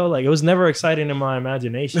real. Like it was never exciting in my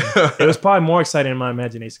imagination. It was probably more exciting in my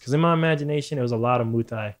imagination because in my imagination it was a lot of Muay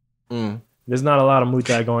Thai. There's not a lot of Muay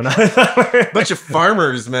Thai going on. Bunch of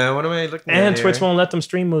farmers, man. What am I looking at? And here? Twitch won't let them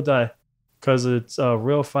stream Muay Thai because it's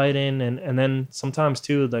real fighting, and then sometimes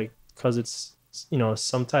too, like because it's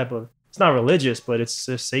some type of, it's not religious, but it's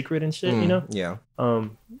just sacred and shit. Yeah.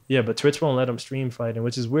 Yeah, but Twitch won't let them stream fighting,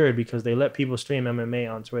 which is weird because they let people stream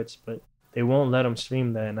MMA on Twitch, but they won't let them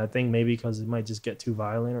stream that. And I think maybe because it might just get too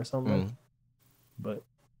violent or something. But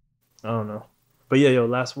I don't know. But yeah,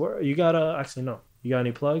 last word. You gotta actually no. You got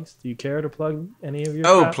any plugs? Do you care to plug any of your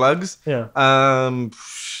crap? Plugs? Yeah.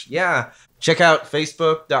 Yeah. Check out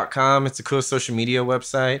facebook.com. It's a cool social media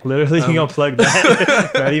website. Literally, you gonna plug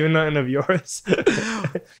that? Not even nothing of yours.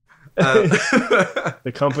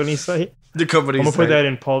 The company site. The company I'm gonna site. put that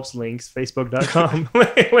in Pulp's links. Facebook.com.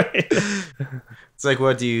 Wait. It's like,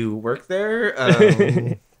 what, do you work there?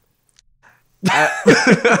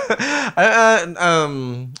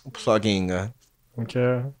 Plugging.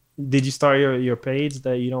 Okay. Did you start your page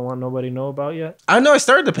that you don't want nobody to know about yet? I know I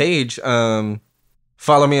started the page.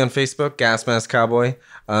 Follow me on Facebook, Gas Mask Cowboy.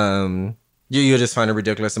 You'll just find a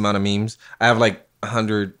ridiculous amount of memes. I have like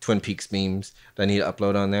 100 Twin Peaks memes that I need to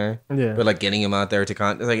upload on there. Yeah. But like getting them out there to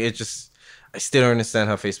I still don't understand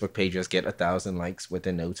how Facebook pages get 1,000 likes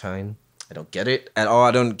within no time. I don't get it at all.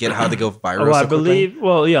 I don't get how they go viral. Oh, I so quickly. believe.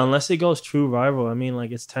 Well, yeah, unless it goes true viral. I mean,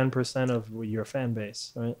 like it's 10% of your fan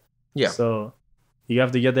base, right? Yeah. So you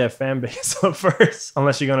have to get that fan base up first,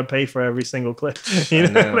 unless you're gonna pay for every single clip. I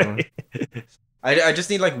know. I just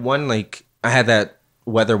need like one, like I had that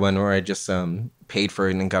weather one where I just paid for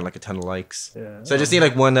it and got like a ton of likes. Yeah. So I just need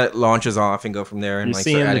like one that launches off and go from there and You're like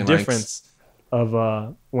seeing start the adding likes. difference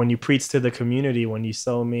of when you preach to the community, when you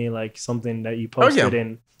show me like something that you posted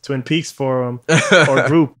in Twin Peaks forum or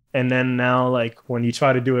group, and then now like when you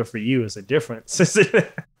try to do it for you, it's a difference.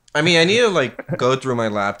 I mean, I need to like go through my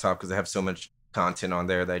laptop because I have so much content on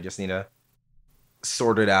there that I just need to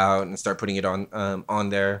sort it out and start putting it on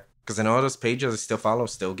there. Because I know all those pages I still follow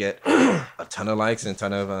still get a ton of likes and a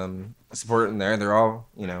ton of support in there. They're all,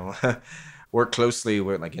 work closely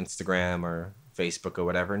with like Instagram or Facebook or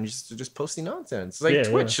whatever, and just posting nonsense. Like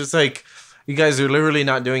Twitch, it's like you guys are literally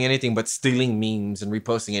not doing anything but stealing memes and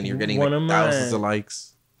reposting it. And you're getting like thousands of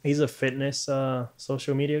likes. He's a fitness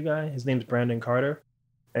social media guy. His name's Brandon Carter,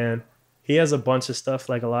 and he has a bunch of stuff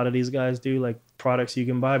like a lot of these guys do, like products you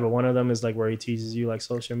can buy. But one of them is like where he teaches you like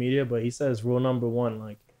social media. But he says rule number 1,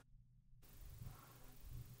 like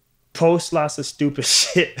post lots of stupid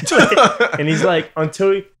shit. And he's like,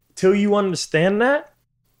 until you understand that,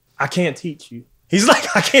 I can't teach you. He's like,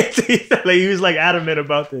 I can't teach that. Like, he was like adamant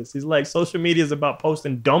about this. He's like, social media is about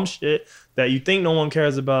posting dumb shit that you think no one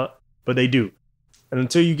cares about, but they do. And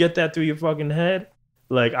until you get that through your fucking head,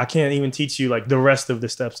 like, I can't even teach you like the rest of the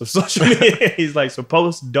steps of social media. He's like, so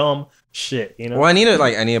post dumb shit, Well, I need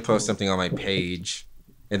to post something on my page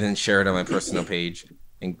and then share it on my personal page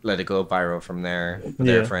and let it go viral from there with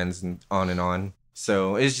their friends and on.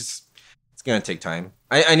 So it's gonna take time.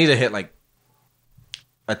 I need to hit like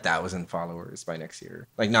 1,000 followers by next year.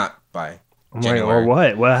 Like not by I'm January.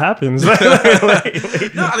 like, what happens? No, I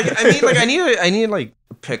need like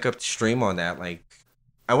pick up the stream on that. Like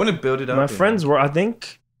I want to build it up. My friends were, I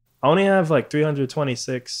think I only have like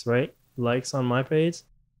 326 likes on my page,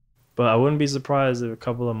 but I wouldn't be surprised in a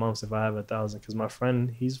couple of months if I have 1,000, because my friend,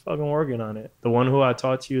 he's fucking working on it. The one who I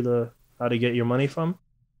taught you how to get your money from,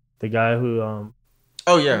 the guy who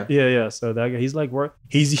oh yeah. So that guy, he's like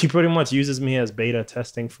he pretty much uses me as beta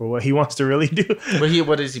testing for what he wants to really do. But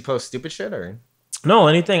what does he post? Stupid shit or no,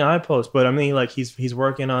 anything I post. But I mean, like he's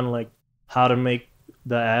working on like how to make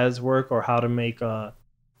the ads work, or how to make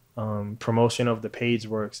promotion of the page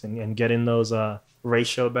works, and getting those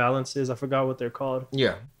ratio balances. I forgot what they're called.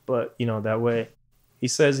 Yeah. But that way, he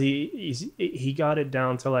says he got it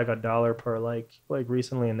down to like $1 per like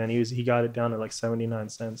recently, and then he got it down to like 79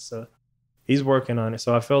 cents. So he's working on it.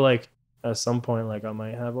 So I feel like at some point, like I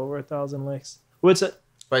might have over 1,000 likes. Which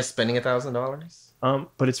by spending $1,000.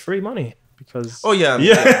 But it's free money because. Oh yeah.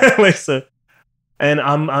 Like so, and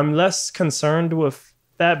I'm less concerned with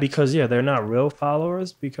that because they're not real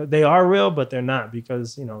followers, because they are real, but they're not,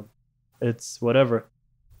 because it's whatever.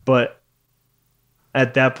 But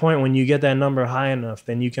at that point, when you get that number high enough,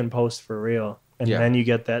 then you can post for real, and then you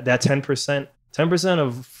get that 10%. 10%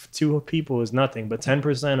 of 2 people is nothing, but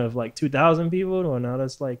 10% of like 2,000 people, well, now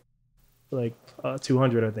that's like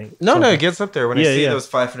 200, I think. No, it gets up there when I see those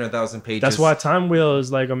 500,000 pages. That's why Time Wheel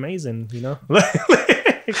is like amazing,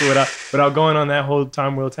 without going on that whole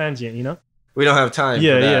Time Wheel tangent, We don't have time.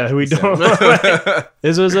 We don't.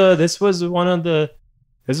 This was one of the.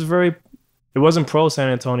 This is very. It wasn't pro San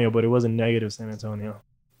Antonio, but it wasn't negative San Antonio.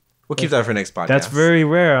 We'll keep that for next podcast. That's very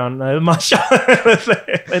rare on my show.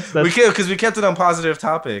 Because we kept it on positive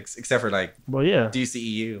topics, except for like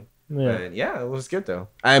DCEU. Yeah. But it was good though.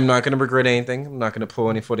 I'm not gonna regret anything. I'm not gonna pull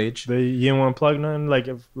any footage. But you didn't want to plug nothing? Like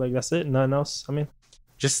that's it? Nothing else? I mean,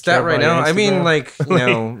 just that right now. I mean, like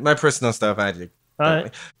my personal stuff.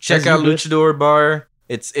 Check out Luchador Bar.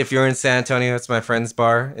 It's if you're in San Antonio, it's my friend's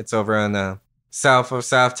bar. It's over on the south of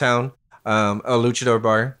Southtown. A Luchador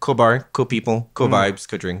Bar, cool people, cool vibes,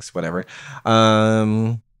 good drinks, whatever.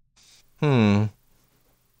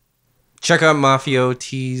 Check out Mafio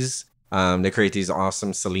Tees. They create these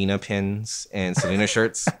awesome Selena pins and Selena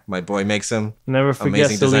shirts. My boy makes them. Never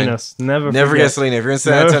forget Selena. Never forget Selena. If you're in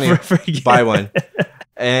San Antonio, buy one.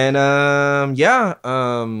 And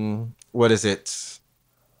what is it?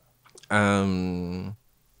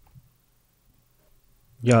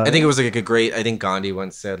 Yeah, I think it was like a great. I think Gandhi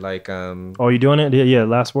once said like. Oh, you doing it? Yeah.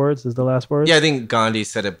 Last words is the last words. Yeah, I think Gandhi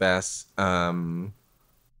said it best. What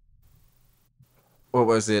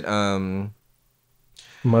was it?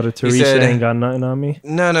 Mother Teresa ain't got nothing on me.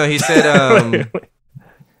 No. He said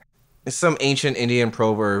it's some ancient Indian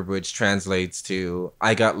proverb which translates to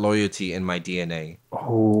 "I got loyalty in my DNA."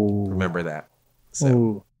 Oh, remember that. So.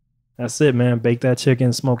 Ooh. That's it, man. Bake that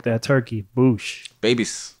chicken, smoke that turkey. Boosh.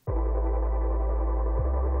 Babies.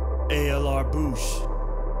 ALR Boosh.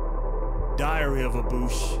 Diary of a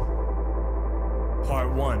Boosh.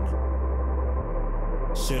 Part 1.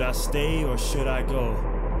 Should I stay or should I go?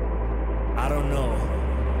 I don't know.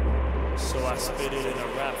 So I spit it in a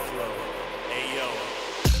rap flow. Ayo.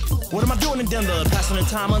 What am I doing in Denver? Passing the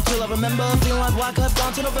time until I remember. Feeling like White Cup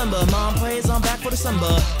gone to November. Mom prays I'm back for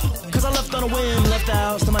December. Cause I left on a whim, left the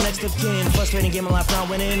house to my next of kin. Frustrating game of life not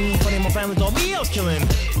winning. Funny my family told me I was killing.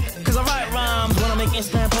 Cause I write rhymes when I make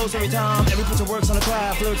Instagram posts every time. Every picture works on the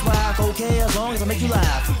craft, lyrics whack, okay, as long as I make you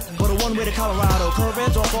laugh. But a one way to Colorado, curve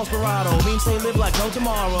edge or Desperado. Means they live like no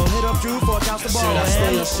tomorrow. Hit up Drew for a couch to borrow. Should I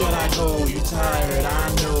stay or should I go? You tired, I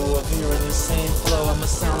know of hearing the same flow. I'ma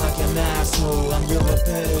sound like an asshole. I'm real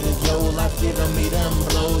repetitive, yo. Life giving me them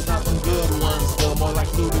blows, not them good ones, though. More like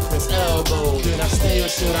ludicrous elbow. Should I stay or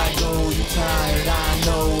should I go? You tired, I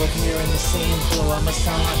know of hearing the same flow. I'ma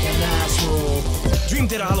sound like an asshole.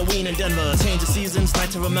 Dreamed it Halloween in Denver, change of seasons,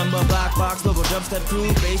 night to remember. Black box, logo, dubstep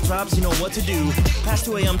crew, bass drops, you know what to do. Past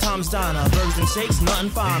 2 a.m. Tom's Diner, burgers and shakes, nothing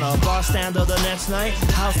finer. Bar stander the next night,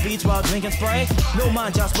 house beats while drinking Sprite. No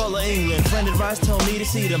mind, Josh Butler, England. Friend advice, tell me to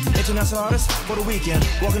see them. International artists for the weekend.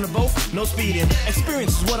 Walking the boat, no speeding.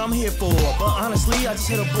 Experience is what I'm here for. But honestly, I just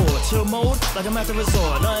hit a board. Chill mode, like I'm at the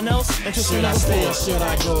resort. Nothing else, interesting. Should I stay or should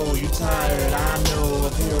I go? You tired, I know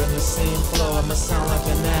of hearing the same flow. I'ma sound like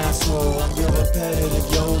an asshole. I'm real repetitive,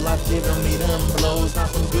 yo. Life giving me them blows,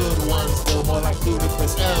 not them good ones, though. More like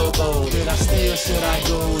ludicrous elbow. Should I stay or should I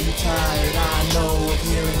go? You tired, I know of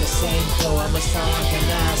hearing the same flow. I'ma sound like an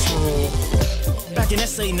asshole. Back in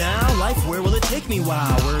SA now, life, where will it take me?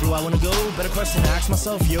 Wow, where do I wanna go? Better question to ask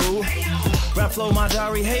myself, yo. Rap flow, my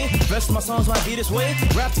diary, hey. Rest of my songs might be this way.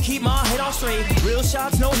 Rap to keep my head on straight. Real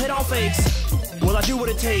shots, no head on fakes. Will I do what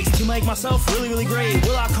it takes to make myself really, really great?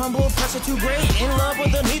 Will I crumble, pressure too great? In love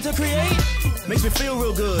with the need to create? Makes me feel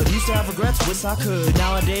real good. Used to have regrets, wish I could.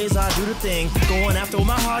 Nowadays I do the thing, going after what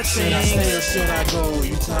my heart sings. Should I stay or should I go?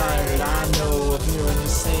 You tired, I know, of hearing the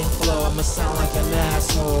same flow. I'ma sound like an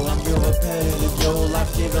asshole. I'm real repetitive, yo.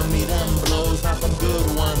 Life giving me them blows, not them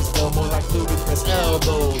good ones, though. More like ludicrous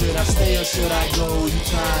elbows. Should I stay or should I go? You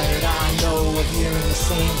tired, I know, of hearing the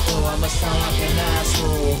same flow. I'ma sound like an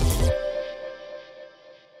asshole.